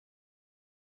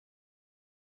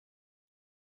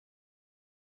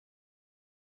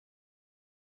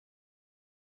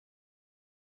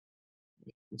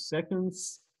 A few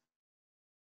seconds.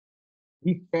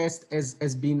 This test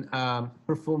has been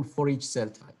performed for each cell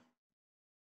type.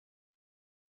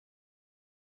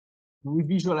 We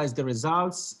visualize the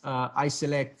results. I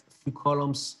select a few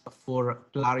columns for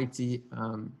clarity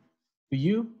to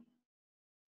you.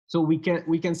 So we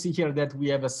can see here that we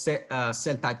have a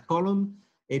cell type column,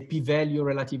 a p-value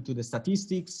relative to the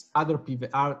statistics,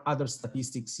 other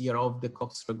statistics here of the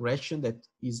Cox regression that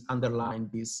is underlying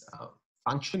this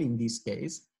function in this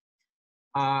case,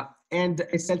 and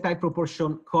a cell type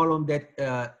proportion column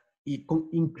that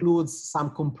includes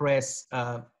some compressed,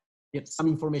 some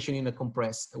information in a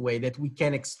compressed way that we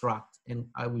can extract, and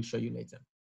I will show you later.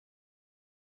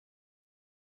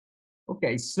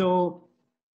 Okay, so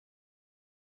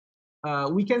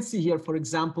we can see here, for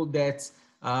example, that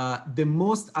the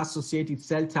most associated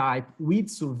cell type with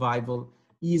survival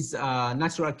is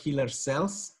natural killer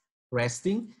cells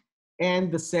resting,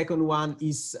 and the second one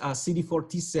is CD4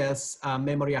 T cells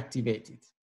memory activated.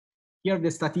 Here the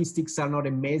statistics are not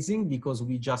amazing because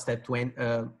we just had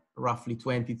roughly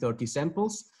 20, 30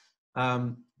 samples.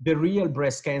 The real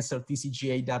breast cancer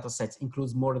TCGA datasets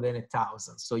includes more than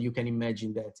 1,000. So you can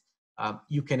imagine that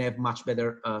you can have much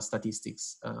better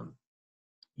statistics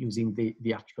using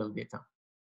the actual data.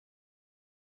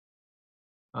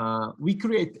 We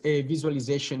create a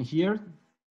visualization here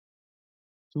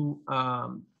to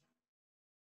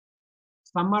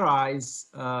summarize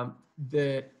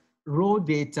the raw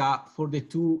data for the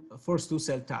first two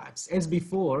cell types. As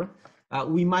before,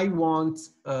 we might want,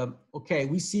 okay,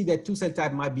 we see that two cell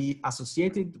type might be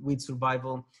associated with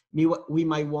survival. We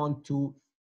might want to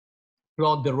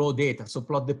plot the raw data, so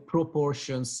plot the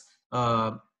proportions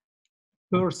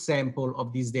per sample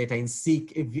of this data and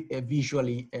seek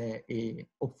visually,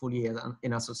 hopefully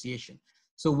an association.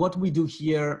 So what we do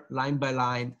here, line by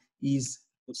line, is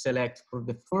to select for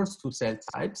the first two cell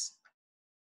types.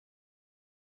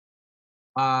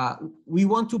 We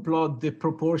want to plot the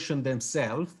proportion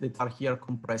themselves that are here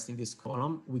compressed in this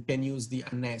column. We can use the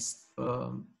nest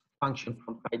function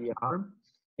from IDR.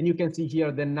 And you can see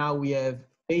here that now we have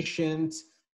patient,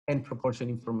 and proportion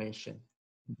information.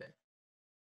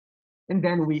 And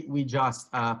then we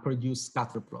just produce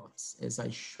scatter plots, as I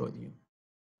showed you.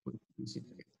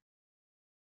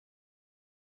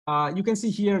 You can see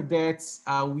here that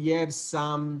we have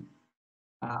some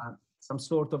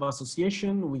sort of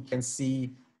association. We can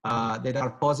see that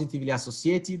are positively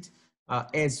associated,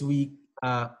 as we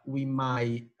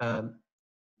might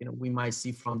we might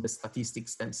see from the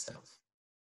statistics themselves.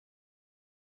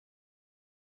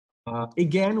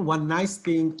 Again, one nice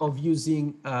thing of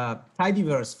using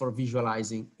tidyverse for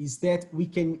visualizing is that we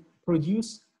can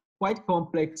produce quite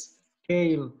complex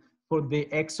scale for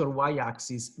the X or Y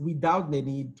axis without the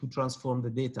need to transform the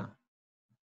data.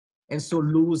 And so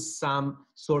lose some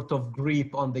sort of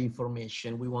grip on the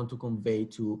information we want to convey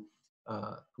to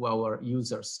our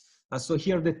users. So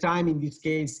here the time in this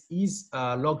case is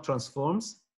log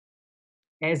transforms,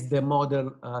 as the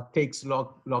model takes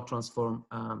log transform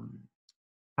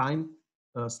time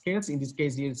scales. In this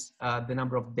case is the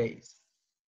number of days.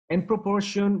 And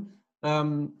proportion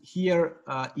here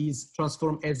is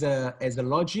transformed as a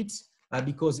logit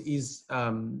because is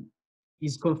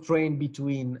constrained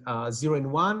between 0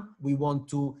 and 1. We want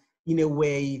to, in a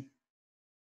way,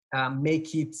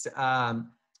 make it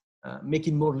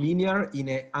more linear in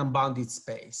an unbounded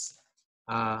space.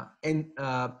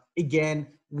 Again,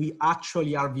 we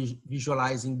actually are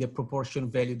visualizing the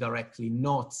proportion value directly,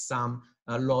 not some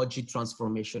logit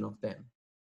transformation of them.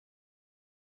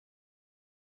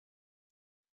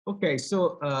 Okay,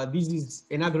 so this is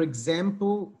another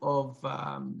example of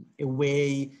a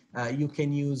way you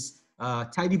can use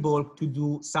Tidybulk to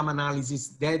do some analysis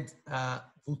that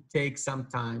would take some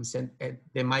time, and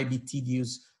they might be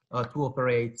tedious to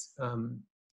operate,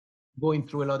 going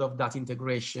through a lot of data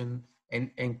integration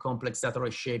and complex data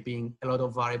reshaping, a lot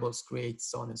of variables create,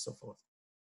 so on and so forth.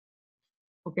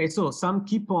 Okay, so some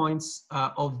key points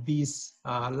of this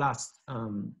last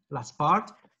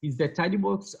part is that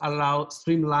Tidybulks allow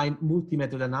streamlined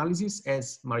multi-method analysis,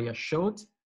 as Maria showed.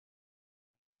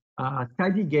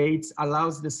 Tidygates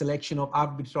allows the selection of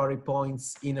arbitrary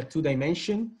points in a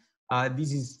 2-dimension.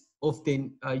 This is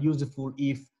often useful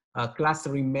if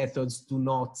clustering methods do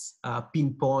not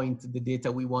pinpoint the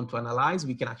data we want to analyze.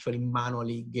 We can actually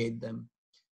manually gate them.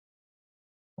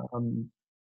 And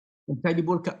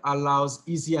Tidybulk allows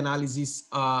easy analysis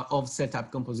of cell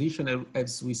type composition,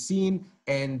 as we've seen,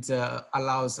 and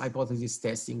allows hypothesis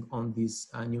testing on this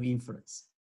new inference.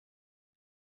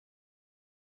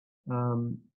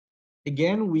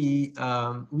 Again, we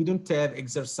don't have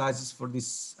exercises for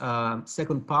this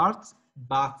second part,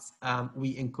 but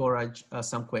we encourage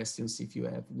some questions if you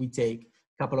have. We take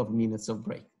a couple of minutes of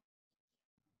break.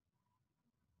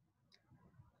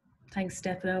 Thanks,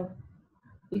 Stefano.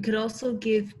 We could also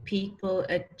give people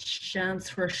a chance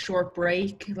for a short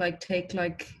break, like take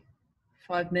like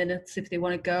 5 minutes if they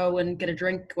want to go and get a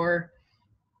drink or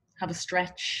have a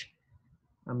stretch.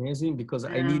 Amazing, because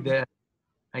I need a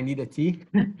tea.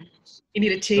 You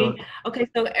need a tea? So, okay,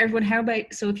 so everyone, how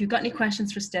about, so if you've got any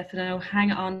questions for Stefano,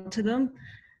 hang on to them,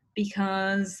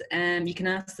 because you can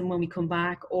ask them when we come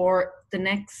back, or the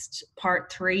next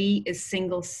part 3 is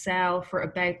single cell for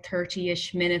about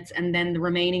 30-ish minutes, and then the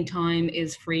remaining time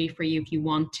is free for you if you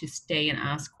want to stay and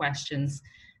ask questions.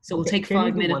 So we'll take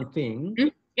 5 minutes. One thing?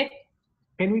 Yeah.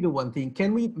 Can we do one thing?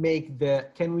 Can we make the,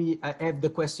 can we have the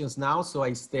questions now so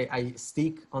I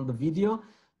stick on the video?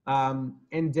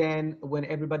 And then when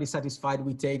everybody's satisfied,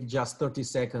 we take just 30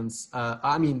 seconds,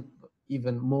 I mean,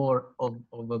 even more of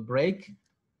a break.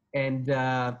 And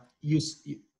you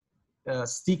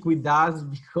stick with us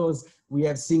because we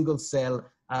have single cell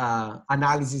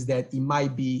analysis that it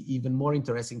might be even more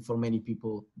interesting for many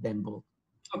people than bulk.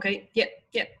 Okay, yeah.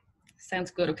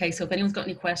 Sounds good. Okay, so if anyone's got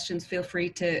any questions, feel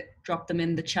free to drop them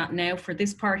in the chat now for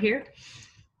this part here.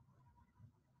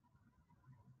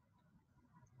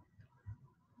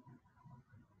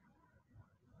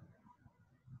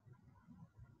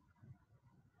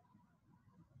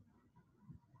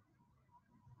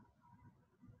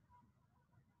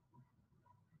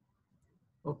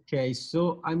 Okay,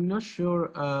 so I'm not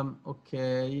sure,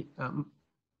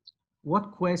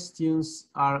 what questions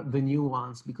are the new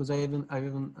ones? Because I haven't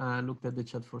looked at the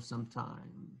chat for some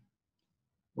time.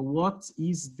 What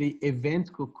is the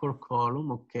event core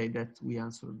column? Okay, that we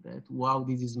answered that. Wow,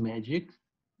 this is magic.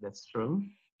 That's true.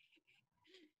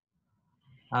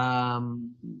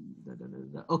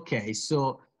 Okay,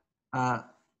 so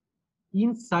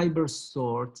in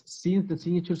CyberSort, since the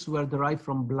signatures were derived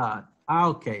from blood.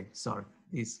 Okay, sorry,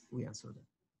 this we answered it.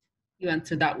 You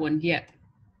answered that one, yeah.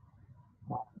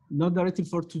 Not directly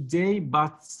for today,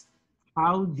 but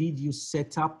how did you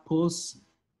set up polls?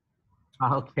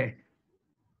 Okay.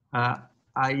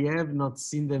 I have not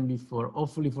seen them before.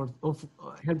 Hopefully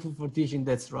helpful for teaching,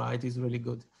 that's right, is really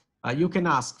good. You can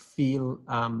ask Phil.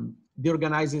 The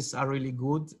organizers are really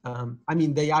good. I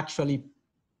mean, they actually,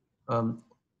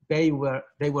 they were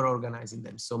organizing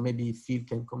them. So maybe Phil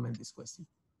can comment this question.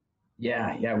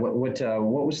 Yeah, yeah. What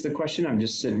was the question? I'm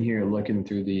just sitting here looking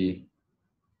through the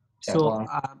chat So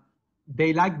box.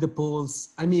 they like the polls.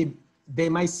 I mean, they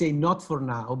might say not for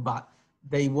now, but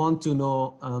they want to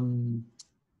know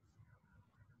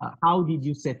how did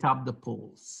you set up the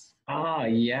polls? Ah,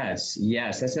 yes,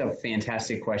 yes. That's a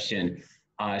fantastic question.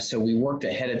 So we worked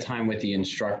ahead of time with the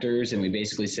instructors, and we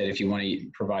basically said, if you want to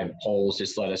provide polls,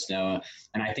 just let us know.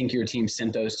 And I think your team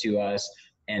sent those to us.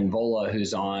 And Vola,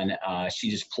 who's on, she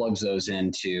just plugs those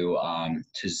into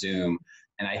to Zoom.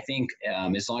 And I think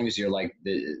as long as you're like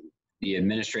the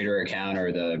administrator account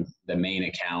or the main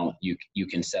account, you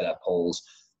can set up polls.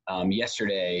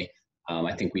 Yesterday,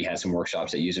 I think we had some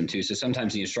workshops that use them too. So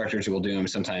sometimes the instructors will do them.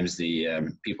 Sometimes the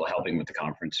people helping with the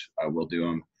conference will do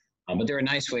them. But they're a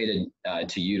nice way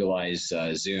to utilize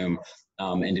Zoom.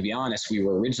 And to be honest, we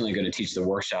were originally going to teach the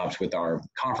workshops with our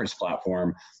conference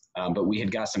platform, but we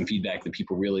had got some feedback that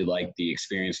people really liked the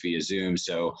experience via Zoom.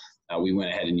 So we went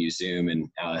ahead and used Zoom, and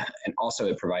also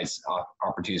it provides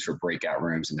opportunities for breakout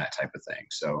rooms and that type of thing.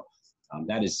 So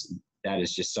that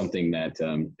is just something that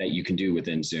that you can do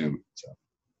within Zoom. So.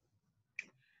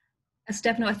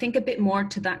 Stefano, I think a bit more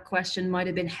to that question might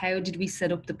have been, how did we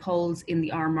set up the polls in the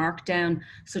R Markdown?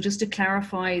 So just to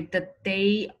clarify that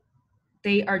they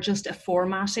are just a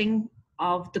formatting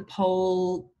of the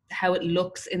poll, how it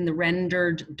looks in the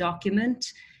rendered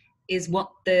document is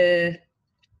what the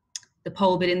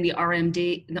poll bit in the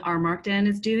RMD, the R Markdown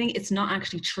is doing. It's not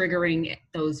actually triggering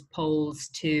those polls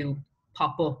to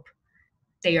pop up.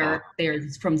 They are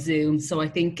from Zoom. So I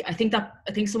think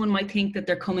someone might think that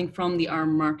they're coming from the R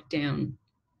Markdown.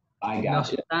 I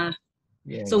got you.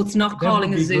 Yeah, so it's not that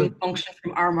calling a Zoom good. function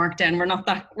from R Markdown. We're not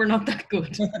that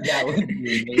good. That would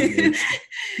be amazing.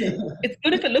 It's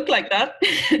good if it looked like that.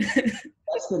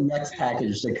 That's the next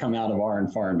package to come out of R and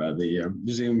Pharma, the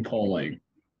Zoom polling,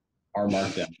 R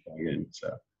Markdown plugin. So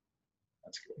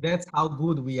that's good. That's how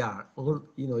good we are. Or,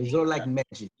 you know, it's all like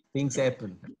magic. Things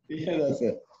happen. Yeah, that's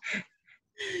it.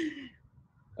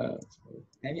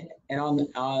 And on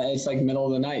it's like middle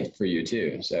of the night for you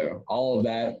too. So all of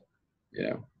that, you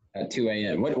know, at 2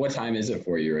 a.m. What time is it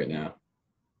for you right now?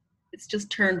 It's just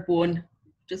turned 1.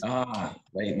 Just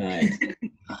late night.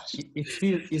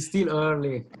 It's still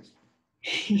early.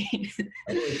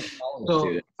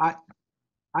 So I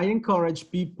encourage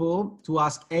people to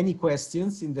ask any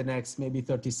questions in the next maybe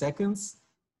 30 seconds,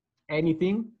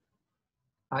 anything,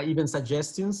 even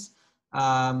suggestions.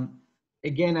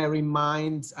 Again, I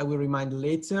will remind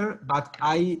later, but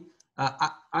I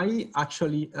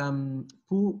actually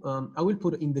I will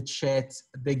put in the chat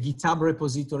the GitHub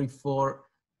repository for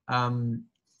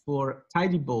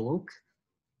Tidy Bulk.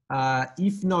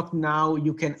 If not now,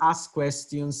 you can ask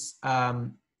questions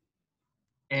and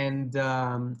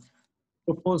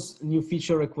propose new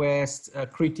feature requests,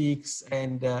 critiques,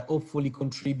 and hopefully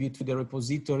contribute to the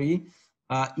repository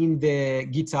in the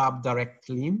GitHub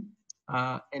directly.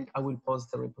 And I will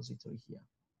post the repository here.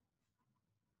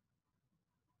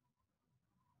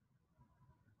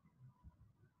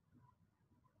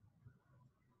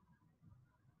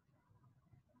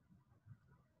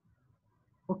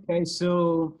 Okay,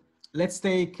 so let's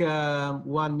take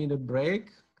 1 minute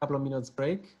break, couple of minutes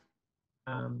break.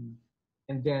 And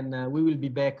then we will be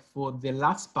back for the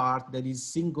last part, that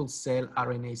is single cell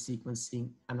RNA sequencing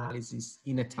analysis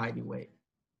in a tidy way.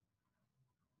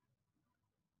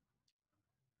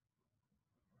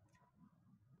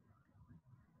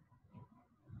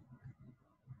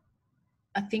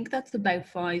 I think that's about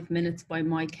 5 minutes by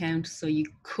my count, so you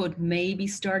could maybe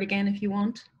start again if you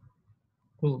want.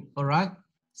 Cool. All right.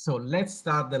 So let's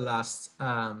start the last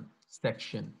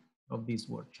section of this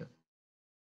workshop.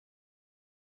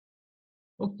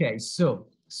 Okay, so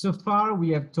far we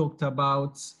have talked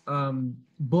about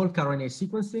bulk RNA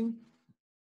sequencing.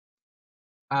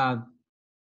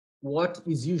 What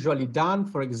is usually done,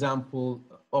 for example,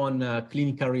 on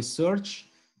clinical research,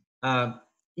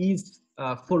 is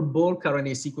for bulk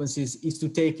RNA sequences is to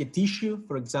take a tissue,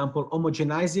 for example,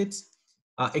 homogenize it,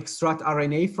 extract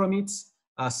RNA from it,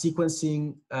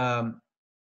 sequencing and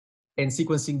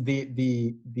sequencing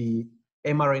the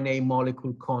mRNA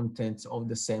molecule content of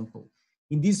the sample.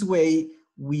 In this way,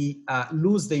 we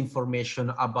lose the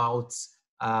information about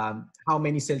how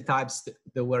many cell types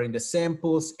there were in the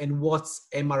samples and what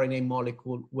mRNA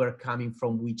molecule were coming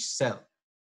from which cell.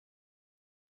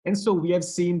 And so we have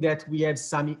seen that we have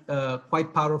some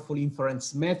quite powerful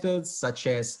inference methods, such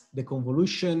as the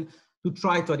convolution, to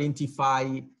try to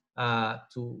identify,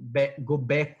 go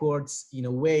backwards in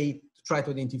a way to try to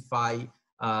identify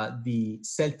the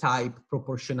cell type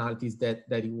proportionalities that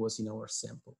it was in our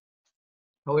sample.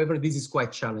 However, this is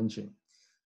quite challenging.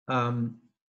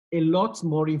 A lot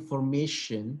more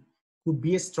information could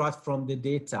be extracted from the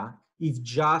data if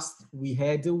just we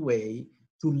had a way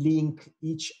to link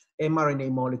each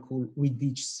mRNA molecule with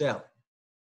each cell.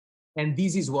 And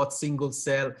this is what single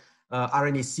cell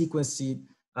RNA sequencing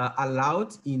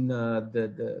allowed in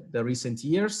the recent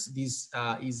years. This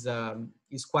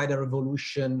is quite a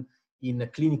revolution in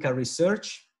clinical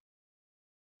research.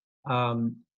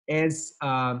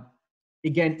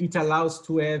 Again, it allows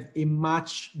to have a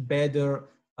much better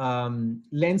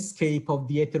landscape of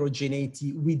the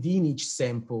heterogeneity within each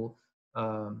sample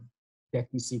that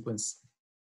we sequence.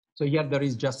 So here there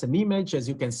is just an image. As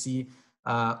you can see,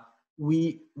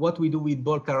 what we do with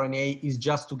bulk RNA is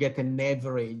just to get an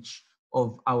average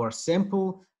of our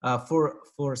sample.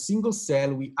 For single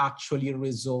cell, we actually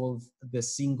resolve the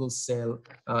single cell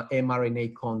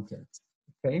mRNA content,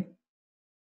 okay?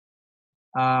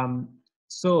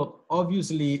 So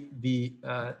obviously the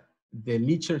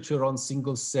literature on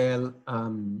single cell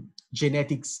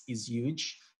genetics is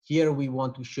huge. Here we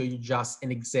want to show you just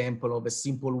an example of a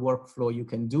simple workflow you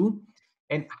can do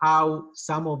and how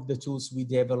some of the tools we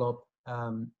develop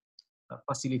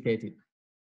facilitated.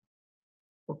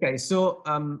 Okay, so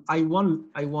I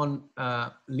won't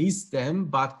list them,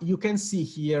 but you can see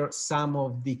here some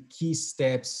of the key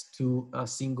steps to a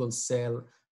single cell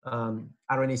RNA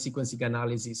sequencing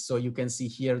analysis. So you can see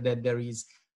here that there is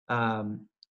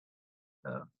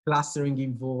clustering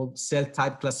involved, cell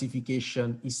type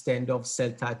classification instead of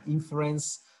cell type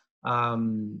inference.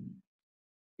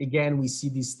 Again, we see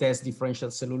this test differential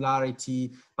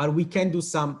cellularity, but we can do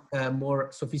some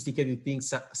more sophisticated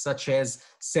things such as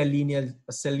cell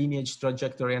lineage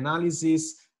trajectory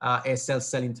analysis,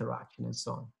 cell-cell interaction, and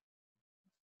so on.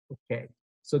 Okay,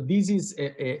 so this is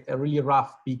a really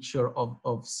rough picture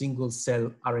of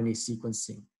single-cell RNA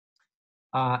sequencing.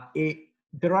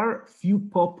 There are few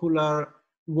popular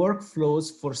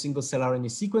workflows for single-cell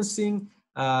RNA sequencing.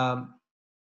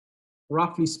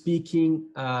 Roughly speaking,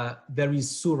 there is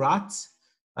Surat,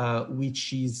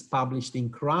 which is published in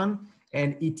CRAN,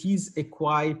 and it is a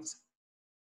quite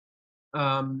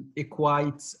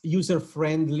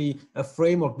user-friendly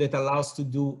framework that allows to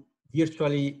do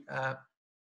virtually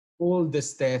all the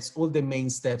steps, all the main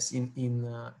steps in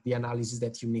the analysis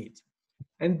that you need.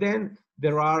 And then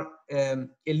there are a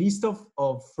list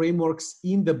of frameworks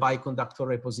in the bioconductor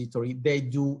repository. They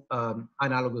do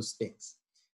analogous things.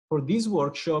 For this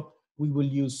workshop, we will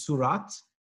use Surat.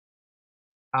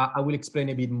 I will explain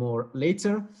a bit more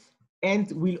later.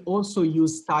 And we'll also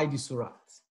use tidy Surat.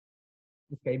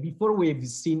 Okay, before we've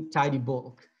seen tidy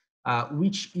bulk,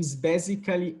 which is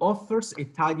basically offers a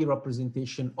tidy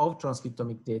representation of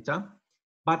transcriptomic data,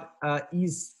 but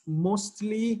is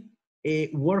mostly a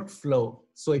workflow.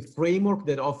 So a framework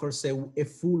that offers a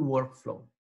full workflow.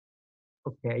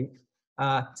 Okay,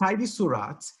 tidy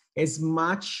Surat as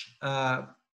much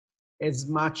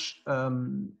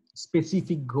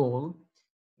specific goal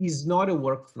is not a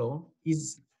workflow,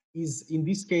 is in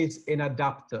this case an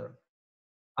adapter.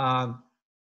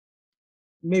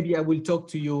 Maybe I will talk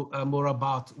to you more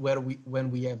about when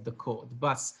we have the code,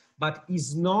 but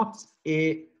is not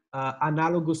a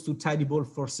analogous to tidybulk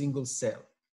for single cell.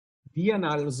 The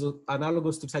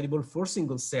analogous to tidybulk for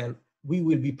single cell, we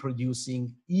will be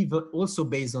producing even also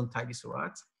based on tidy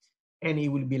Surat, and it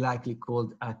will be likely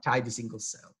called a tidy single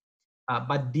cell.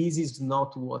 But this is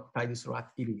not what tidy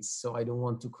Surat is, so I don't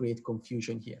want to create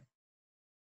confusion here.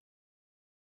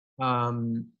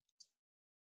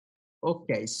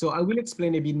 Okay, so I will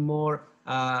explain a bit more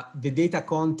the data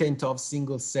content of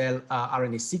single cell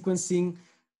RNA sequencing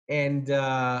and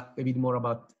a bit more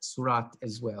about Surat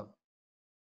as well.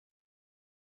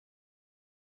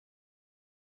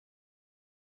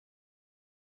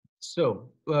 So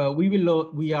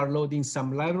we are loading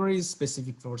some libraries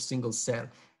specific for single cell.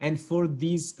 And for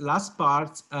this last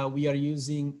part, we are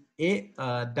using a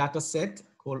data set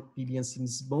called PBMC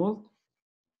small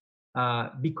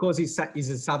because it's a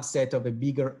subset of a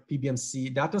bigger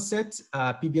PBMC data set.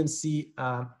 PBMC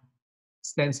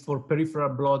stands for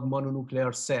peripheral blood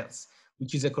mononuclear cells,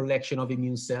 which is a collection of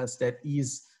immune cells that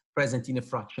is present in a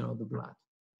fraction of the blood.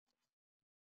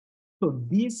 So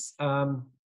this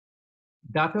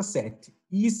data set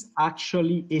is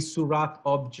actually a Surat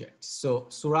object. So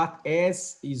Surat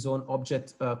has its own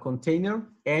object container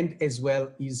and as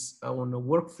well is on a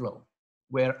workflow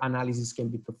where analysis can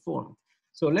be performed.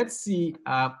 So let's see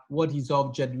what this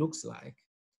object looks like.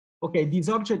 Okay, this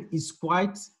object is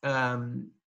quite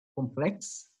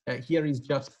complex. Here is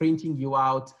just printing you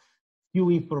out few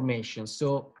information.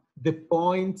 So the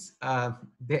point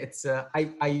that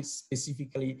I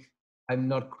specifically, I'm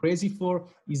not crazy for,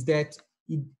 is that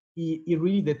it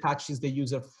really detaches the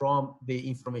user from the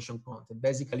information content.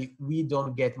 Basically, we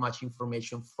don't get much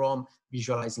information from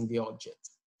visualizing the object.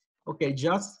 Okay,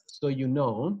 just so you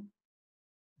know,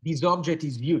 this object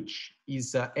is huge,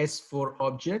 is a S4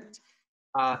 object.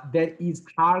 There is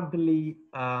hardly,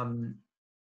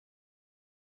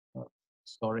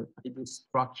 sorry, the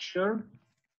structure.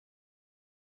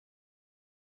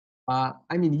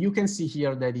 I mean, you can see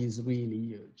here that is really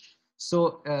huge.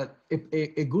 So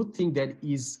a good thing that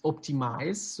is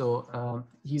optimized. So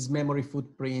his memory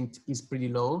footprint is pretty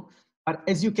low, but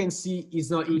as you can see,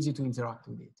 it's not easy to interact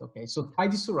with it. Okay, so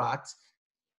Tidy Surat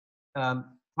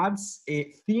adds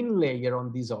a thin layer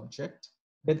on this object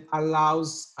that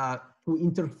allows to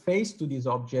interface to this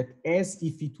object as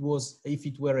if it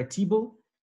were a table.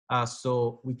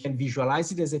 So we can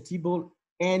visualize it as a table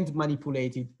and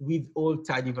manipulate it with all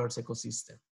Tidyverse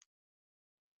ecosystem.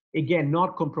 Again,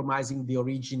 not compromising the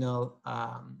original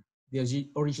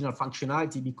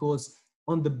functionality, because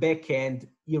on the back end,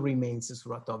 it remains a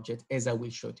Surat object, as I will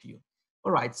show to you.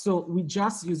 All right, so we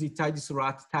just use the Tidy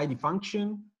Surat tidy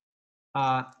function.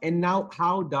 And now,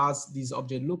 how does this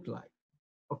object look like?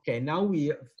 Okay, now we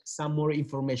have some more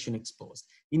information exposed.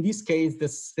 In this case, the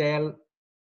cell-wise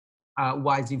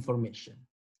information.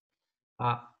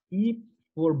 If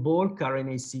for bulk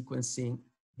RNA sequencing,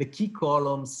 the key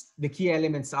columns, the key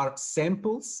elements are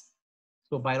samples,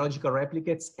 so biological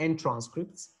replicates and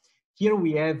transcripts. Here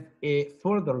we have a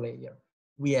further layer.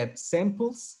 We have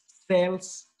samples,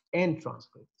 cells, and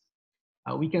transcripts.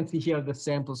 We can see here the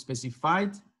samples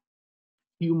specified,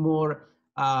 few more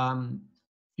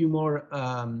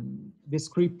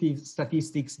descriptive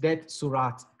statistics that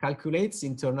Surat calculates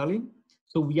internally.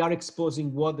 So we are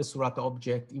exposing what the Surat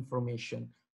object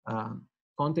information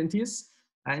content is.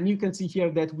 And you can see here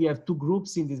that we have two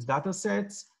groups in these data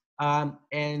sets, and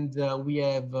we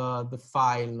have the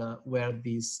file where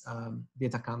this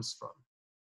data comes from.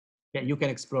 Yeah, you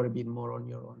can explore a bit more on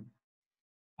your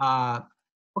own.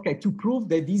 Okay, to prove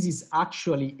that this is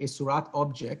actually a Surat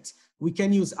object, we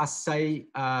can use assay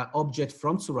object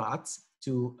from Surat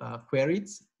to query it.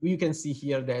 You can see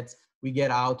here that we get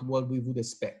out what we would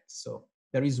expect. So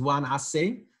there is one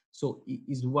assay, so it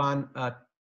is one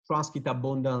transcript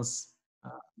abundance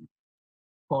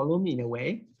column in a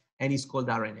way, and it's called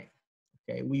RNA.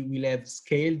 Okay, we will have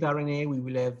scaled RNA, we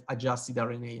will have adjusted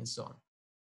RNA, and so on.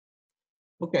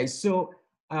 Okay, so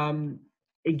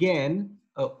again,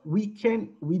 we can,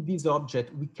 with this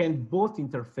object, we can both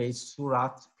interface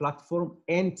Surat platform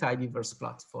and Tidyverse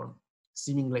platform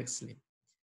seamlessly.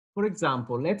 For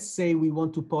example, let's say we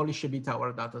want to polish a bit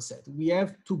our data set. We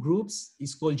have two groups,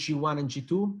 it's called G1 and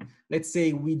G2. Let's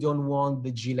say we don't want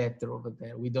the G letter over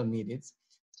there, we don't need it.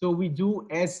 So we do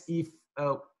as if,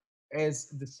 as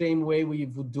the same way we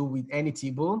would do with any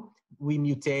table, we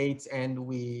mutate and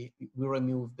we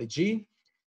remove the G.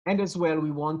 And as well,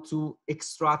 we want to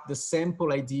extract the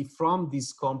sample ID from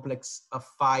this complex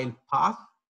file path.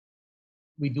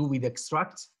 We do with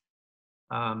extract.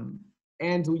 And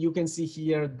you can see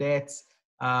here that,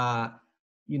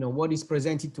 you know, what is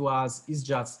presented to us is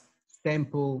just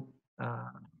sample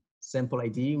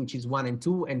ID, which is 1 and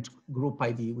 2, and group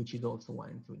ID, which is also 1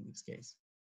 and 2 in this case.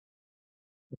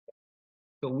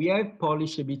 So we have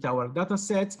polished a bit our data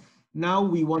set. Now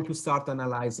we want to start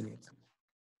analyzing it.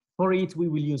 For it, we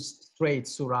will use straight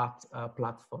Surat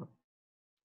platform.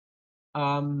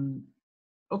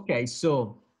 Okay,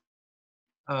 so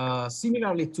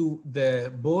similarly to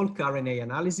the bulk RNA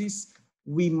analysis,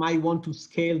 we might want to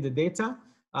scale the data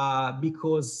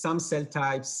because some cell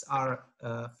types are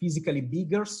physically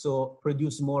bigger, so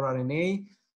produce more RNA.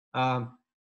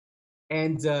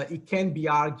 And it can be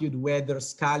argued whether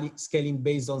scaling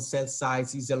based on cell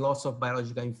size is a loss of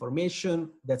biological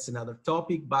information. That's another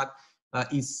topic, but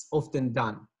is often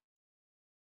done.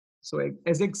 So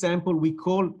as example, we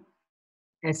call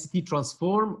ST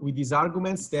transform with these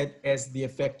arguments that has the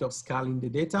effect of scaling the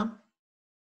data.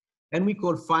 And we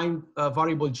call find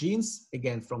variable genes,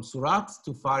 again, from Surat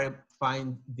to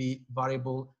find the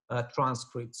variable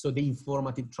transcript, so the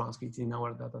informative transcript in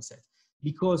our data set.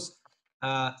 Because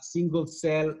single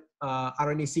cell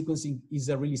RNA sequencing is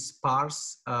a really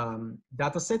sparse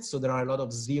data set, so there are a lot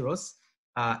of zeros.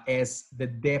 As the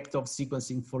depth of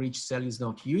sequencing for each cell is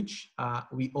not huge,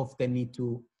 we often need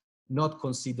to not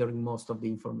considering most of the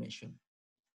information.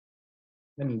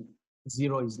 I mean,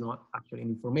 zero is not actually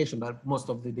information, but most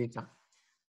of the data.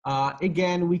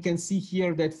 Again, we can see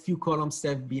here that few columns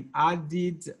have been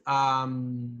added.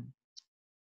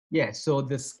 Yeah, so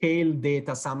the scale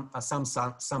data, some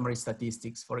summary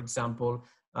statistics, for example,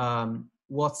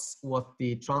 what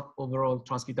the overall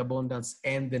transcript abundance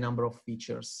and the number of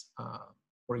features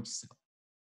for each cell.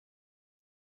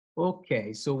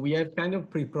 Okay, so we have kind of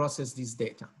pre-processed this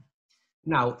data.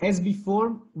 Now, as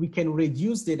before, we can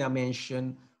reduce the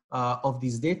dimension of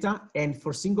this data, and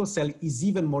for single cell is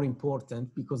even more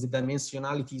important because the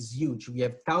dimensionality is huge. We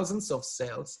have thousands of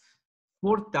cells,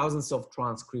 4,000 of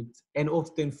transcripts, and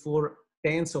often for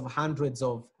tens of hundreds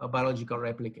of biological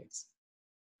replicates.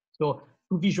 So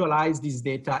to visualize this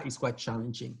data is quite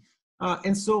challenging.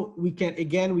 And so we can,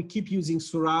 again, we keep using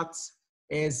Surat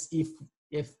as if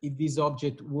this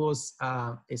object was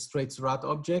a straight Surat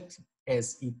object,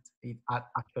 as it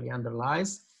actually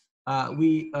underlies.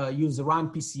 We use run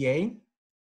PCA,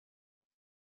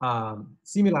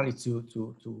 similarly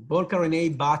to bulk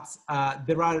RNA, but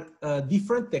there are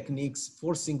different techniques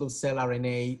for single cell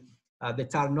RNA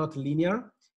that are not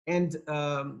linear and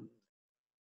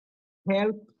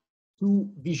help to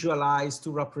visualize,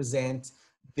 to represent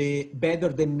better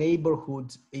the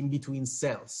neighborhood in between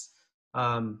cells.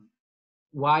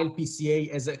 While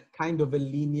PCA has a kind of a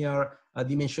linear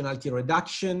dimensionality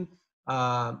reduction,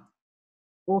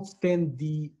 often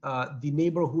the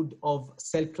neighborhood of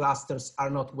cell clusters are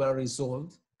not well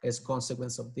resolved as a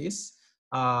consequence of this.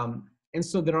 And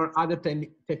so there are other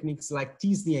techniques like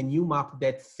TSNE and UMAP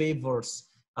that favors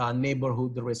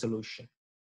neighborhood resolution.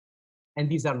 And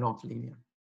these are not linear.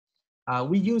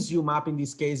 We use UMAP in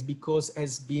this case because it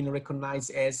has been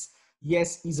recognized as,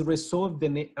 yes, is resolve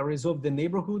the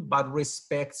neighborhood, but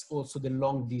respects also the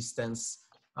long distance,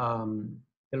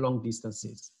 the long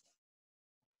distances.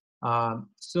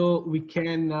 So we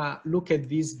can look at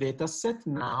this data set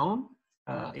now.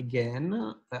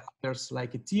 Again, there's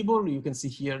like a table. You can see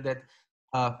here that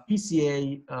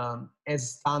PCA,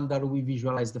 as standard, we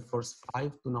visualize the first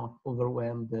 5 to not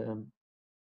overwhelm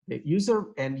the user,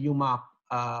 and UMAP,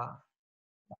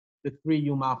 the 3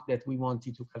 UMAP that we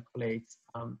wanted to calculate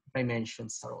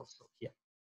dimensions are also here.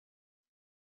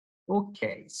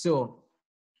 Okay, so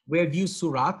we have used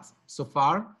Surat so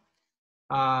far.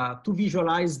 To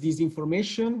visualize this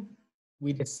information,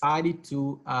 we decided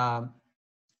to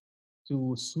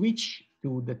switch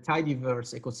to the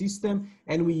tidyverse ecosystem,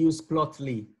 and we use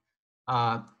Plotly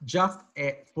just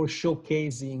for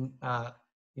showcasing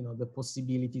you know, the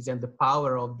possibilities and the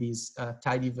power of this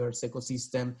tidyverse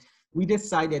ecosystem. We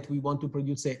decided we want to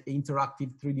produce an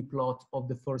interactive 3D plot of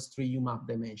the first 3 UMAP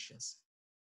dimensions.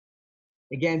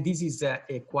 Again, this is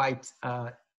a quite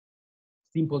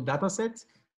simple data set,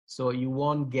 so you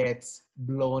won't get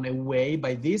blown away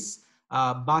by this.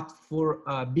 But for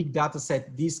a big data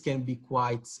set, this can be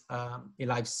quite a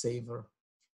lifesaver.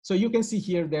 So you can see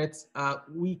here that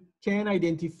we can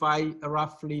identify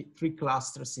roughly 3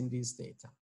 clusters in this data.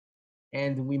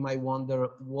 And we might wonder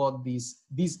what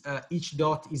each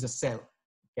dot is a cell,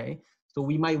 okay? So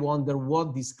we might wonder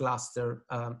what this cluster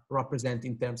represents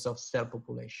in terms of cell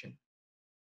population.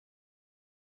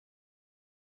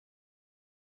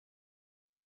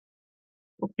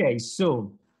 Okay,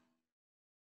 so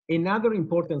another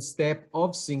important step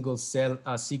of single cell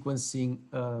sequencing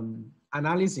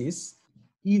analysis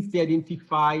is the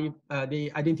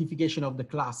identification of the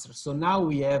cluster. So now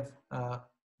we have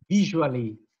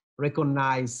visually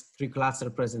recognized 3 cluster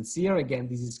presence here. Again,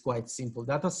 this is quite simple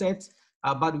data set,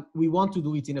 but we want to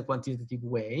do it in a quantitative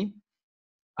way.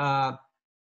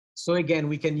 So again,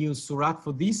 we can use Surat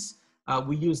for this.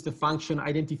 We use the function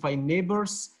identify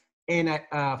neighbors and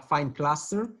find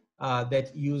cluster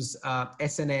that use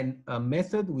SNN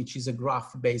method, which is a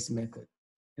graph-based method.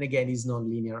 And again, is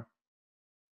non-linear.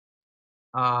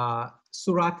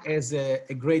 Surat has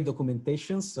a great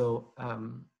documentation, so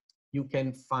you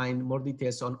can find more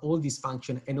details on all these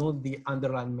functions and all the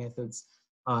underlying methods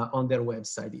on their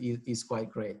website. It is quite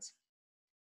great.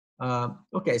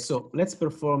 Okay, so let's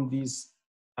perform this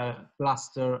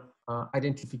cluster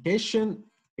identification.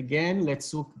 Again,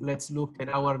 let's look at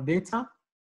our data.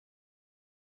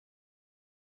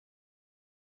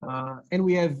 And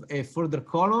we have a further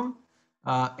column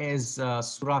as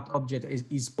Surat object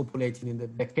is populating in the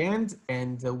backend,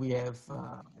 and we have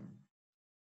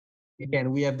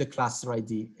again, we have the cluster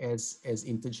ID as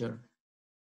integer.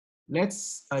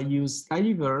 Let's use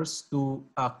tidyverse to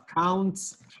count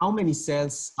how many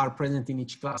cells are present in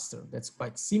each cluster. That's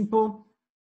quite simple.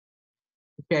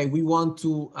 Okay, we want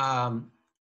to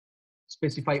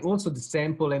specify also the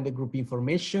sample and the group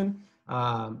information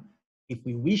if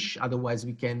we wish. Otherwise,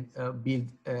 we can build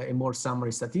a more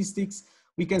summary statistics.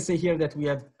 We can say here that we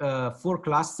have 4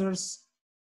 clusters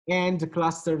and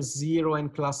cluster 0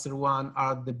 and cluster 1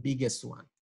 are the biggest one.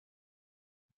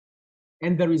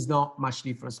 And there is not much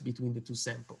difference between the two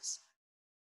samples.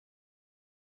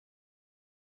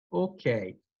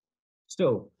 Okay,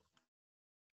 so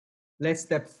let's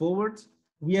step forward.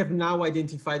 We have now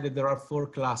identified that there are 4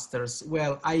 clusters.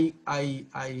 Well, I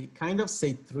kind of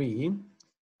say 3.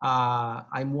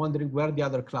 I'm wondering where the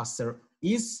other cluster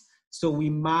is. So we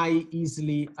might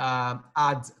easily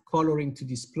add coloring to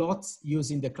these plots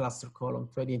using the cluster column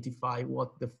to identify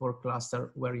what the 4 clusters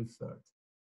were inferred.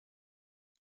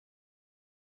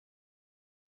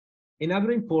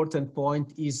 Another important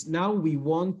point is now we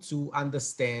want to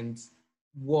understand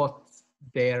what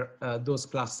those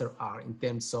clusters are in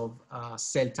terms of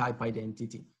cell type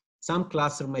identity. Some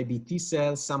cluster might be T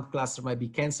cells, some cluster might be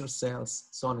cancer cells,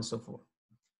 so on and so forth.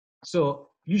 So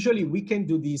usually we can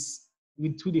do this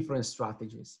with 2 different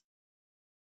strategies.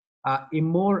 A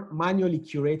more manually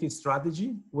curated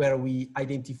strategy where we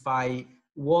identify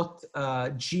what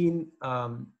gene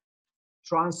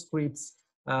transcripts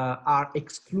are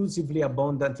exclusively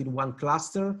abundant in one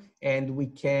cluster, and we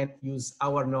can use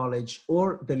our knowledge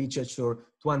or the literature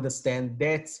to understand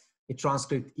that a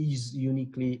transcript is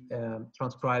uniquely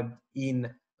transcribed in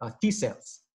T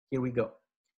cells. Here we go.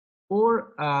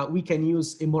 Or we can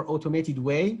use a more automated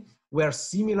way where,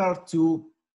 similar to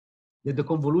the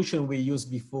convolution we used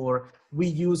before, we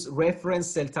use reference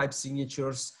cell type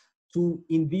signatures to,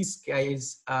 in this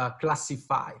case,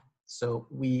 classify. So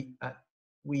we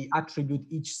attribute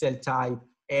each cell type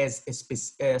as a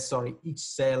each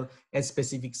cell as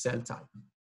specific cell type.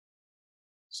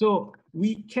 So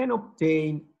we can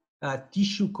obtain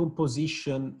tissue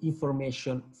composition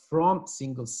information from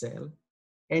single cell,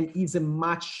 and is a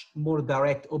much more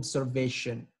direct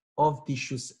observation of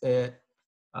tissues,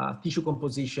 tissue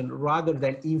composition rather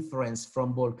than inference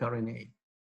from bulk RNA.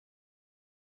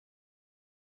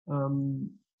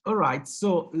 All right,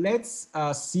 so let's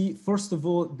see, first of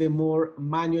all, the more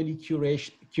manually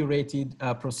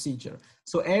curated procedure.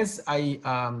 So as I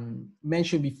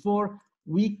mentioned before,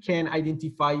 we can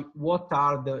identify what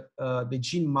are the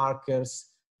gene markers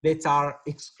that are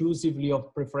exclusively or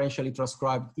preferentially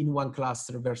transcribed in one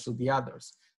cluster versus the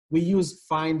others. We use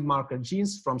find marker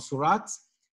genes from Surat,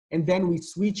 and then we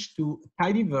switch to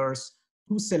tidyverse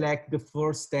to select the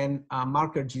first 10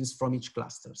 marker genes from each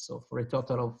cluster, so for a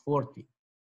total of 40.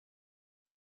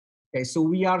 Okay, so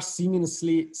we are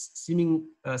seamlessly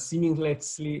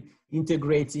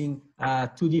integrating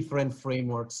 2 different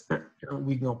frameworks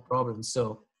with no problem.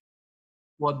 So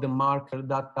what the marker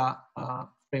data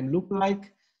frame look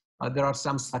like, there are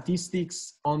some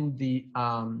statistics on the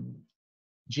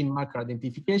gene marker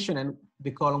identification, and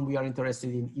the column we are interested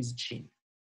in is gene.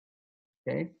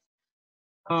 Okay,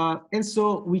 and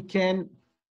so we can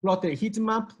plot a heat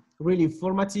map, really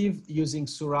informative, using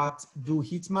Surat do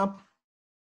heat map,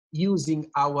 using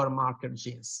our marker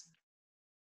genes.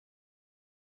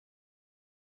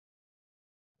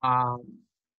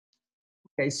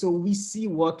 Okay, so we see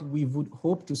what we would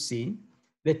hope to see,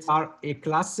 that are a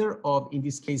cluster of, in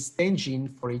this case, 10 genes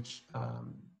for each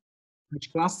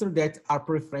cluster that are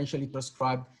preferentially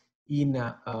transcribed in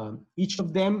each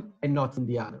of them and not in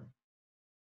the other.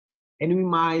 And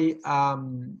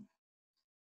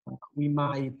we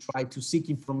might try to seek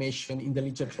information in the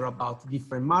literature about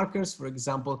different markers. For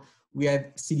example, we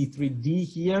have CD3D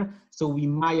here, so we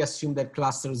might assume that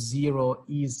cluster 0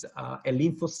 is a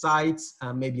lymphocyte,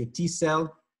 maybe a T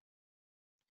cell,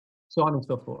 so on and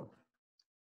so forth.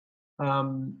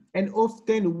 And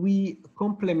often we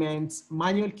complement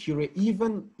manual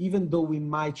curation, even though we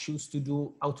might choose to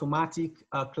do automatic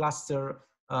cluster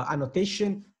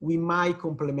annotation, we might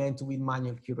complement with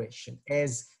manual curation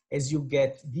as you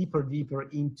get deeper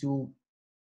into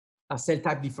cell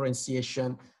type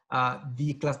differentiation.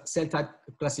 The cell type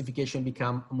classification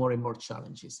become more and more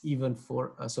challenges, even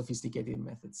for sophisticated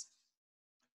methods.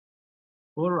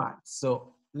 All right,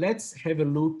 so let's have a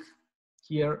look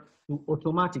here to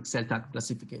automatic cell type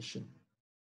classification.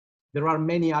 There are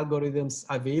many algorithms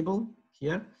available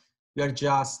here. We are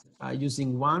just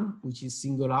using one, which is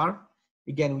singular.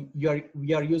 Again,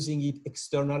 we are using it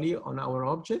externally on our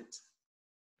object.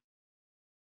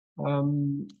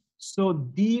 So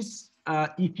this,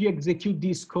 if you execute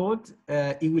this code,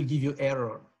 it will give you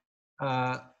error.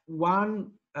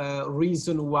 One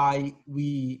reason why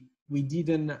we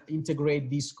didn't integrate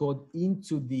this code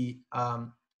into the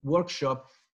workshop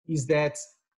is that it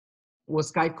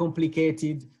was quite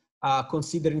complicated,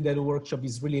 considering that the workshop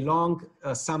is really long.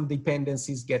 Some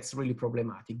dependencies gets really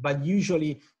problematic, but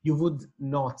usually you would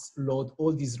not load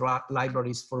all these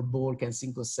libraries for bulk and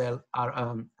single cell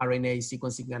RNA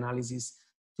sequencing analysis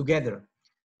together.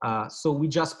 So we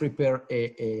just prepare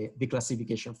the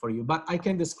classification for you, but I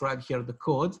can describe here the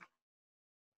code.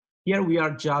 Here we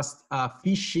are just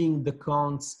fishing the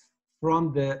counts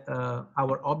from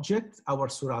our object, our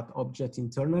Surat object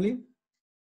internally,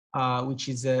 which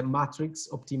is a matrix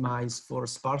optimized for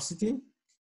sparsity.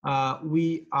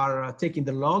 We are taking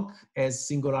the log as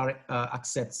singular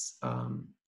accepts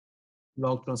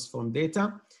log transform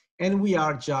data, and we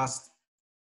are just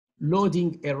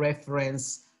loading a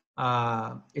reference,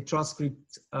 a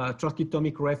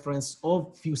transcriptomic reference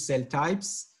of few cell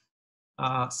types,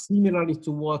 similarly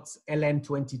to what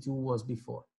LN22 was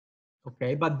before.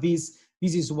 Okay, but this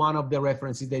is one of the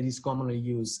references that is commonly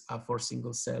used for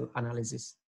single cell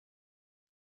analysis.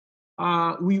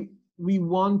 We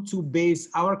want to base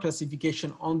our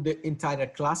classification on the entire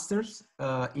clusters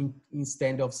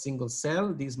instead of single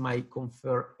cell. This might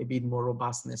confer a bit more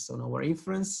robustness on our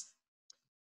inference.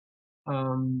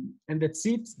 And that's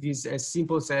it. This is as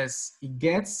simple as it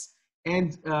gets.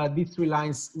 And these 3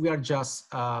 lines, we are just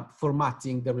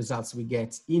formatting the results we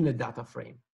get in a data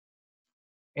frame.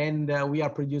 And we are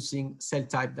producing cell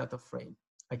type data frame.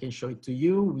 I can show it to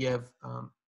you. We have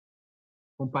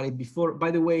compiled it before.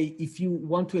 By the way, if you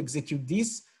want to execute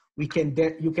this, you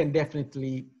can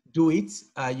definitely do it.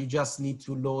 You just need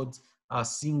to load a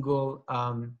single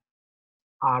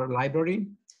R library,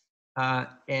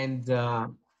 and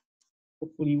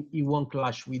hopefully it won't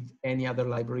clash with any other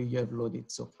library you have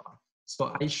loaded so far.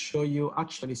 So I show you,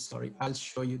 actually, sorry, I'll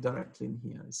show you directly in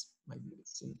here. It might be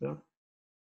simpler.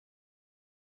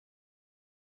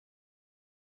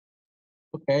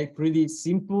 Okay, pretty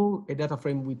simple, a data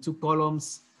frame with 2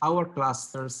 columns, our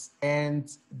clusters, and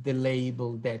the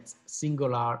label that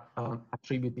singular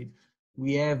attributed.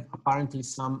 We have apparently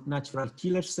some natural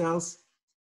killer cells,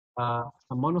 some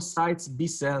monocytes, B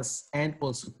cells, and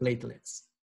also platelets.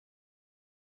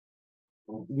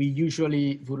 We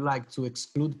usually would like to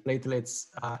exclude platelets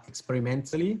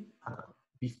experimentally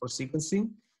before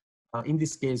sequencing. In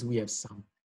this case, we have some.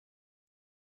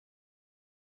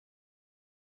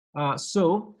 Yeah,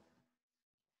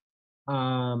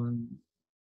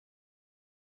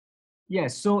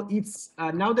 so it's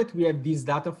now that we have this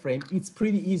data frame, it's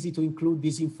pretty easy to include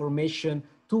this information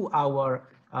to our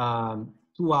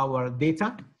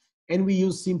data, and we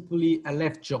use simply a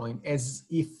left join as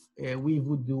if we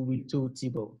would do with 2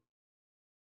 table.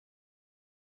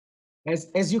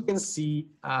 As you can see,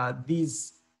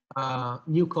 this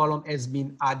new column has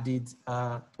been added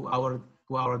to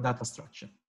our data structure.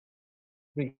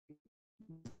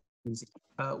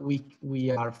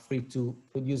 We are free to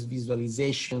produce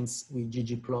visualizations with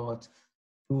ggplot,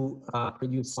 to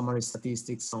produce summary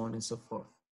statistics, so on and so forth.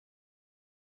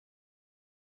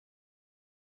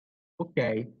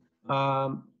 Okay.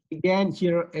 Again,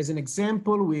 here as an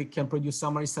example, we can produce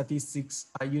summary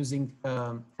statistics using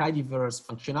tidyverse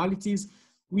functionalities.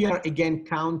 We are again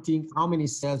counting how many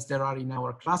cells there are in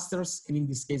our clusters, and in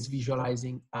this case,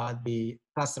 visualizing the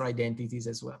cluster identities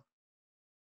as well.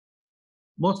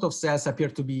 Most of cells appear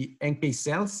to be NK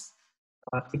cells.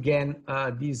 Again,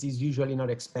 this is usually not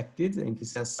expected. NK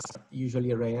cells are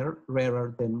usually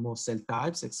rarer than most cell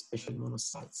types, especially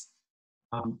monocytes.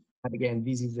 But again,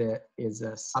 this is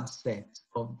a subset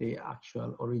of the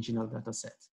actual original data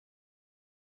set.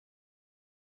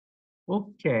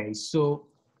 Okay, so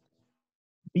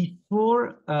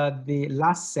before the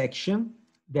last section,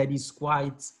 that is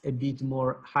quite a bit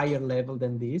more higher level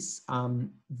than this,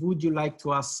 would you like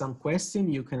to ask some question?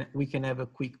 We can have a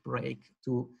quick break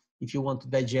to, if you want to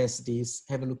digest this,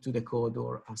 have a look to the code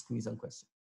or ask me some questions.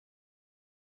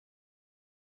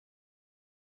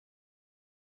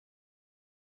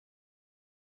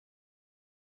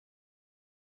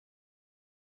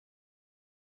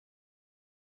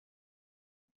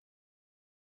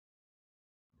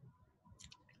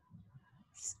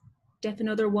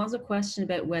 Stefano, there was a question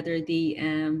about whether the,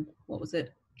 what was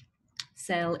it?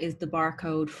 Cell is the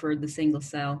barcode for the single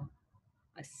cell.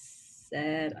 I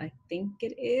said, I think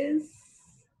it is.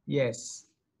 Yes,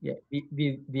 yeah,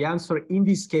 the answer in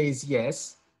this case,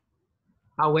 yes.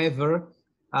 However,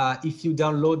 if you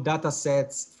download data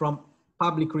sets from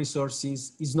public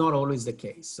resources, is not always the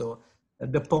case. So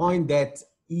the point that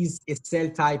is a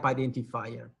cell type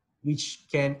identifier, which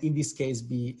can, in this case,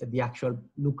 be the actual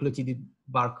nucleotide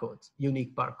barcode,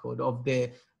 unique barcode of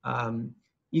the,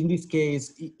 in this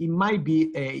case, it might be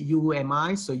a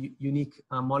UMI, so unique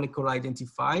molecular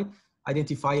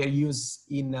identifier used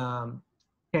in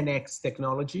 10x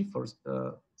technology for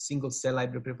single cell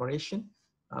library preparation.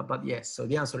 But yes, so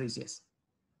the answer is yes.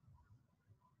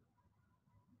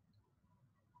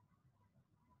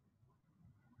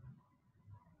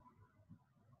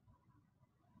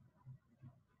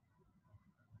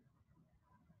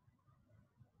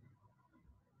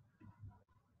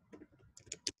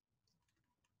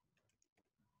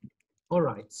 All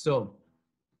right, so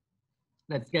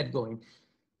let's get going.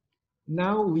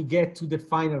 Now we get to the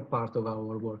final part of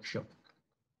our workshop.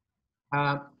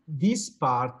 This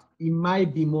part, it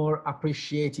might be more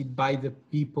appreciated by the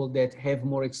people that have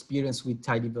more experience with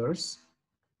tidyverse.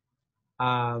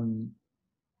 But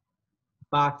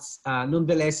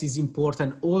nonetheless, it's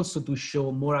important also to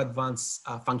show more advanced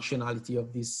functionality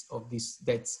of this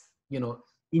that, you know,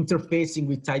 interfacing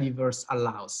with tidyverse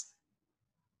allows,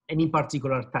 and in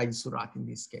particular tidysurat in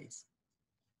this case.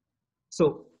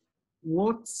 So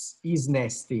what is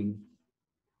nesting?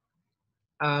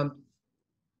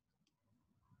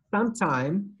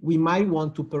 Sometimes we might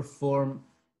want to perform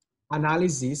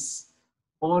analysis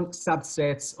on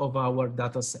subsets of our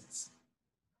data sets.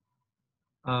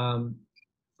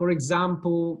 For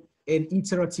example, an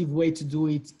iterative way to do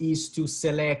it is to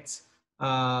select,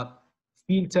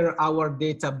 filter our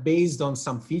data based on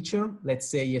some feature, let's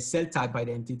say a cell type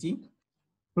identity,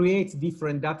 create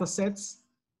different data sets,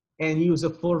 and use a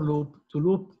for loop to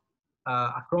loop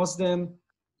across them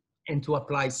and to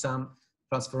apply some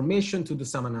transformation to do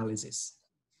some analysis.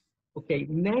 Okay,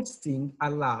 nesting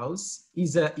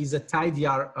is a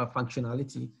tidyr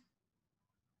functionality.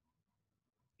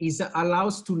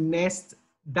 Allows to nest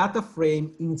data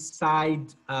frame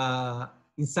inside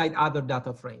other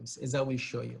data frames, as I will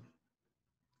show you.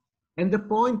 And the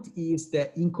point is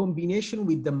that in combination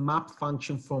with the map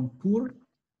function from pur,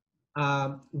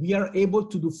 we are able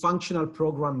to do functional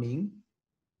programming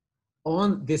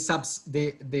on the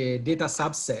data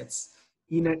subsets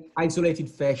in an isolated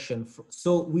fashion.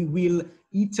 So we will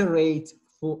iterate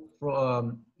for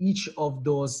each of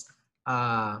those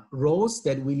rows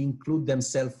that will include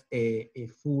themselves a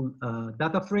full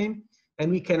data frame,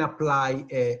 and we can apply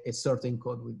a certain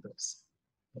code with those.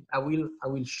 I will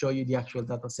show you the actual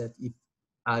data set if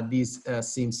this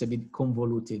seems a bit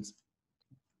convoluted.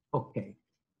 Okay.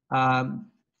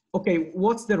 Okay,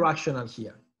 what's the rationale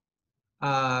here?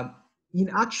 In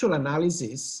actual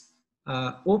analysis,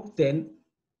 often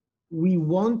we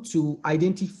want to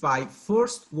identify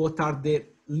first what are the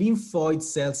lymphoid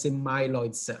cells and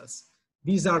myeloid cells.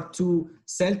 These are two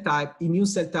immune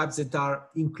cell types that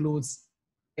includes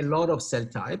a lot of cell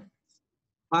type,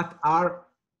 but are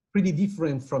pretty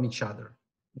different from each other,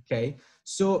 okay?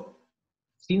 So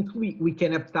since we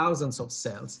can have thousands of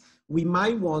cells, we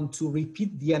might want to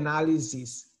repeat the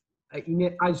analysis in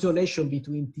an isolation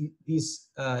between these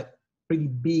pretty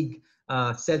big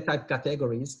cell type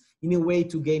categories in a way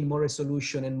to gain more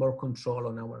resolution and more control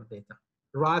on our data.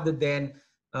 Rather than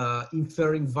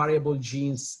inferring variable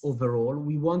genes overall,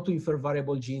 we want to infer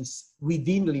variable genes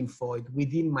within lymphoid,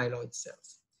 within myeloid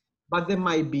cells. But there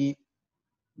might be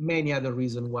many other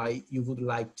reasons why you would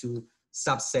like to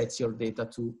subset your data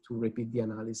to repeat the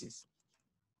analysis.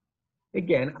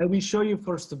 Again, I will show you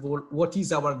first of all what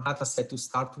is our data set to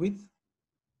start with.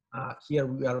 Here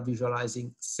we are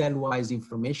visualizing cell-wise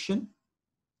information.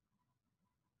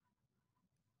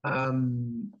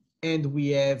 And we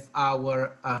have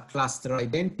our cluster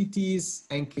identities,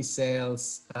 NK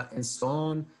cells, and so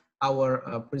on,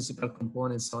 our principal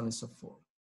components, so on and so forth.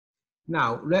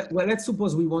 Now, let's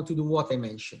suppose we want to do what I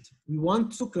mentioned. We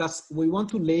want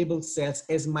to label cells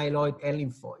as myeloid and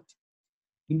lymphoid.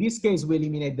 In this case, we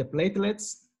eliminate the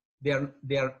platelets. They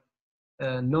are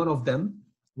none of them.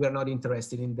 We are not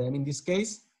interested in them in this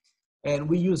case. And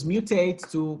we use mutate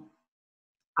to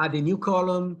add a new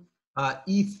column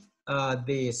if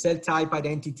the cell type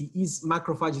identity is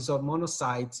macrophages or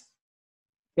monocytes,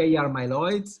 they are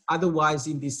myeloids. Otherwise,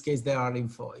 in this case, they are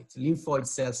lymphoid. Lymphoid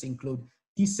cells include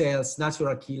T cells,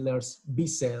 natural killers, B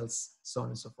cells, so on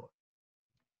and so forth.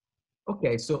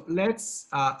 Okay, so let's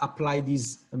apply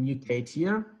this mutate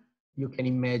here. You can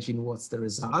imagine what's the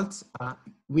result.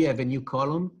 We have a new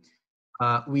column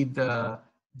with the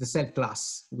cell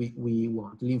class we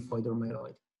want, lymphoid or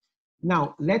myeloid.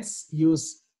 Now, let's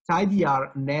use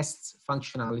tidyr nest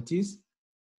functionalities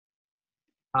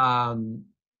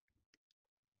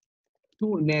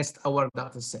to nest our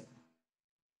data set.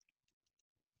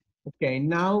 Okay,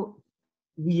 now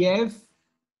we have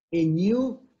a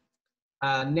new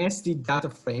nested data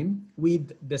frame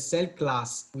with the cell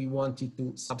class we wanted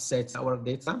to subset our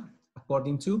data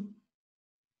according to,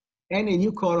 and a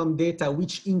new column data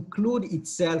which include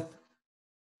itself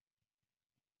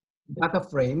data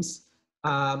frames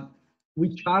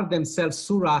which are themselves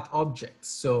Surat objects.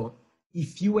 So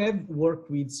if you have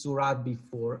worked with Surat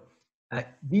before,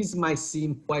 this might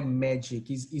seem quite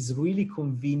magic. It's really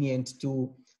convenient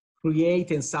to create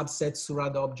and subset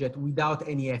Surat object without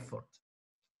any effort.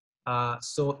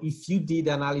 So if you did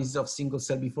analysis of single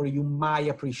cell before, you might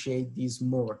appreciate this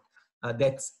more.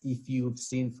 That's if you've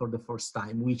seen for the first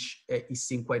time, which is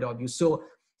seen quite obvious. So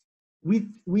with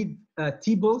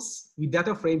tables, with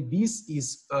data frame, this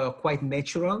is quite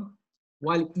natural,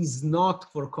 while it is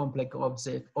not for complex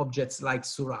objects like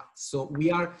Surat. So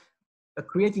we are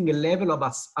creating a level of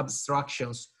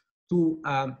abstractions to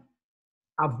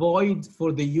avoid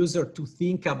for the user to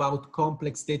think about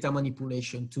complex data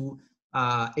manipulation, to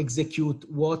execute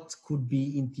what could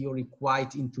be in theory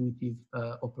quite intuitive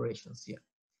operations here.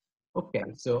 Okay,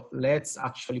 so let's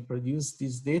actually produce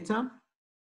this data.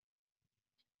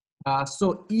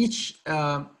 So each,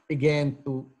 again,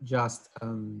 to just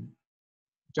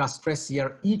stress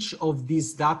here, each of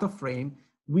these data frame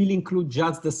will include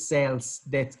just the cells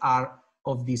that are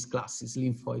of these classes,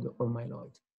 lymphoid or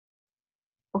myeloid.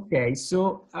 Okay,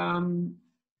 so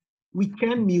we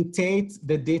can mutate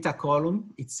the data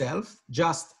column itself,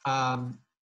 just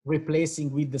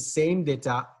replacing with the same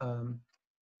data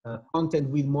content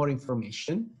with more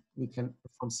information. We can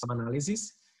perform some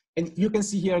analysis. And you can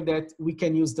see here that we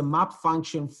can use the map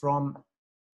function from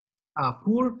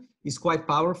Pur. Is quite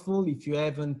powerful. If you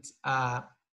haven't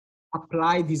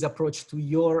applied this approach to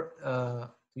your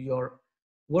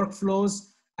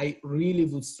workflows, I really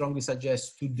would strongly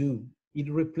suggest to do. It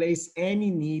replaces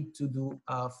any need to do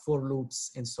for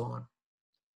loops and so on.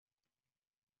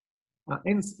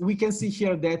 And we can see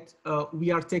here that we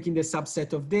are taking the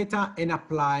subset of data and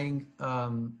applying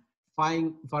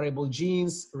find variable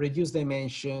genes, reduce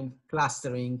dimension,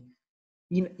 clustering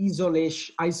in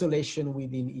isolation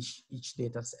within each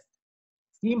data set.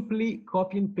 Simply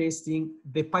copy and pasting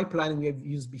the pipeline we have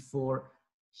used before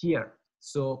here.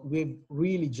 So we've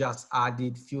really just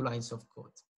added few lines of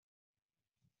code.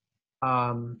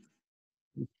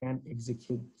 We can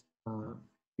execute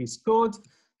this code.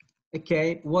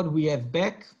 Okay, what we have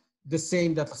back, the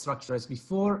same data structure as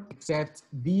before, except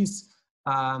these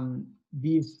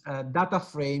data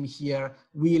frame here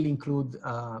will include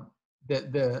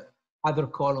the other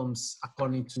columns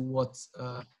according to what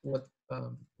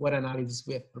analysis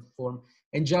we have performed.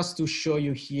 And just to show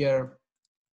you here,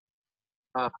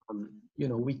 you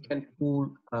know, we can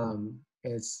pull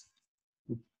as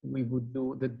we would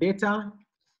do the data.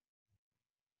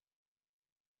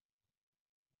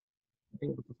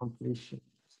 Completion,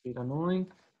 it's a bit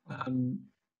annoying.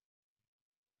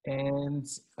 And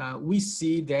we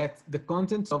see that the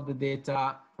content of the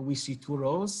data, we see 2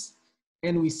 rows,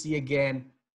 and we see again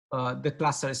the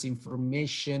clusters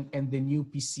information and the new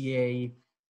PCA,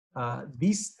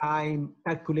 this time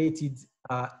calculated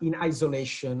in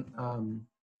isolation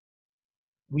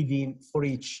for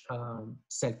each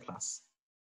cell class.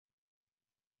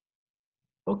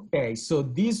 Okay, so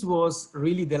this was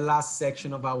really the last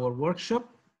section of our workshop.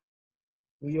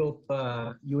 We hope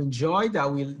you enjoyed. I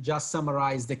will just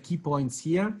summarize the key points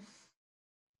here.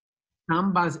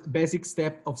 Some basic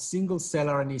steps of single cell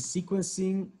RNA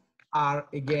sequencing are,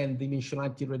 again,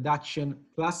 dimensionality reduction,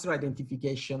 cluster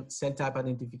identification, cell type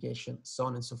identification, so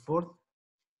on and so forth.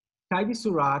 Tidy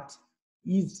Surat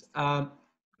is,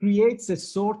 creates a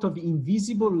sort of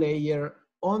invisible layer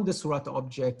on the Surat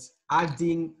object,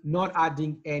 not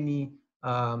adding any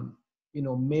you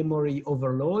know, memory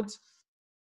overload.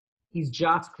 It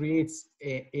just creates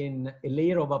a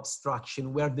layer of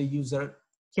abstraction where the user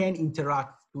can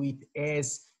interact with it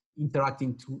as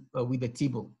interacting with a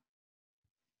table.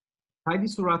 Tidy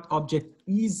Surat object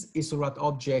is a Surat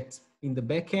object in the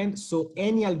backend, so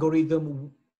any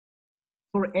algorithm,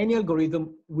 for any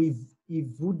algorithm,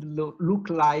 it would look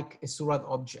like a Surat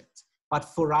object. But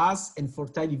for us and for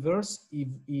Tidyverse, it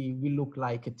will look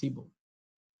like a table.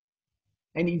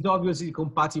 And it's obviously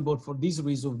compatible for this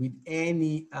reason with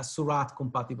any Surat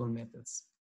compatible methods.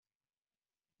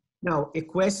 Now, a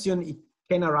question it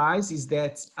can arise is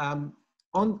that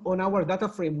on our data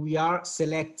frame, we are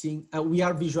selecting, we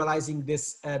are visualizing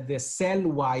this, the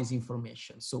cell-wise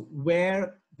information. So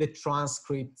where the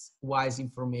transcript-wise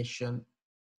information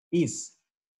is.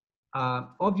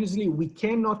 Obviously, we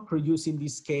cannot produce in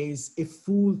this case a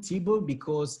full table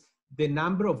because the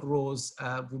number of rows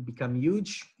would become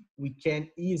huge. We can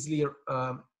easily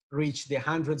reach the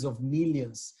hundreds of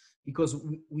millions because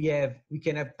we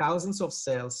can have thousands of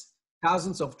cells,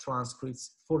 thousands of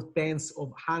transcripts for tens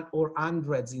of or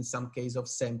hundreds in some case of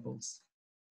samples.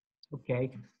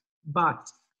 Okay, but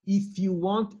if you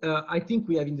want, I think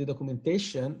we have in the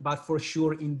documentation, but for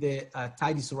sure in the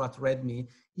Tidy Surat README,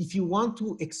 if you want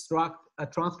to extract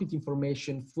transcript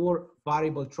information for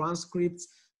variable transcripts,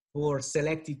 for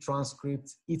selected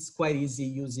transcripts, it's quite easy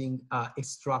using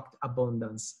extract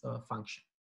abundance function.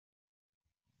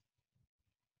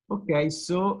 Okay,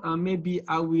 so maybe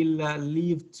I will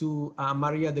leave to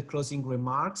Maria the closing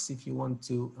remarks if you want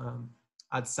to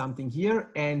add something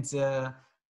here, and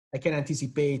I can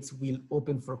anticipate we'll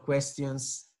open for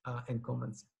questions and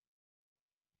comments.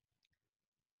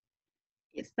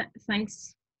 Yes,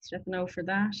 thanks, Stefano, for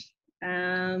that.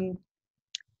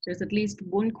 There's at least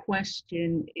one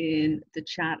question in the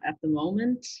chat at the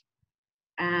moment.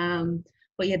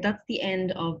 But yeah, that's the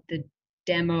end of the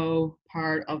demo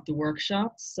part of the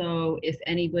workshop. So if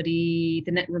anybody,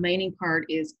 the remaining part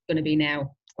is going to be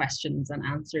now questions and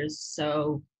answers.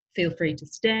 So feel free to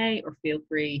stay or feel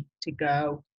free to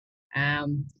go.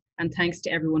 And thanks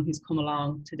to everyone who's come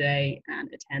along today and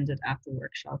attended at the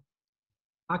workshop.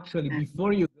 Actually,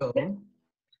 before you go,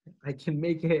 I can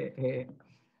make a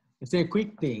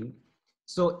quick thing.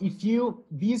 So if you,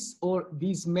 these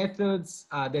methods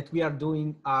that we are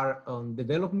doing are on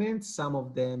development, some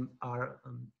of them are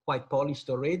quite polished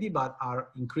already, but are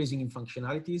increasing in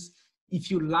functionalities.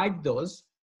 If you like those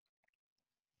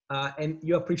and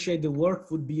you appreciate the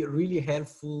work, would be really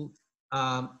helpful.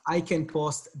 I can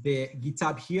post the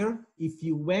GitHub here. If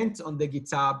you went on the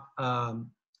GitHub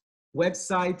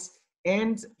website,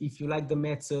 and if you like the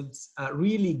methods,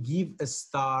 really give a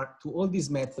star to all these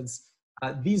methods.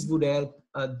 This would help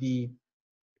the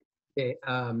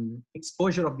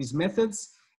exposure of these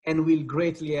methods and will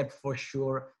greatly help for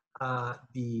sure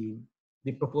the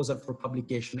proposal for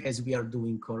publication as we are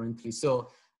doing currently. So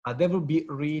that would be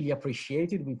really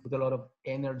appreciated. We put a lot of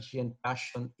energy and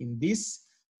passion in this.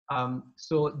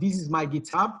 So this is my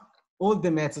GitHub. All the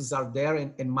methods are there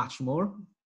and much more.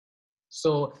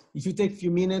 So if you take a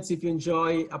few minutes, if you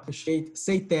enjoy, appreciate,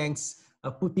 say thanks,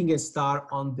 putting a star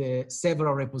on the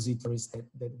several repositories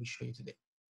that we show you today.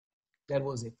 That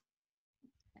was it.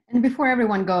 And before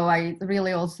everyone go, I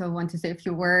really also want to say a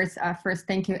few words. First,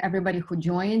 thank you everybody who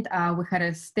joined. We had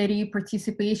a steady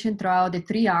participation throughout the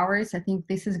 3 hours. I think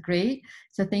this is great.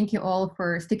 So thank you all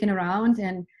for sticking around,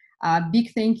 and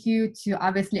big thank you to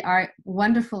obviously our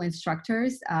wonderful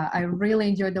instructors. I really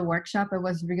enjoyed the workshop. It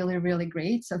was really, really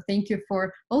great. So thank you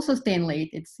for also staying late.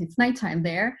 It's nighttime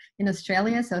there in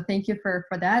Australia. So thank you for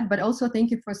that, but also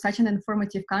thank you for such an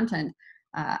informative content.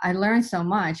 I learned so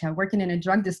much. Working in a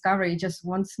drug discovery, just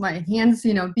once my hands,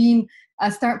 being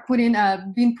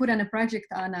put on a project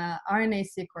on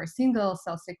RNA-seq or single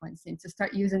cell sequencing, to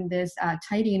start using this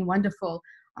tidy and wonderful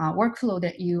workflow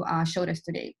that you showed us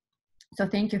today. So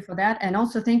thank you for that. And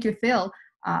also thank you, Phil.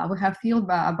 We have Phil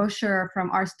Bosher from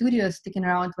our studios sticking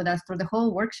around with us through the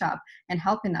whole workshop and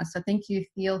helping us. So thank you,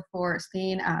 Phil, for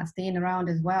staying around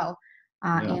as well.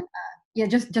 And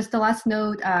just the last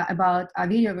note about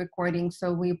video recording.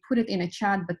 So we put it in a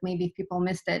chat, but maybe if people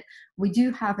missed it, we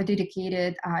do have a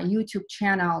dedicated YouTube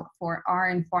channel for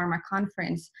RN Pharma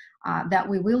conference that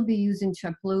we will be using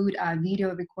to upload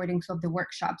video recordings of the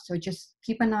workshop. So just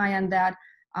keep an eye on that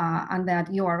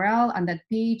URL, on that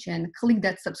page, and click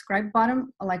that subscribe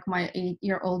button, like my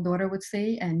 8-year-old daughter would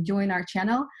say, and join our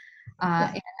channel.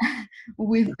 And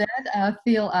with that,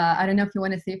 Phil, I don't know if you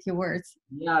want to say a few words.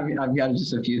 Yeah, I've got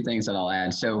just a few things that I'll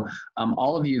add. So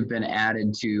all of you have been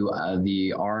added to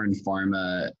the RN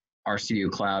Pharma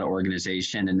RStudio Cloud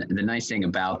organization. And the nice thing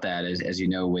about that is, as you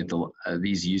know, with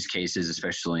these use cases,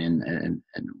 especially and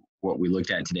what we looked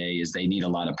at today, is they need a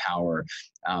lot of power.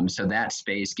 So that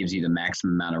space gives you the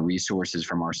maximum amount of resources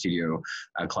from RStudio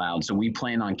Cloud. So we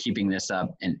plan on keeping this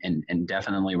up, and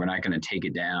definitely we're not going to take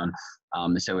it down.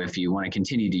 So if you want to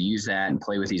continue to use that and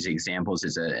play with these examples,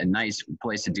 it's a nice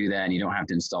place to do that, and you don't have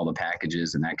to install the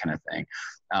packages and that kind of thing.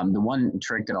 The one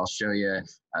trick that I'll show you,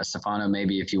 Stefano,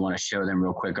 maybe if you want to show them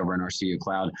real quick over in RStudio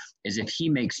Cloud, is if he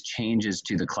makes changes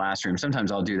to the classroom.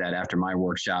 Sometimes I'll do that after my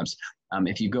workshops.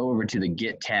 If you go over to the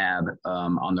Git tab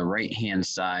on the right-hand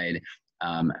side,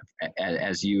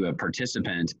 as you a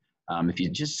participant, if you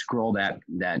just scroll that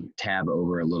tab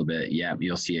over a little bit,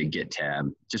 you'll see a Git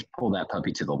tab. Just pull that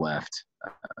puppy to the left,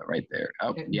 right there.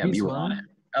 Oh, yeah, you were on it.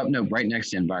 Oh, no, right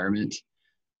next to environment.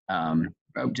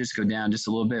 Just go down just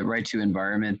a little bit, right to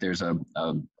environment. There's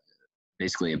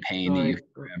basically a pane that you can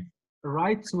grab.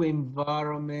 Right to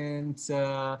environment.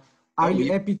 Are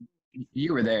you happy?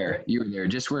 You were there. You were there.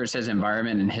 Just where it says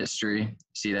environment and history.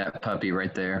 See that puppy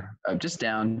right there? Just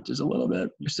down, just a little bit.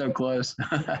 You're so close.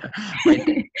 Right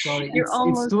there. Sorry,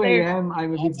 it's 2 a.m.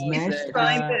 I'm a bit smashed.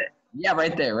 Yeah,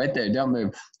 right there, right there. Don't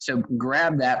move. So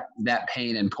grab that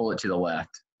pane and pull it to the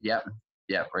left. Yep,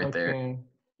 right there.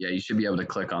 Yeah, you should be able to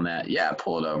click on that. Yeah,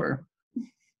 pull it over.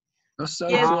 So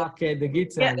okay, the Git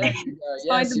tab.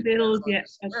 Find the build. Yeah.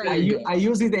 I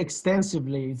use it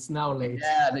extensively. It's now late.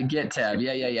 Yeah, the Git tab.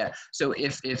 Yeah. So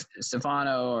if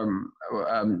Stefano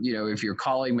or if your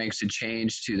colleague makes a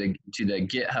change to the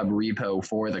GitHub repo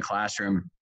for the classroom,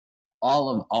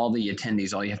 all the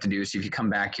attendees, all you have to do is if you come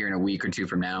back here in a week or two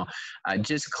from now,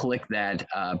 just click that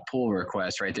pull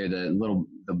request right there,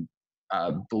 the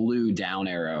blue down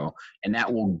arrow, and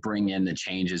that will bring in the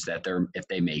changes that if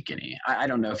they make any. I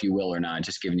don't know if you will or not,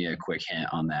 just giving you a quick hint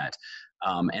on that.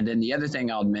 And then the other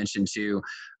thing I'll mention too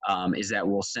is that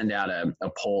we'll send out a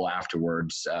poll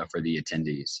afterwards for the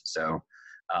attendees. So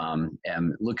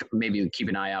and maybe keep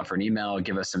an eye out for an email,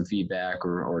 give us some feedback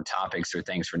or topics or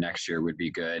things for next year would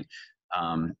be good.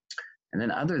 And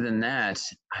then other than that,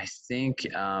 I think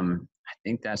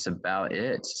that's about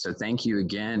it. So thank you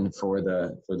again for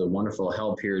the wonderful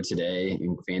help here today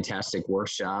and fantastic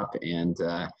workshop. And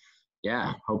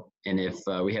yeah, hope, and if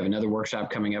we have another workshop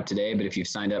coming up today, but if you've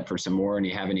signed up for some more and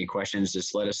you have any questions,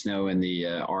 just let us know in the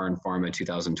RN Pharma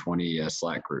 2020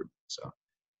 Slack group. So.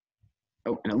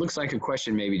 Oh, and it looks like a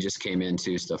question maybe just came in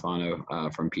too, Stefano,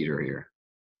 from Peter here.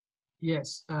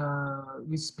 Yes,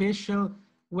 with spatial,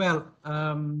 well,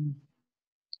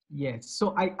 yes.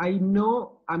 So I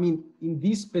know, I mean, in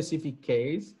this specific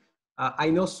case, I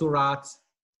know Surat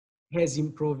has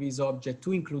improved his object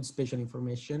to include spatial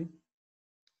information.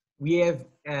 We have,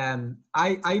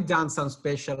 I've done some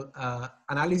spatial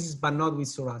analysis, but not with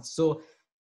Surat. So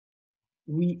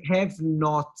we have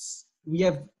not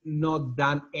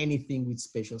done anything with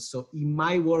spatial. So it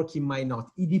might work, it might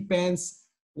not. It depends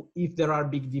if there are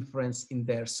big difference in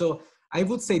there. So I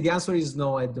would say the answer is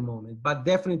no at the moment, but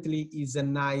definitely is a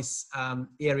nice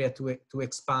area to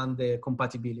expand the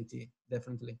compatibility,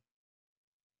 definitely.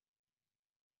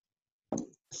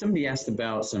 Somebody asked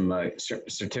about some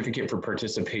certificate for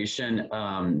participation.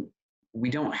 We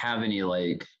don't have any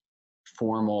like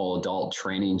formal adult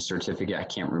training certificate. I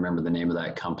can't remember the name of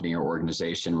that company or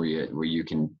organization where you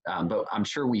can, but I'm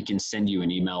sure we can send you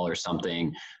an email or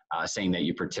something saying that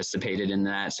you participated in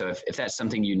that. So if that's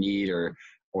something you need or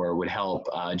would help,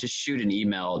 just shoot an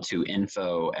email to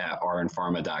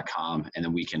info@rnpharma.com and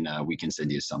then we can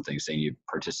send you something saying you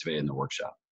participated in the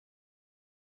workshop.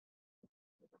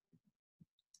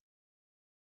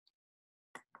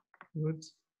 Good.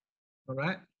 All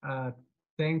right.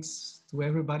 Thanks to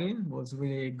everybody. It was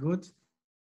really good.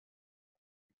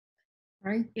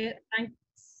 All right. Yeah,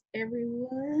 thanks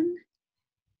everyone.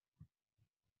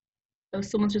 Oh,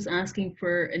 someone's just asking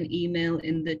for an email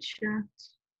in the chat.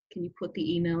 Can you put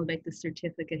the email about the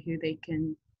certificate, who they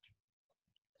can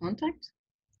contact?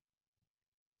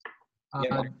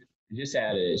 Yeah, just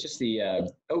add it. It's just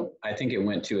the, oh, I think it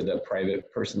went to the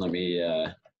private person. Let me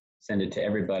send it to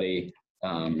everybody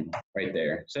right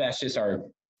there. So that's just our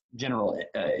general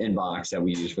inbox that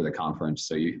we use for the conference.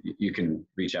 So you can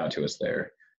reach out to us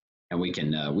there and we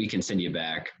can send you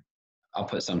back. I'll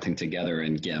put something together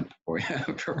in GIMP for you,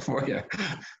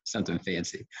 something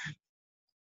fancy.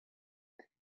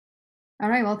 All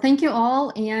right, well, thank you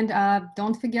all. And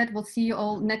don't forget, we'll see you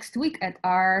all next week at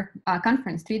our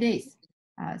conference, 3 days.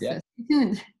 So stay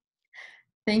tuned.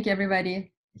 Thank you,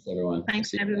 everybody. Thanks, everyone.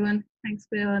 Thanks, everyone. Thanks,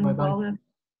 Bill and Paula.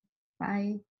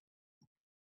 Bye.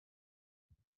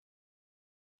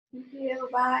 Thank you.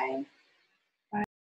 Bye.